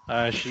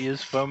 She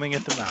is foaming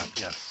at the mouth.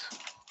 Yes.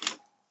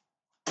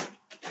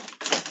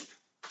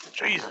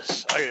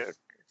 Jesus, I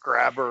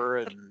grab her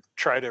and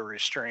try to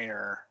restrain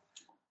her.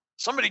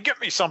 Somebody get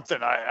me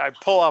something. I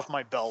pull off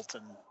my belt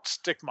and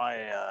stick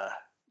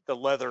the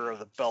leather of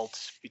the belt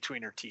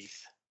between her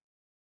teeth.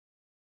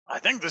 I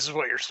think this is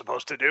what you're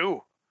supposed to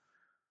do.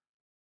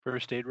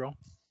 First aid roll.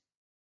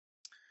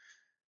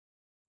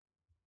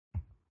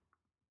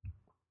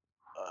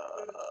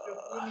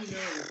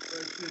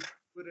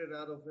 Put it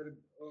out of her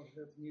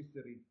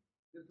misery.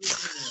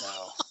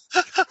 Wow.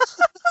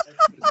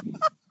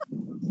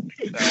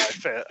 No,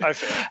 I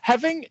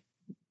fail.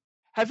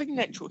 Having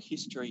natural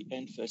history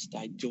and first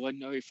aid, do I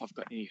know if I've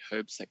got any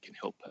herbs that can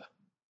help her?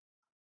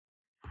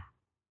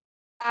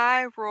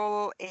 I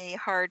roll a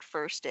hard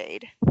first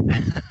aid.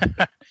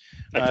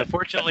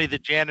 Fortunately, the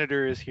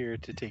janitor is here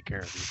to take care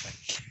of these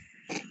things.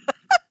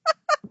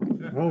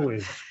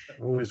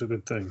 Always a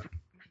good thing.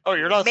 Oh,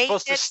 you're not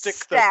supposed to Maintenance stick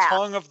staff. the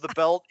tongue of the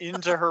belt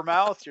into her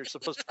mouth? You're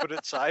supposed to put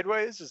it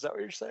sideways? Is that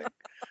what you're saying?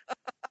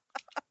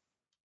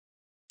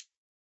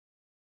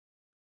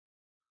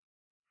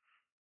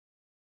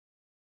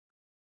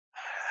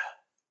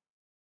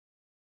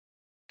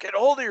 Get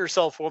hold of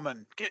yourself,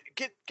 woman.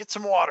 Get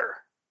some water.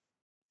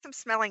 Some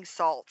smelling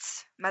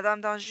salts.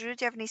 Madame d'Anjou,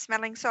 do you have any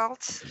smelling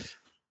salts?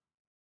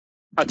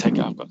 I take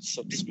it I've got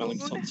some smelling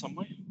salt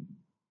somewhere.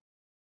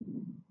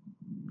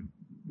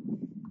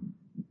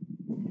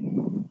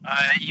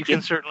 You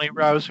can certainly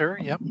rouse her.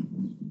 Yep.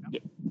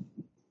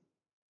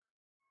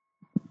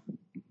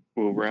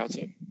 We'll rouse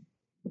her.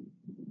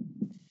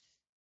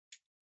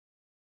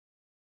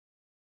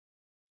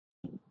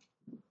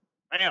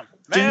 Ma'am.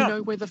 Do you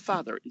know where the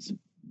father is?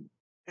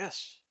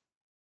 Yes.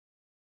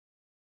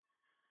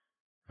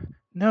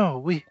 No,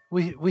 we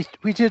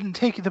didn't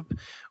take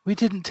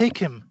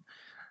him.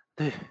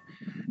 It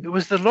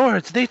was the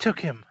Lords. They took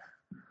him.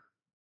 You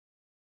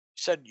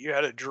said you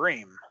had a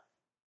dream.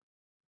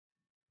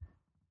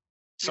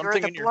 You're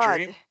Something the in your blood.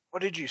 dream?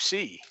 What did you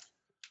see?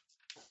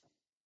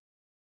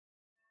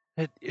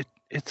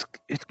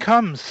 It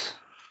comes.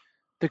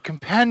 The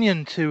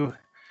companion to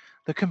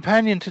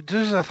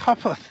Duzat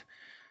Hopoth.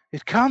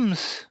 It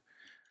comes.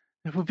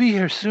 It will be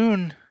here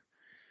soon.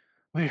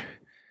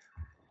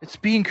 It's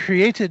being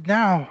created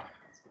now.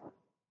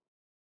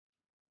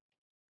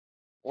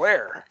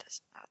 Where? That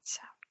does not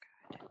sound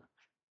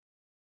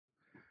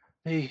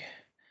good.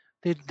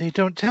 They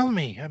don't tell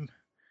me.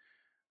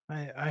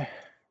 I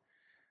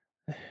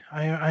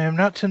am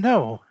not to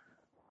know.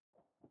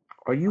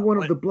 Are you one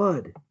of the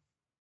blood?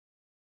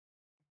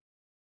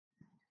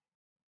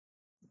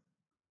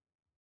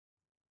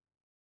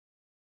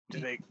 Do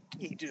they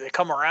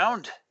come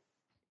around?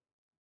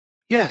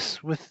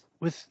 Yes, with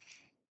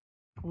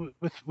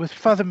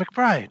Father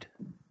McBride.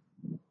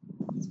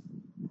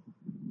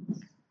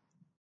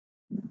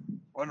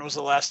 When was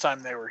the last time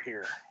they were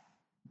here?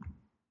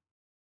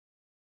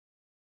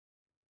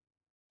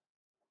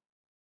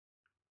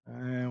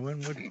 When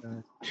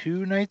would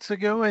 2 nights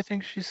ago? I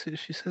think she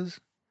says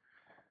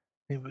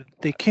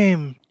they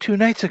came 2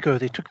 nights ago.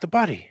 They took the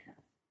body.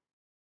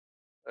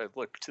 I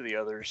look to the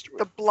others.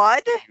 The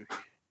blood?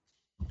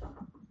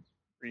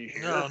 Were you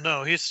here?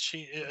 No.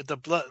 The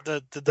blood.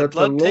 The That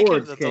blood the taken.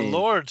 Lords The came.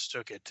 Lords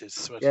took it.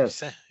 Is what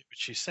Yes.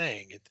 she's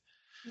saying.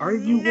 Are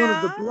you one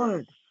of the No.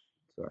 blood?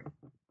 Sorry.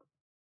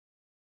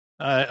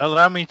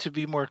 Allow me to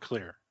be more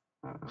clear.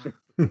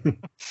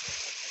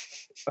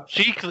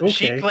 She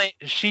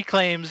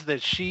claims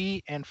that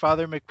she and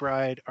Father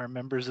McBride are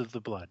members of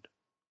the blood.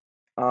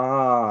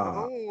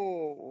 Ah.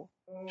 Oh.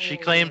 She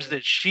claims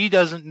that she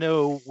doesn't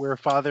know where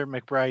Father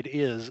McBride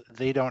is.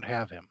 They don't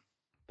have him.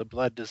 The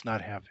blood does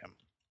not have him.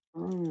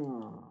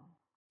 Hmm.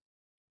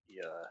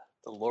 Yeah,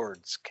 the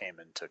Lords came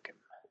and took him.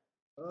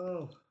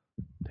 Oh.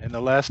 And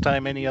the last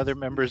time any other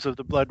members of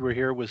the Blood were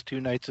here was 2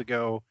 nights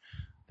ago.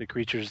 The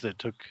creatures that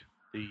took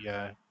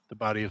the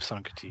body of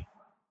Sankuti.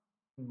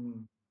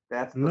 Mhm.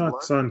 That's the Not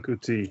blood.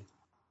 Sankuti.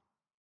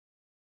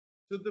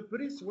 So the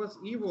priest was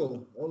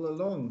evil all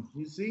along.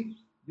 You see,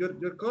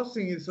 your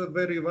cousin is a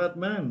very bad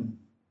man.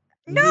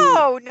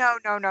 No.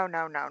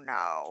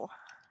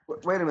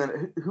 Wait a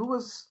minute. Who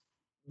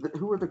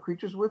were the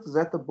creatures with? Is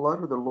that the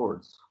blood or the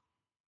lords?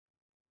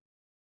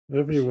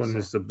 Everyone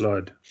is the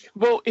blood.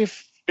 Well,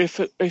 if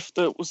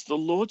it was the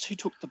lords who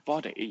took the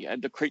body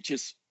and the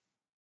creatures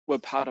were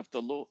part of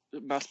the lord,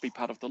 it must be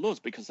part of the lords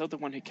because they're the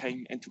one who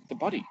came and took the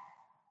body.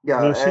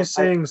 Yeah. No, she's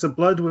saying the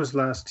blood was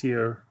last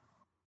here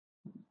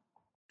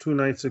 2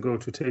 nights ago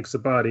to take the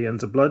body, and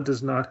the blood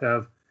does not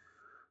have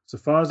the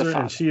father, The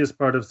father. and she is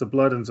part of the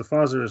blood, and the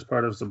father is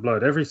part of the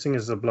blood. Everything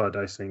is the blood,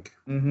 I think.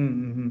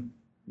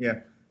 Yeah.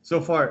 So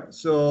far,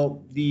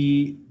 so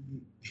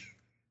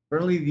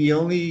apparently the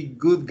only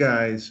good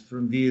guys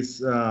from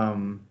this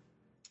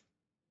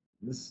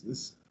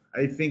this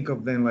I think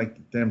of them like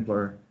the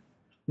Templar.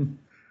 the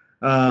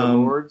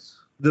lords.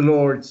 The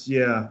lords,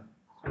 yeah.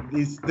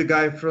 This the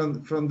guy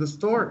from the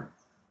store.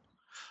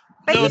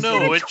 But No, he's no,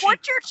 in a what she-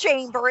 torture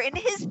chamber in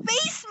his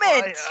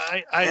basement.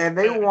 And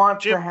they want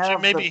Jim, to have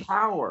Jim, maybe, the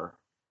power.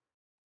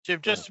 Jim,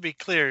 just to be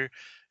clear,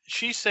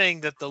 she's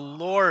saying that the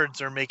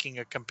lords are making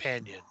a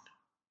companion.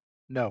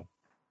 No,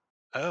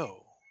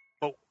 Oh.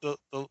 But the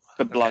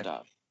The blood okay.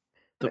 are.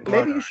 the Maybe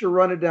blood. you should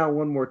run it down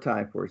one more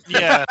time for us.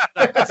 Yeah,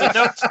 the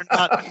notes are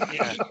not.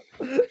 Yeah.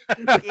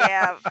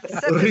 Yeah,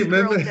 set this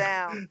Remember- girl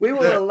down. We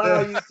will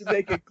allow you to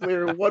make it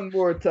clear one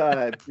more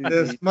time. to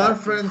The smart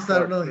Captain friends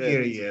Smart are not Friends.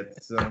 here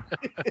yet, so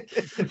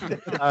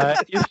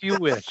If you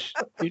wish.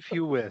 If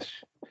you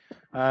wish.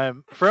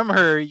 From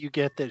her, you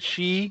get that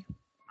she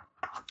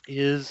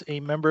is a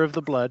member of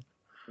the Blood,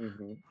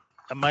 Mhm.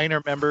 a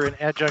minor member, an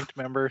adjunct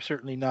member,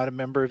 certainly not a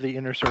member of the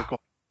inner circle.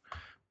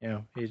 You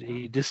know,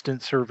 a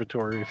distant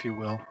servitor, if you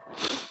will.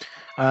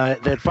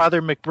 That Father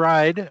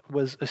McBride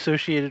was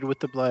associated with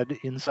the Blood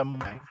in some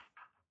way.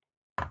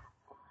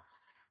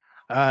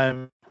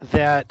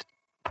 That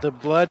the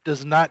Blood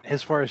does not,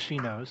 as far as she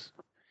knows,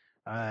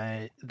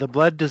 the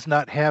Blood does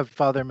not have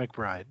Father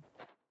McBride.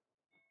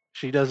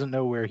 She doesn't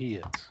know where he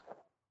is.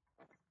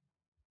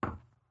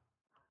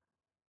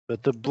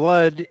 But the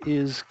Blood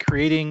is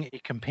creating a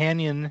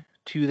companion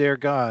to their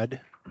god,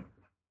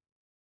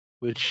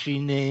 which she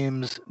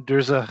names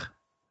Durza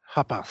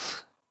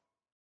Hapas.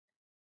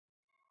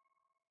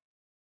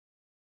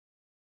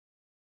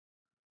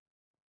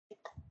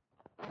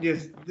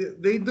 yes,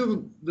 they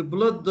do. The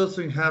blood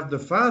doesn't have the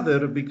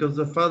father because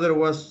the father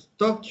was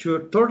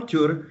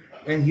tortured,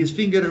 and his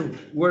fingers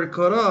were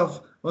cut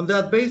off on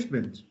that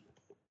basement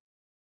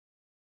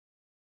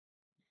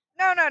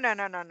No.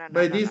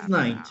 by this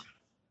night.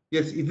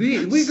 Yes, if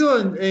we go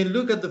and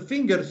look at the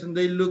fingers and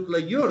they look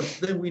like yours,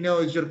 then we know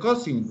it's your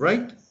cousin,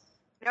 right?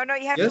 No,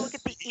 you have Yes? to look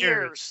at the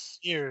ears.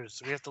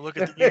 Ears. We have to look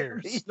at the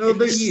ears. No,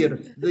 the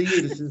ears. The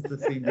ears is the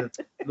thing that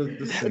look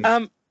the same.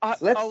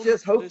 Let's I'll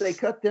just look hope at they this.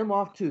 cut them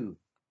off too.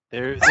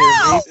 There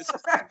Wow!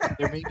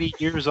 may be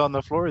ears on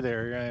the floor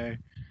there.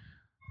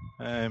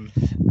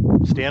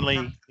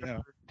 Stanley,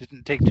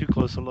 didn't take too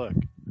close a look.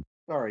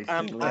 Sorry,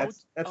 Stanley, I'll-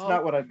 that's I'll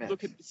not what I meant.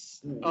 Look at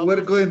this. I'll We're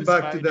look at going this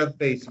back to maid. that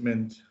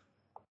basement.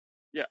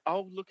 Yeah,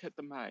 I'll look at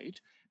the maid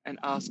and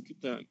ask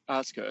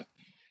her.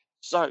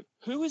 So,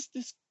 who is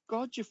this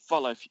god you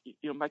follow? If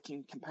you're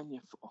making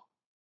companion for?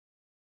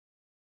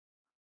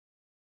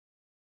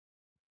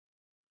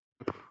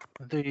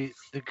 The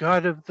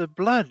god of the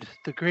blood,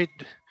 the great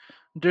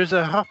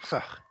Durza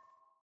Hapsach.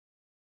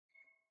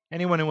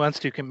 Anyone who wants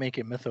to can make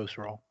a mythos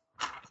roll.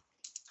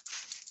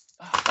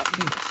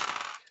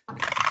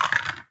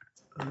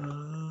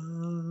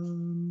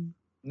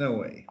 No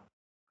way.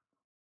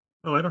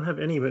 Oh, I don't have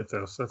any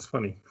mythos. That's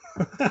funny.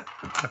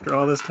 After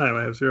all this time,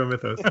 I have 0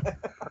 mythos.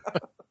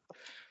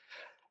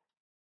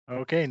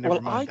 Okay, never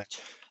Well, mind that.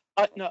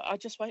 I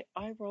just wait.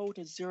 I rolled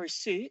a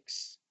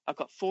 06. I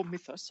got 4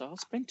 mythos, so I'll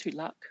spend 2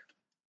 luck.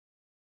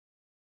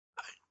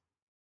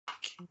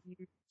 Can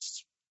you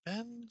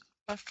spend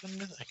fucking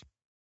myth?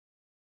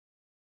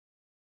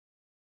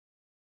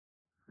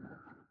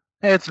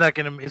 It's not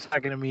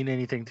gonna mean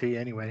anything to you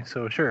anyway,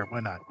 so sure, why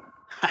not?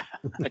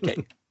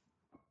 Okay,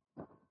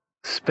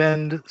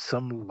 Spend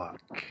some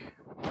luck.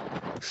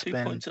 2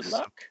 points of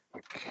luck.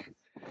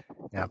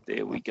 Yeah.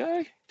 There we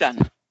go.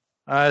 Done.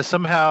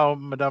 Somehow,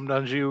 Madame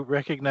d'Anjou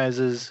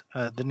recognizes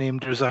the name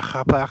Durza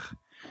Hapach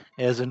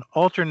as an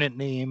alternate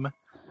name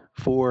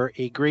for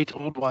a great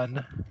old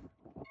one,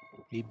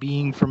 a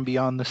being from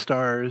beyond the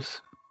stars,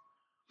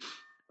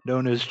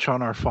 known as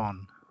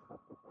Chonarfon.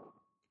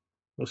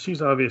 Well,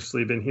 she's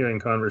obviously been hearing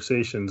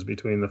conversations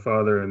between the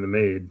father and the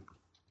maid.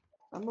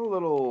 I'm a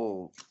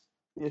little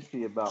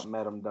iffy about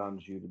Madame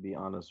d'Anjou, to be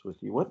honest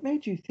with you. What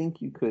made you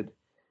think you could,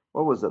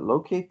 what was it,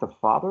 locate the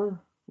father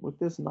with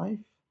this knife?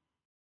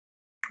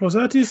 Well,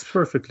 that is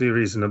perfectly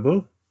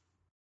reasonable.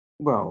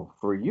 Well,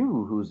 for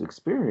you, who's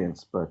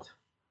experienced, but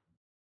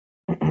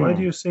Why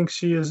do you think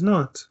she is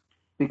not?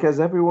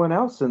 Because everyone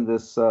else in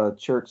this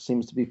church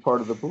seems to be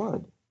part of the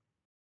blood.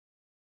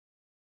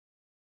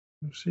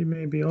 She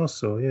may be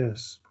also,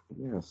 yes.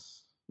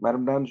 Yes.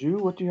 Madame Danjou,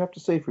 what do you have to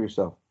say for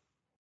yourself?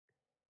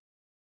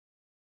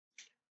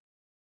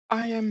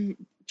 I am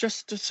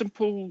just a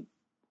simple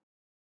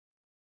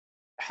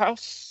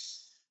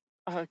house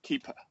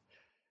keeper.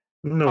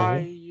 No.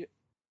 I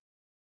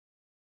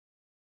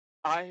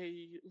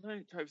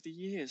learned over the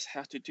years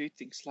how to do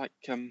things like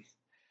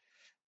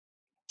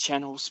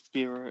channel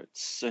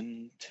spirits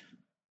and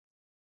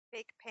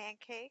Bake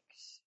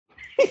pancakes.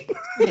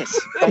 yes,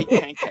 bake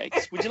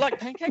pancakes. Would you like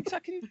pancakes? I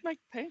can make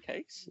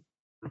pancakes.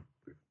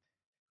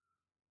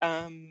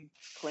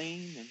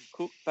 Clean and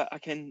cook, but I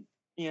can,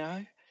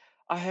 I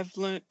have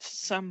learnt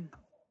some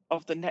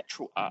of the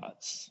natural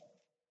arts.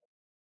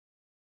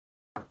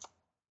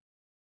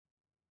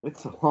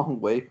 It's a long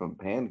way from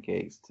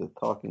pancakes to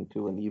talking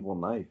to an evil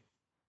knife.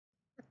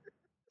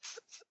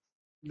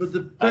 But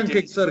the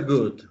pancakes are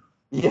good.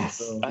 Yes,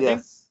 So- I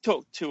didn't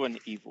talk to an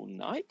evil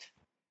knight.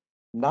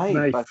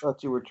 Knife. I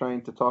thought you were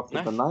trying to talk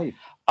with a knife.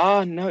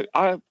 No,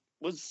 I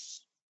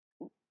was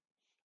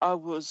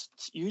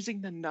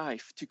using the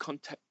knife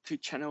to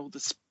channel the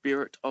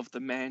spirit of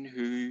the man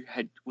who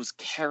was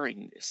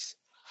carrying this.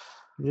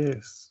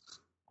 Yes.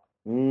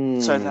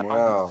 So that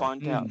I could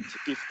find out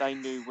if they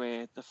knew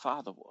where the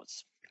father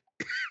was.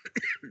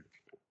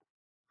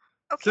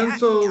 Okay. Sounds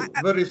so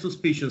very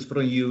suspicious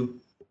from you.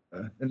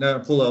 And I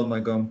pull out my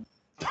gum.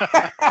 A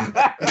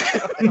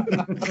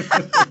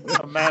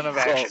man of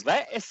action. Well,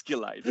 that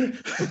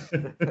escalated.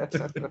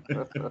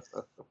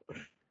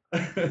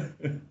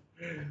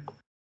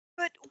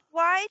 But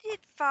why did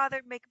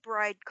Father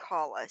McBride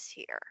call us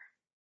here?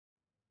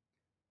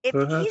 If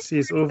Perhaps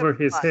he's part of the over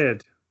his blood-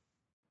 head.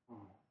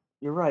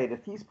 You're right.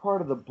 If he's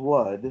part of the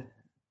blood,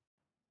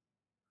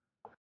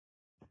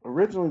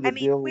 originally the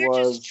deal we're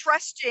was just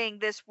trusting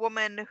this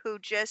woman who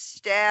just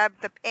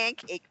stabbed the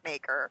pancake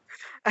maker.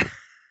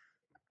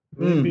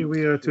 Maybe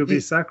we are to be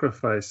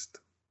sacrificed.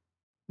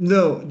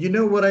 No, you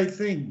know what I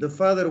think? The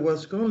father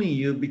was calling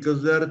you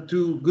because there are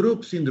two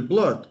groups in the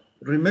blood.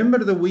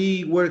 Remember that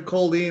we were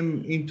called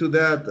into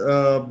that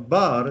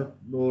bar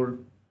or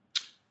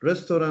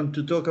restaurant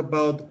to talk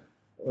about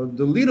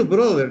the little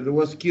brother that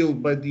was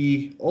killed by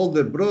the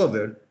older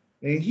brother,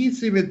 and he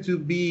seemed to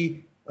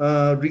be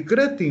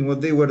regretting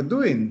what they were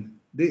doing.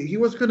 He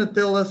was going to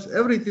tell us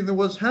everything that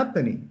was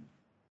happening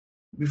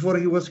before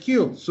he was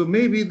killed. So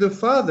maybe the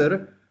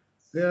father,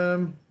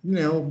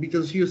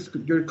 because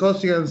you're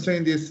causing and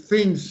saying these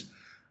things,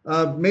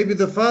 maybe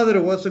the father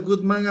was a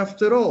good man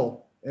after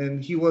all,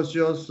 and he was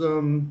just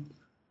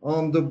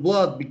on the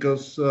blood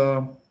because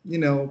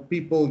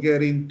people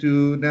get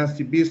into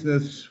nasty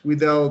business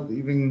without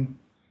even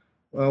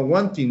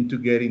wanting to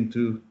get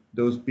into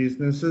those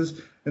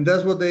businesses, and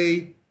that's what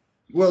the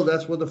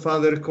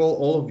father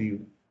called all of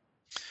you.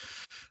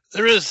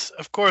 There is,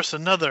 of course,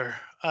 another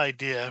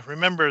idea.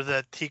 Remember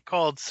that he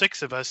called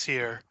 6 of us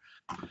here,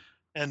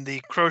 and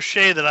the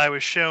crochet that I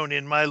was shown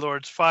in My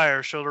Lord's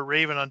Fire showed a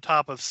raven on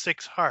top of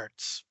 6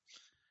 hearts.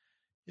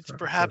 It's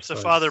perhaps the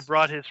father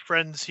brought his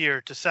friends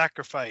here to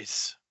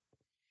sacrifice.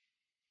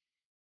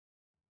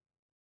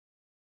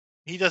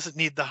 He doesn't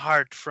need the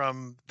heart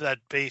from that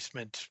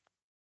basement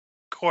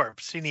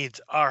corpse. He needs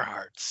our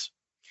hearts.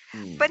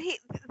 But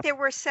there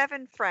were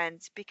 7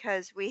 friends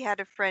because we had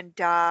a friend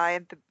die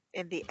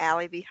in the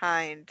alley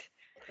behind.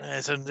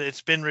 And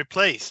it's been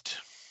replaced.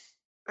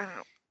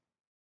 Oh.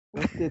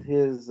 What did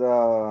his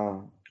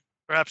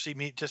Perhaps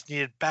he just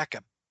needed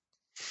backup.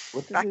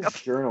 What did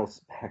his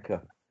journals back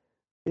up?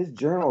 His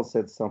journal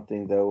said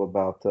something though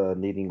about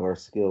needing our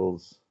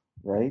skills,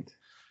 right?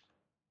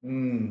 I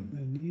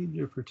need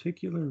your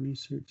particular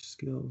research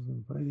skills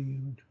and fighting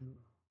inventory.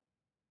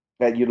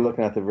 That you're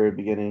looking at the very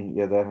beginning.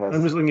 Yeah, that has.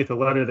 I'm just looking at the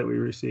letter that we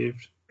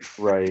received.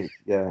 Right.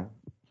 Yeah.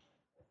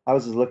 I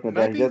was just looking at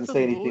that. He Maybe doesn't the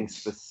say anything Lords-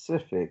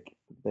 specific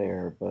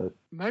there, but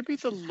Maybe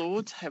the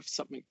Lords have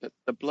something that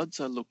the Bloods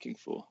are looking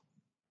for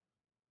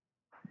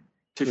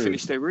to True.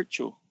 finish their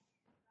ritual.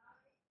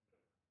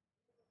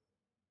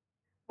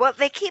 Well,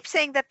 they keep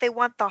saying that they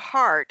want the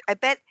heart. I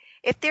bet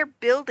if they're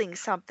building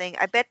something,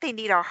 I bet they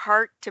need a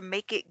heart to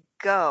make it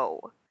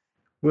go.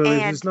 Well, it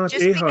And is not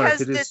just a heart,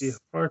 because it is the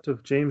heart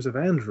of James of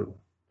Andrew.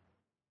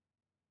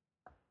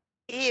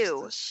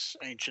 Ew. This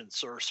ancient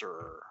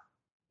sorcerer.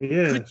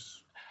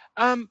 Yes.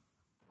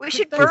 We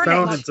should they He burn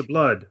founded it. the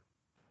blood.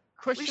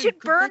 Question, should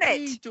could burn they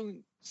be it.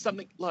 doing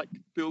something like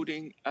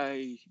building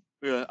a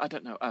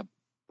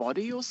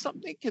body or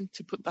something, and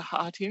to put the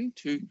heart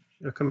into.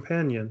 A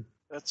companion.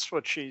 That's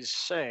what she's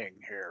saying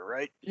here,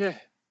 right? Yeah.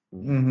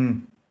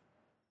 Mm-hmm.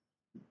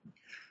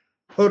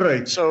 All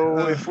right.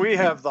 So if we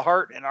have the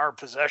heart in our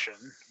possession,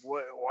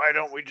 why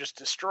don't we just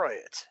destroy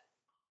it?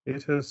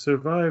 It has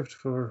survived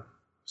for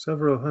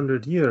several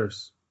hundred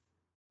years.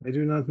 I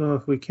do not know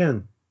if we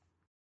can.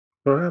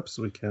 Perhaps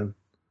we can.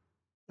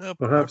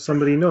 Perhaps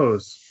somebody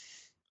knows.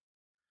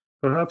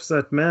 Perhaps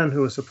that man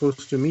who was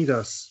supposed to meet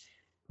us,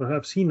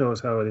 perhaps he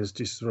knows how it is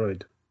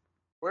destroyed.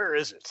 Where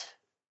is it?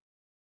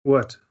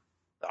 What?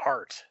 The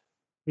heart.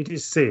 It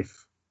is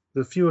safe.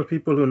 The fewer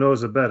people who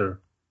knows, the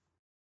better.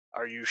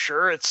 Are you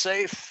sure it's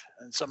safe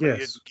and somebody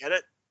Yes. didn't get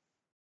it?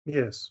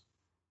 Yes.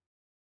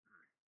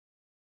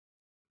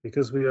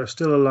 Because we are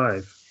still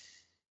alive.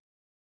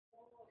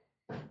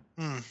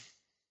 Hmm.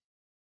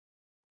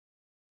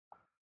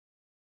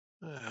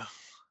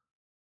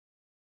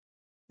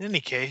 In any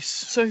case,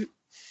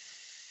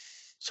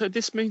 So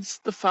this means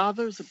the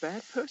father is a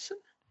bad person?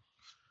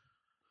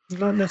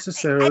 Not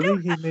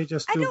necessarily. He may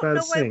just I do don't bad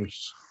know why we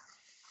things.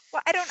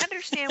 Well, I don't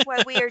understand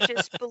why we are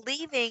just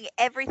believing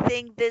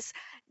everything this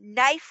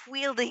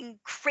knife-wielding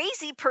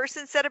crazy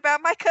person said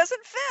about my cousin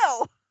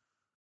Phil.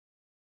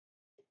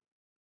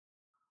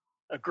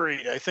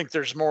 Agreed. I think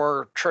there's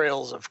more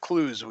trails of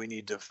clues we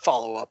need to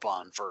follow up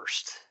on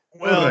first.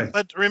 well, Correct.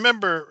 but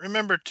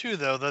remember too,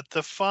 though, that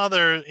the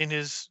father in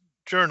his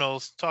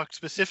journals talked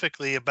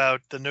specifically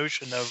about the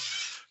notion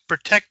of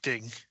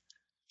protecting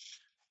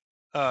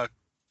uh,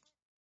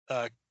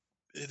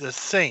 the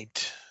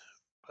saint.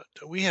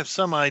 But we have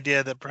some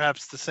idea that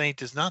perhaps the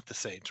saint is not the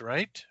saint,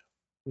 right?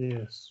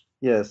 Yes.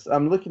 Yes,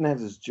 I'm looking at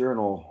his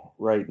journal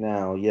right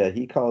now. Yeah,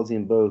 he calls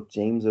him both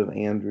James of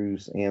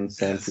Andrews and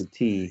Sancho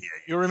T.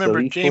 You remember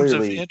he James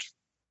clearly- of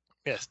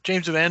yes,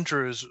 James of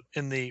Andrews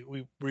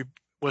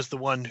was the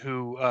one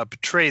who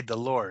betrayed the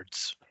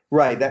lords.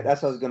 Right,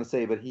 that's what I was going to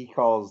say, but he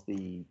calls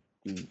the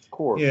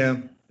corpse Yeah.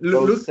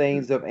 both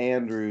Saints of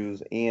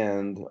Andrews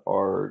and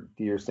our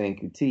dear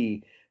Sancho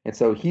T. And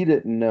so he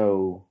didn't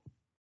know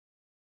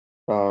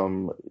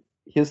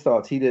his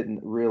thoughts. He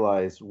didn't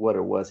realize what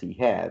it was he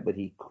had, but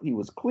he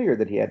was clear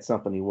that he had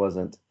something he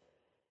wasn't.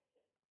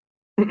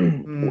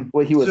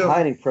 What he was So-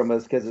 hiding from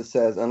us, because it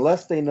says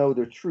unless they know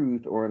the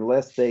truth or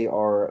unless they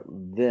are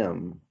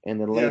them,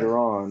 and then Yeah. later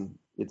on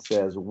it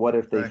says what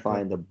if they Exactly.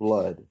 find the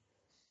blood.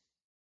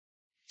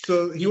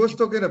 So he was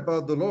talking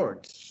about the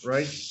Lords,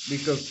 right?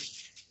 Because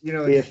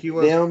If if he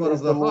was them part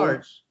is of the the heart,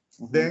 Lord's,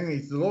 then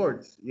it's the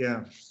Lords.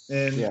 Yeah.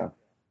 And yeah.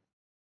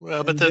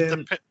 Well, but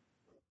And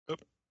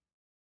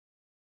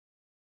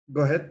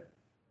go ahead.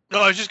 no,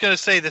 I was just going to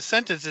say the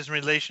sentence is in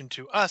relation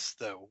to us,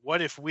 though.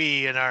 What if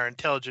we, in our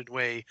intelligent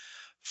way,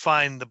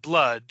 find the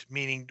blood,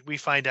 meaning we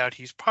find out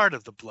he's part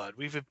of the blood?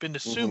 We've been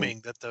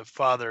assuming that the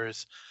father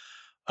is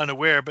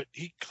unaware, but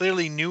he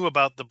clearly knew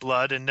about the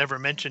blood and never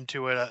mentioned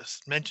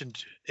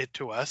it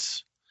to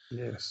us.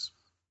 Yes.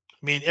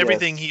 I mean,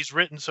 everything Yes. he's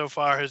written so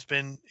far has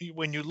been,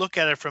 when you look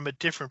at it from a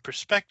different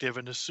perspective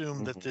and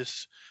assume that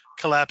this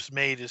collapsed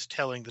maid is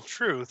telling the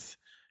truth,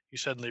 you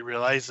suddenly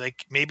realize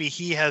like maybe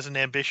he has an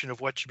ambition of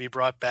what should be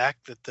brought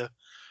back that the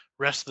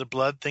rest of the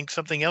blood thinks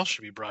something else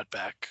should be brought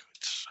back.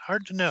 It's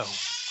hard to know.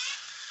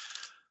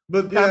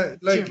 But yeah,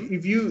 like Jim?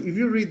 if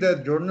you read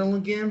that journal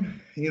again,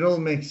 it all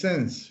makes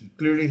sense.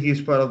 Clearly,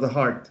 he's part of the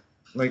heart.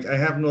 Like I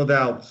have no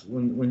doubts.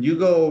 When you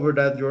go over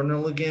that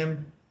journal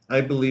again,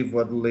 I believe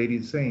what the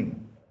lady's saying.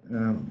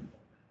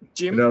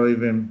 Jim? Without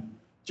even.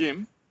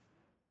 Jim?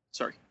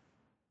 Sorry.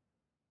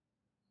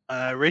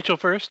 Rachel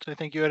first. I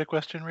think you had a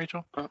question,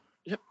 Rachel.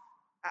 Yep.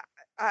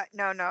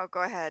 No,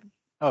 go ahead.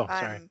 Oh,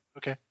 sorry.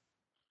 Okay.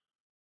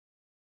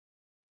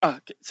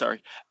 Okay,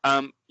 sorry.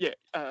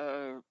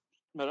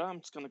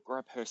 Madame's going to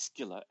grab her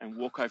skillet and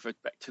walk over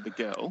back to the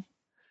girl,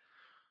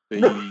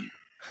 the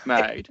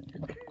maid,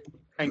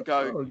 and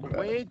go, Oh, God.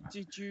 where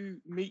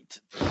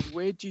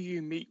do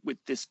you meet with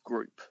this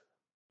group?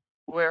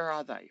 Where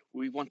are they?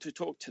 We want to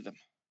talk to them.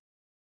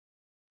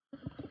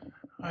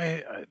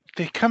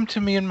 They come to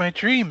me in my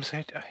dreams.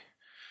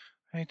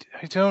 I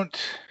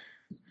don't.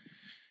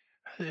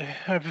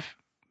 I've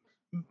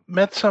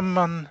met some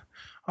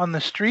on the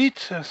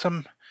street,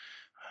 some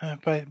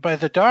by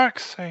the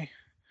docks.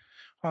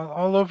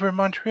 All over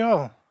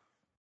Montreal.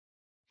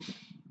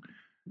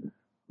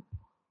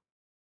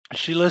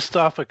 She lists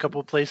off a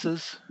couple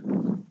places.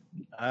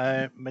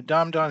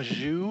 Madame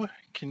d'Anjou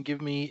can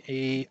give me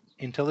a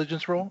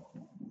intelligence roll.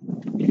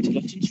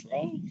 Intelligence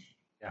roll?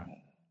 Yeah.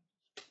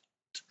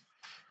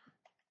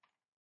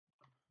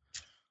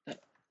 That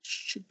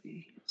should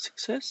be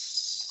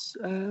success.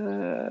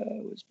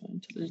 Where's my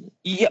intelligence?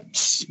 Yep,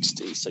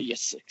 60. So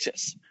yes,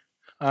 success.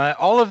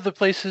 All of the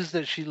places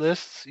that she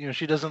lists,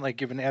 she doesn't like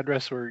give an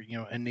address or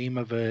a name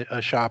of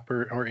a shop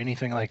or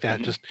anything like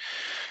that. Just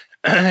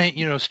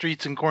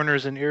streets and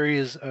corners and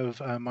areas of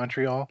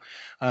Montreal,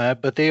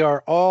 but they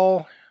are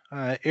all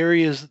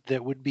areas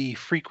that would be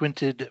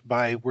frequented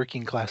by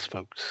working class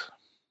folks.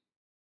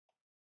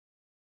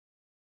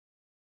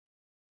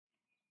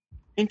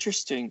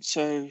 Interesting.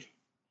 So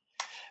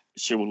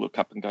she will look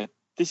up and go,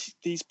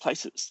 these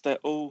places, they're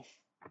all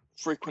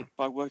frequent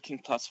by working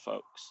class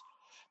folks.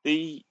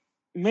 The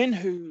men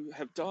who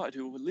have died,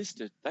 who were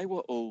listed, they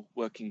were all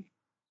working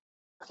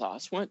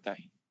class, weren't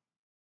they?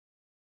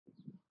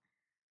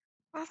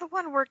 Well, the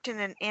one worked in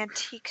an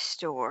antique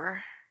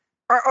store.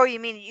 Or you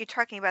mean you're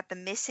talking about the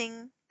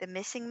missing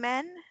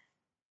men?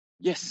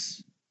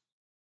 Yes.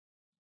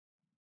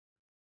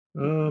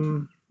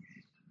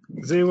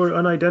 They were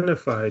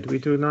unidentified. We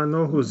do not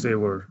know who they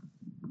were.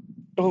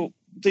 Oh,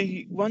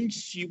 the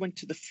ones you went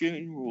to the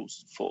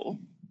funerals for.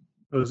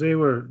 Oh, they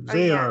were.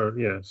 They yeah. are.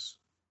 Yes.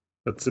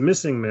 But the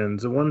missing men,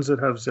 the ones that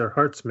have their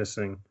hearts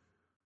missing.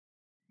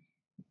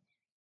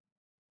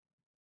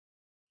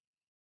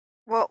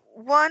 Well,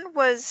 one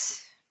was.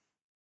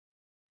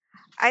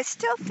 I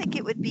still think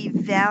it would be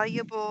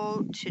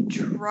valuable to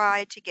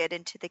try to get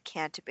into the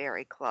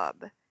Canterbury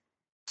Club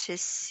to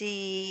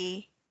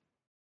see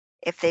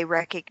if they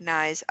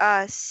recognize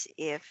us,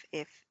 if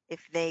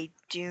they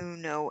do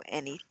know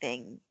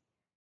anything.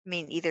 I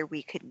mean, either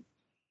we could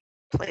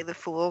play the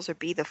fools or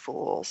be the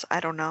fools. I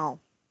don't know.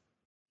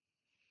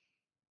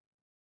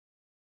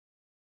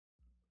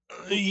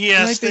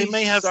 Yes, they Maybe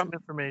may have some some-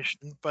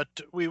 information, but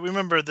we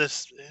remember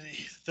this.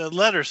 The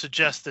letter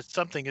suggests that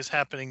something is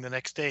happening the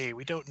next day.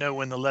 We don't know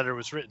when the letter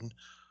was written.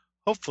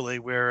 Hopefully,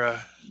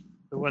 we're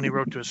the one he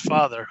wrote to his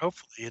father.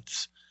 Hopefully,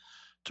 it's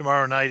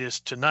tomorrow night is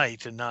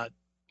tonight and not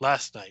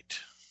last night.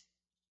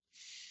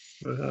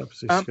 Perhaps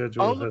the I'll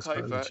schedule look has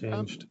over. gotten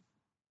changed.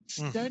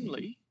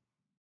 Stanley,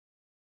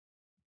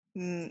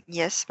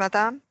 Yes,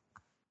 madame?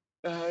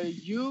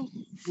 you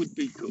would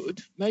be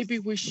good. Maybe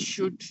we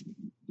should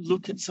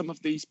look at some of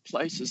these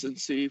places and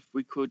see if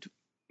we could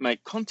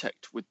make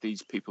contact with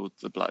these people with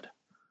the blood.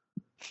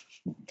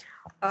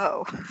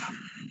 Oh.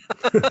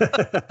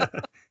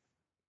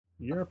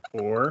 You're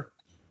poor.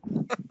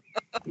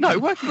 No,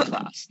 working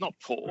class, not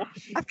poor.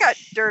 I've got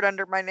dirt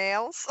under my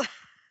nails.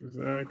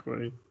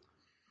 Exactly.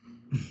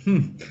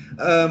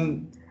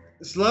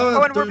 Slava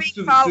Oh, and we're turns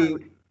being to.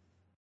 followed.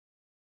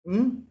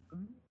 Hmm?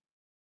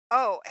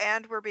 Oh,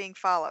 and we're being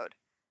followed.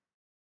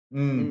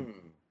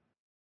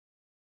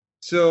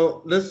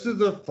 So let's do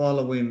the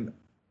following.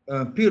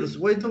 Pierce,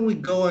 why don't we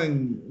go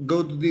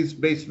to this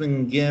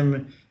basement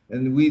game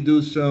and we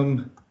do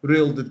some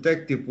real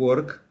detective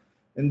work,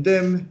 and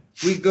then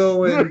we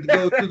go and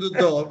go to the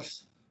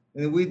docks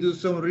and we do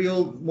some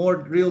more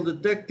real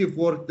detective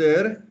work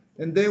there,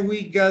 and then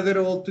we gather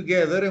all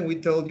together and we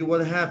tell you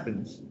what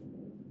happens.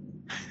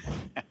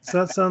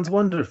 So that sounds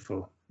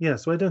wonderful.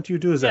 Yes, why don't you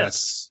do that?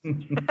 Yes.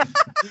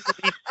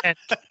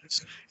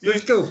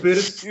 Let's go,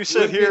 Pierce. You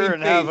sit We're here getting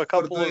and have paid a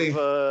couple for doing-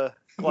 of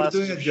glasses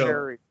doing a of job.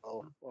 sherry.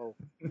 Oh.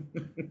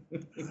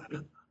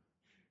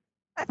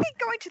 I think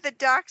going to the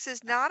docks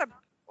is not a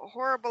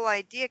horrible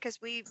idea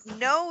because we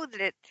know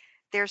that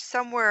they're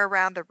somewhere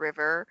around the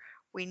river.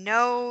 We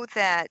know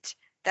that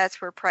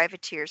that's where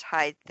privateers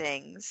hide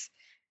things.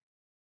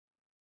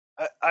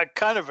 I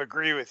kind of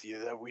agree with you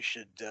that we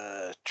should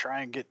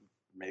try and get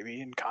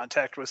maybe in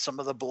contact with some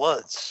of the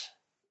Bloods.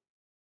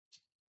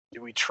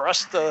 Do we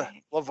trust the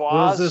Well, there's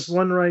Lavois? this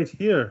one right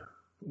here.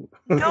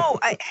 No,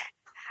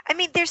 I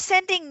mean, they're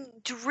sending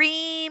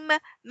dream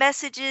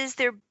messages.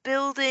 They're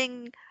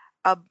building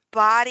a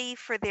body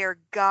for their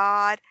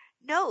god.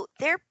 No,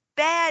 they're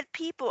bad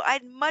people.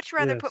 I'd much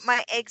rather put Yes.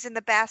 my eggs in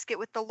the basket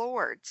with the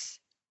lords.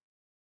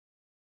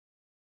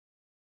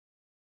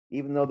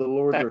 Even though the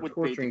lords That are would be the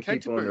torturing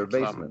people in their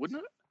Canterbury Club, basements. wouldn't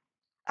it?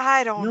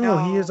 I don't No,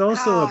 know. he is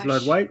also a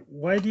blood. Gosh.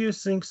 Why do you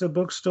think the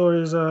bookstore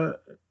is a?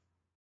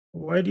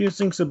 Why do you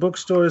think the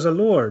bookstore is a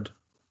lord?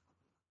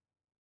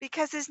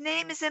 Because his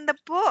name is in the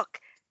book.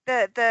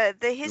 The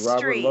Robert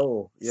history.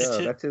 Lowell. Yeah, It's-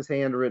 that's his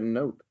handwritten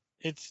note.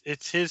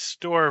 It's his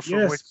store from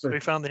Yes, which but- we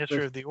found the history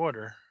but- of the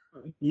order.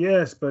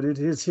 Yes, but it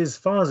is his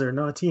father,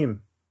 not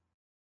him.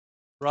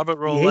 Robert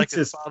Roll hates liked his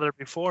his- father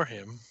before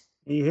him.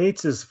 He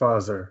hates his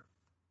father.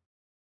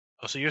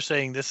 Oh, so you're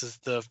saying this is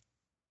the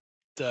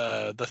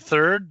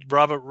third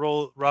Robert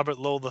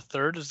Lowell the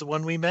third is the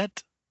one we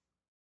met?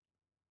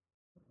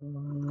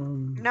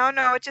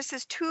 No, it just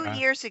says 2 Ah.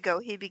 years ago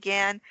he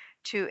began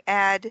to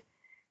add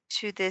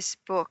to this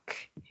book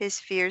his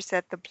fears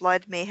that the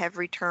blood may have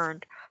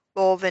returned.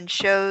 Lowell then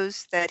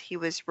shows that he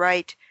was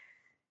right,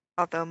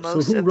 although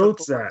most who of wrote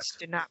the that? lords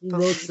do not Who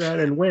believe wrote that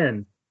him. and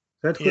when?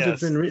 That could have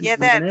Yes. been written Yeah,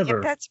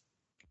 whenever, that's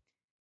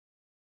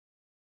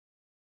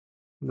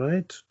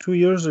right? 2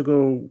 years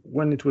ago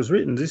when it was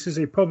written. This is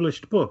a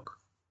published book.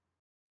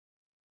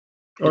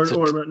 Or It's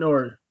a-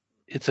 or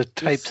It's a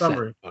typeset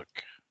summary. book.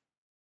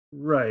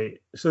 right.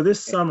 So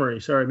this summary,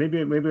 sorry, maybe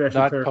I should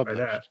Not clarify published.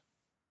 that.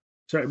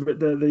 Sorry, but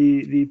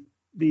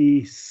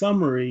the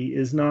summary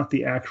is not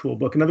the actual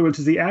book. In other words,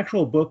 does the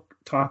actual book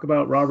talk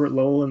about Robert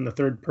Lowell in the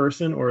third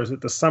person, or is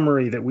it the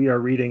summary that we are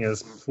reading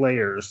as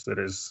players that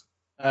is?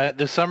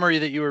 The summary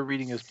that you were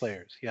reading as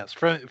players, yes.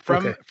 From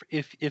Okay.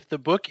 if the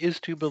book is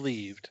to be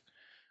believed,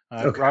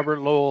 Okay. Robert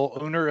Lowell,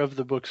 owner of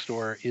the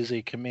bookstore, is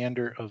a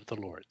commander of the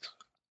Lords.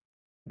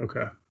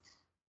 Okay.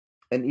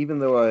 And even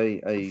though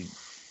I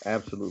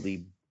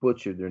absolutely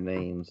butchered their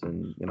names,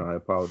 and I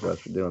apologize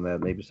for doing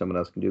that. Maybe someone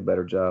else can do a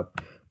better job.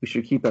 We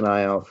should keep an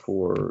eye out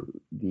for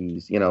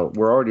these.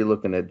 We're already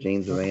looking at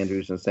James of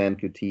Andrews and San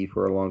Kuti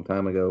for a long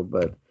time ago,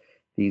 but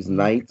these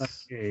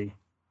knights.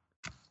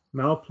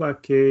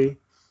 Malplaquet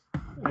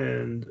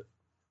and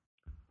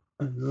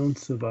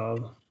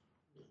Roncesvalles.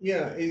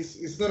 Yeah,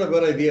 it's not a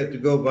bad idea to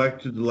go back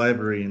to the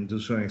library and do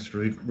some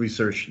extra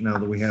research now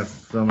that we have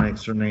some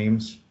extra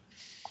names.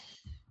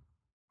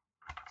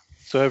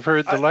 So I've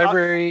heard the I-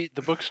 library,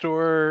 the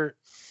bookstore,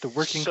 the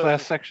working So-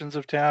 class sections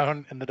of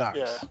town, and the docks.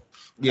 Yeah.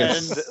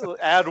 Yes. And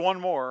add one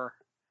more.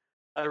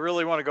 I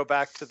really want to go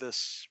back to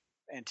this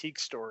antique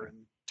store and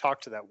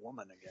talk to that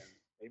woman again.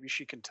 Maybe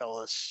she can tell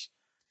us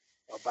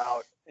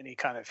about any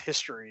kind of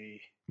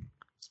history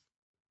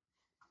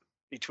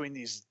between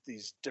these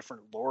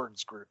different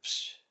lords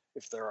groups,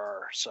 if there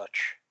are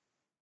such.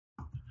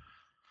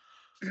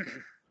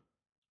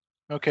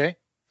 Okay.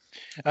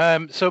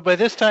 So by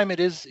this time it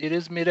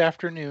is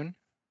mid-afternoon.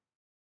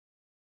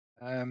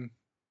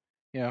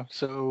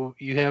 So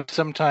you have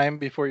some time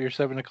before your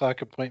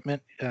 7:00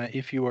 appointment,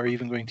 if you are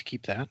even going to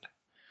keep that.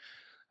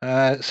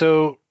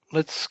 So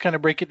let's kind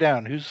of break it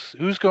down.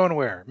 Who's going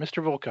where?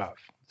 Mr. Volkov,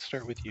 let's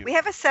start with you. We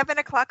have a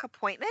 7:00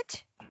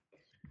 appointment.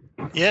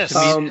 Yes,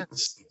 Um,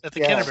 at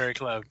the yeah. Canterbury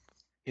Club.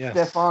 Yes.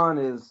 Stefan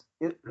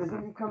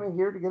isn't he coming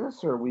here to get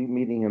us, or are we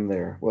meeting him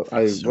there? What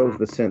was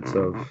the sense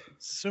of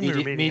Assume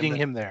we were meeting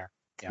him there.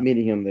 Yeah.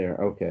 meeting him there?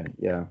 Okay,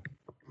 yeah.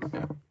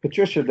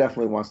 Patricia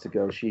definitely wants to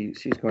go. She's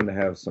going to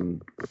have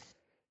some.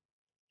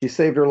 She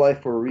saved her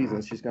life for a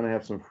reason. She's going to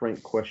have some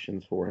frank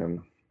questions for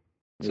him.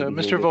 So,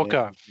 Maybe Mr. he'll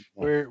get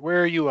Volkov,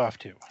 where are you off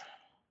to?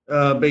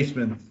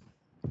 Basement.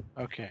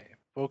 Okay,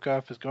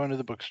 Volkov is going to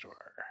the bookstore.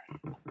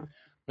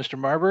 Mr.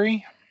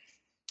 Marbury?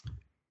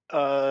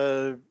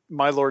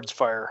 My Lord's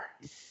Fire.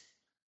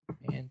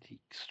 Antique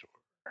store.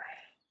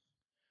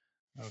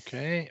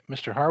 Okay,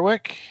 Mr.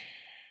 Harwick?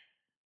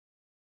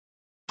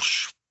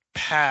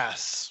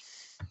 Pass.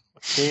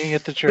 Staying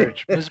at the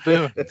church. Ms.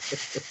 Boone?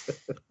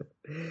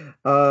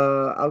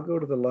 I'll go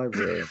to the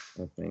library,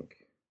 I think.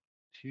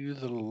 To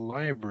the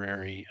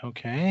library.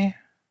 Okay.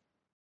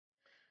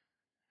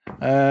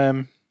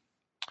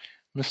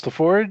 Miss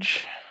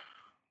LaForge?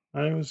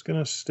 I was going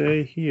to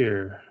stay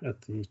here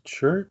at the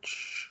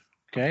church.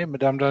 Okay,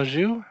 Madame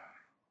d'Anjou?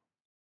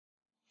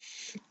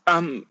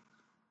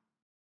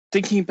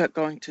 Thinking about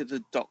going to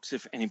the docks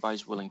if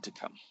anybody's willing to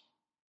come.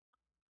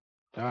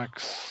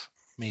 Docks,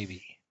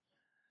 maybe.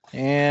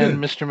 And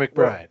Mr.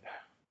 McBride?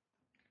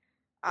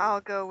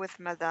 I'll go with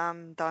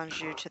Madame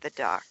d'Anjou to the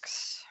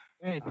docks.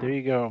 Okay, there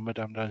you go,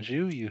 Madame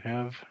d'Anjou. You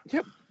have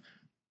Yep.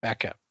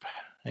 backup.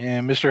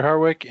 And Mr.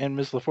 Harwick and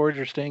Ms. LaForge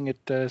are staying at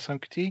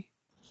Saint-Couty?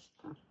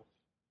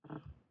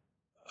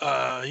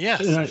 Yes.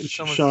 Yeah, If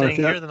someone's Sean, staying if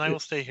that- here, then I will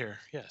stay here.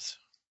 Yes.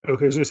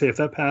 Okay, I was going to say, if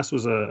that pass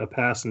was a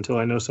pass until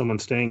I know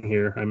someone's staying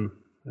here, I don't.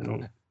 No,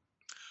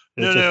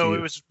 it's up to no, you.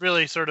 it was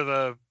really sort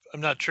of I'm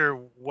not sure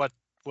what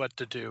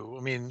to do.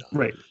 I mean,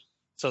 Right.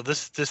 so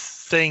this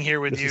staying here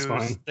with This is you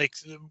fine.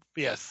 makes,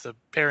 yes, the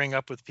pairing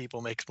up with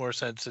people makes more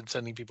sense than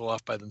sending people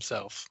off by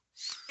themselves.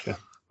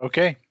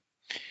 Okay.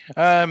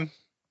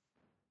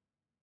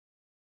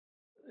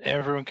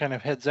 Everyone kind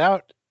of heads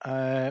out.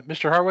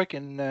 Mr. Harwick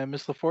and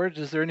Ms. LaForge,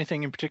 is there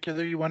anything in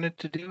particular you wanted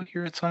to do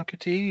here at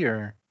Saint-Couty,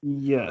 or?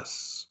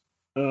 Yes.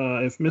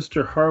 If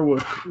Mr.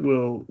 Harwick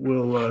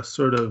will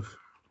sort of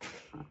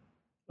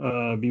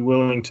be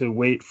willing to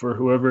wait for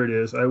whoever it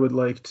is, I would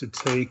like to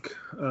take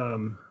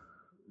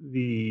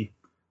the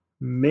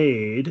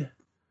maid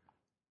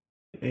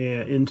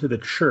into the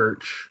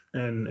church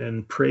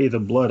and pray the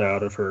blood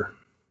out of her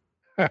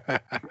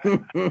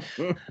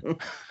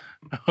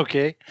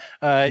Okay.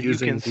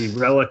 using the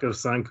relic of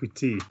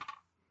Saint-Couty.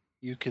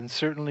 You can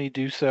certainly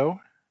do so.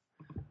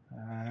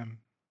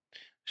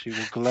 She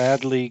will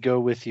gladly go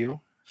with you.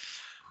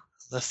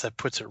 Unless that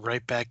puts it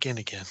right back in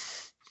again.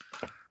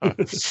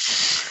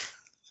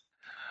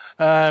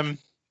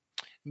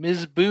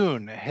 Ms.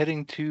 Boone,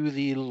 heading to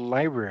the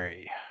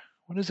library.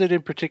 What is it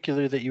in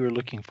particular that you are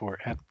looking for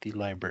at the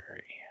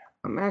library?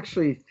 I'm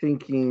actually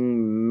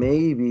thinking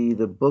maybe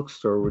the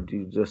bookstore would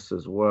do just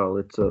as well.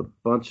 It's a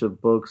bunch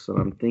of books, and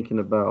I'm thinking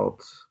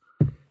about,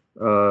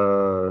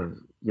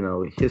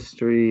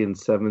 history in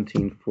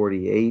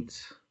 1748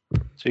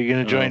 So you're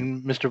going to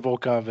join Mr.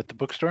 Volkov at the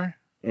bookstore?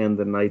 and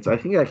the Knights. I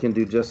think I can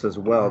do just as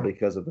well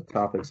because of the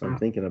topics I'm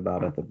thinking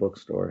about at the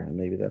bookstore, and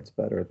maybe that's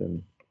better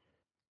than.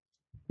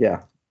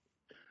 Yeah.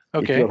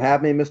 If Okay. you'll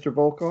have me, Mr.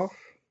 Volkov.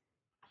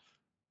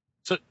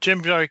 So,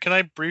 Jim, sorry, can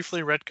I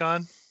briefly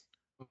retcon?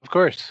 Of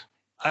course.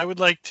 I would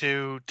like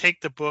to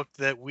take the book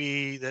that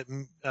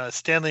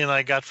Stanley and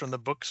I got from the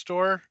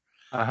bookstore,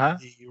 Uh-huh.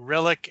 the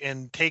relic,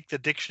 and take the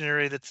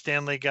dictionary that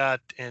Stanley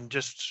got and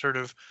just sort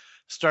of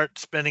start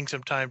spending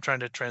some time trying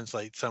to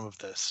translate some of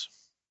this.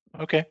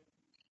 Okay.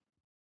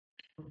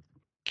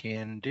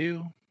 Can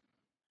do.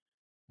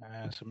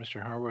 So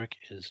Mr. Harwick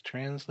is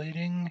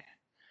translating.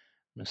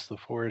 Miss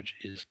LaForge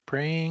is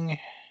praying.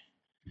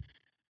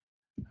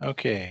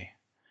 Okay.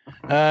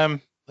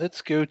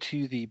 Let's go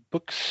to the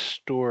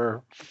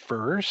bookstore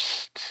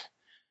first.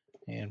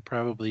 And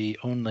probably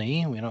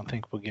only. We don't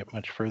think we'll get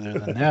much further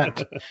than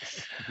that.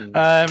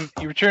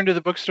 You return to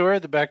the bookstore.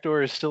 The back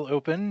door is still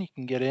open. You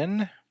can get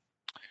in.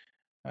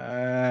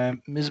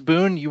 Ms.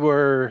 Boone, you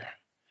are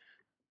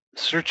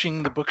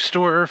searching the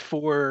bookstore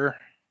for.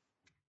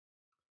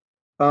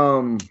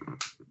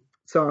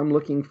 So I'm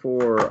looking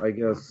for, I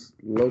guess,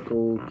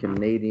 local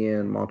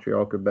Canadian,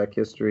 Montreal, Quebec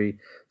history,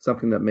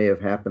 something that may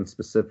have happened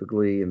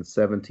specifically in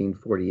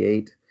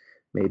 1748,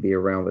 maybe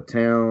around the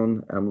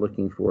town. I'm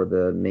looking for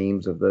the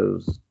names of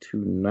those two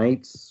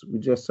knights we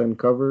just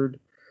uncovered.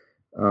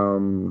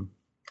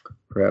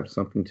 perhaps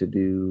something to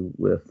do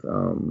with,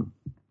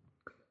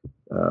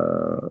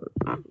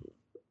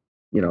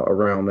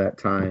 around that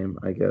time,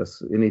 I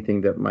guess.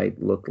 Anything that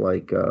might look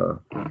like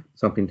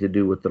something to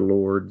do with the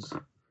Lords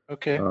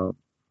Okay.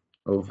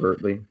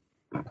 overtly.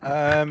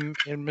 And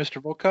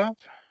Mr. Volkov?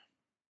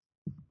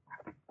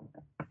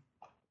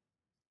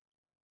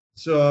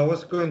 So I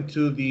was going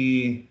to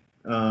the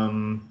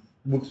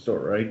bookstore,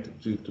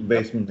 right? To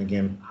basement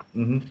again.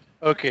 Mm-hmm.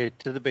 Okay,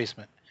 to the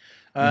basement.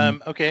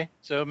 Okay,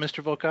 so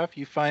Mr. Volkov,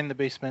 you find the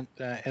basement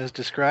as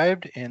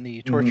described in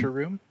the torture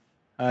room.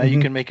 You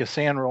can make a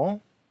SAN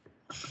roll.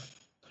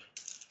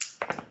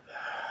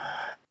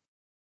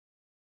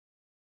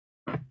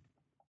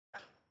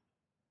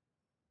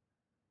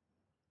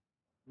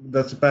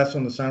 That's a pass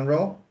on the SAN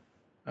roll.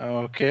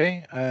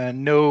 Okay,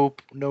 no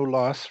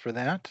loss for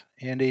that,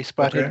 and a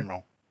spot hidden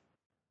roll.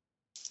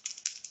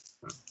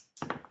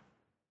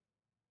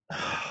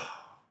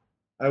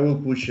 I will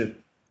push it.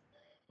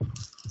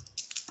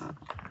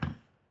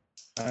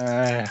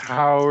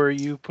 How are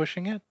you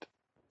pushing it?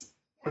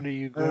 What are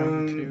you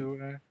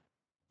going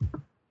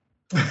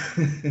to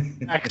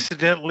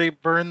accidentally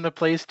burn the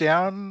place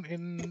down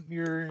in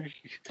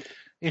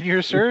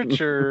your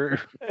search, or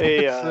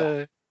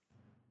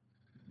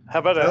how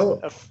about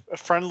a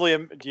friendly?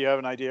 Do you have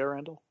an idea,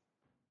 Randall?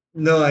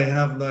 No, I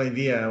have no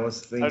idea. I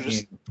was thinking.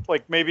 Just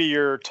like maybe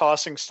you're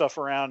tossing stuff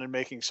around and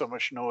making so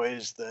much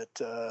noise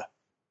that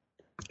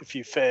if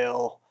you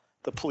fail,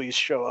 the police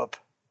show up.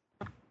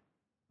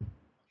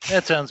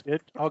 That sounds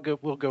good.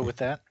 We'll go with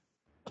that.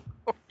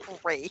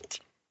 Great.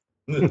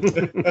 All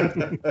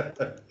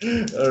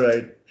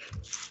right.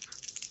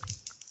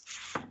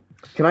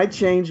 Can I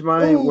change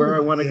where I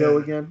want to go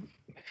again?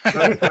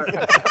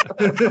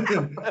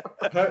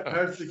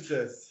 Hard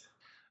success.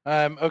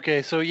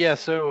 Okay, so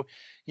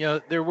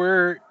there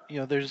were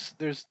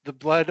there's the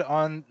blood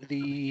on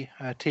the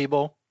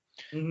table,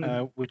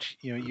 which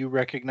you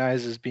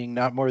recognize as being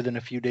not more than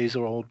a few days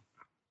old.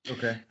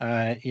 Okay.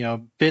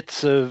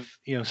 Bits of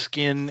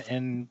skin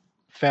and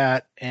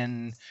fat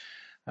and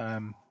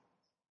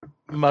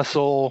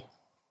muscle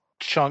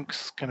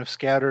chunks kind of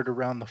scattered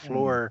around the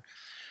floor.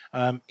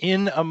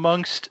 In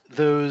amongst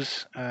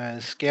those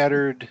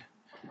scattered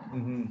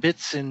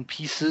bits and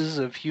pieces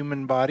of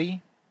human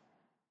body,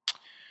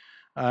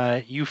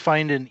 you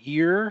find an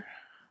ear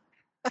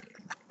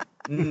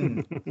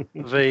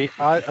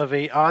of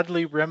a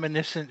oddly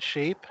reminiscent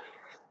shape,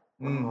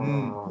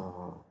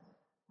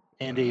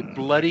 and a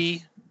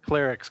bloody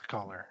cleric's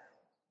collar.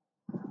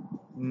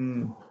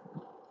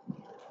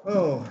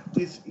 Oh,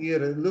 this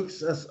ear, it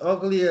looks as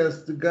ugly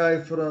as the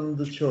guy from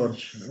the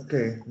church.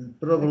 Okay,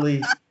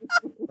 probably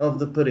of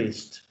the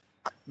priest.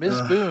 Ms.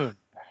 Boone,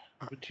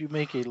 would you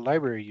make a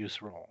library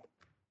use roll?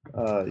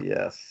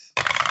 Yes.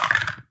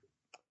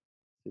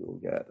 We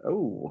got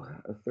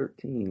a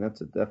 13.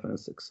 That's a definite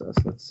success.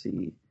 Let's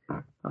see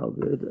how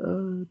good.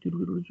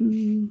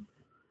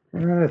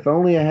 If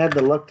only I had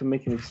the luck to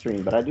make an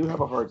extreme, but I do have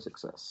a hard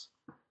success.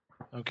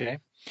 Okay.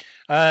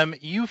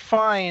 You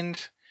find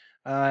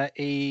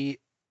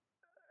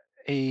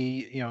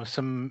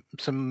some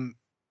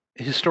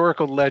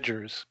historical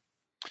ledgers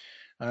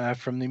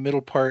from the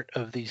middle part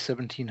of the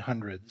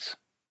 1700s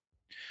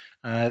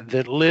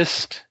that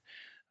list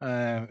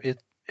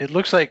it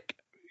looks like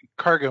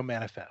cargo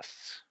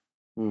manifests,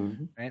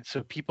 right?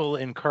 So people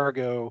in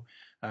cargo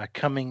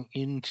coming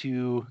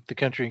into the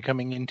country and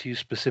coming into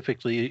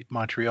specifically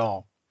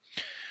Montreal.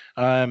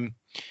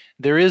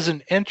 There is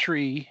an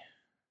entry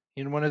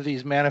in one of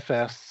these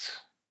manifests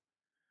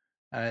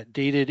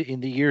dated in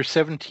the year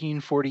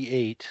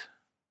 1748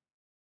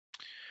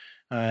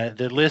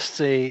 that lists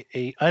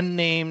a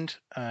unnamed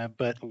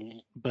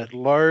but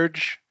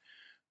large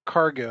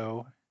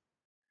cargo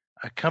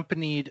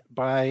accompanied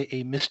by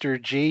a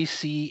Mr.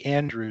 J.C.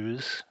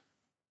 Andrews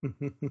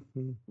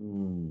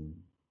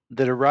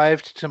that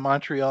arrived to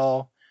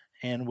Montreal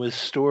and was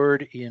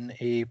stored in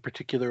a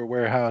particular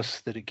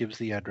warehouse that it gives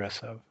the address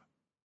of.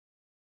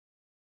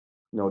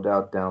 No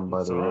doubt down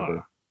by the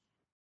river.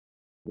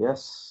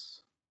 Yes.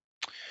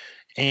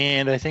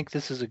 And I think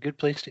this is a good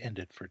place to end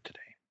it for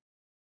today.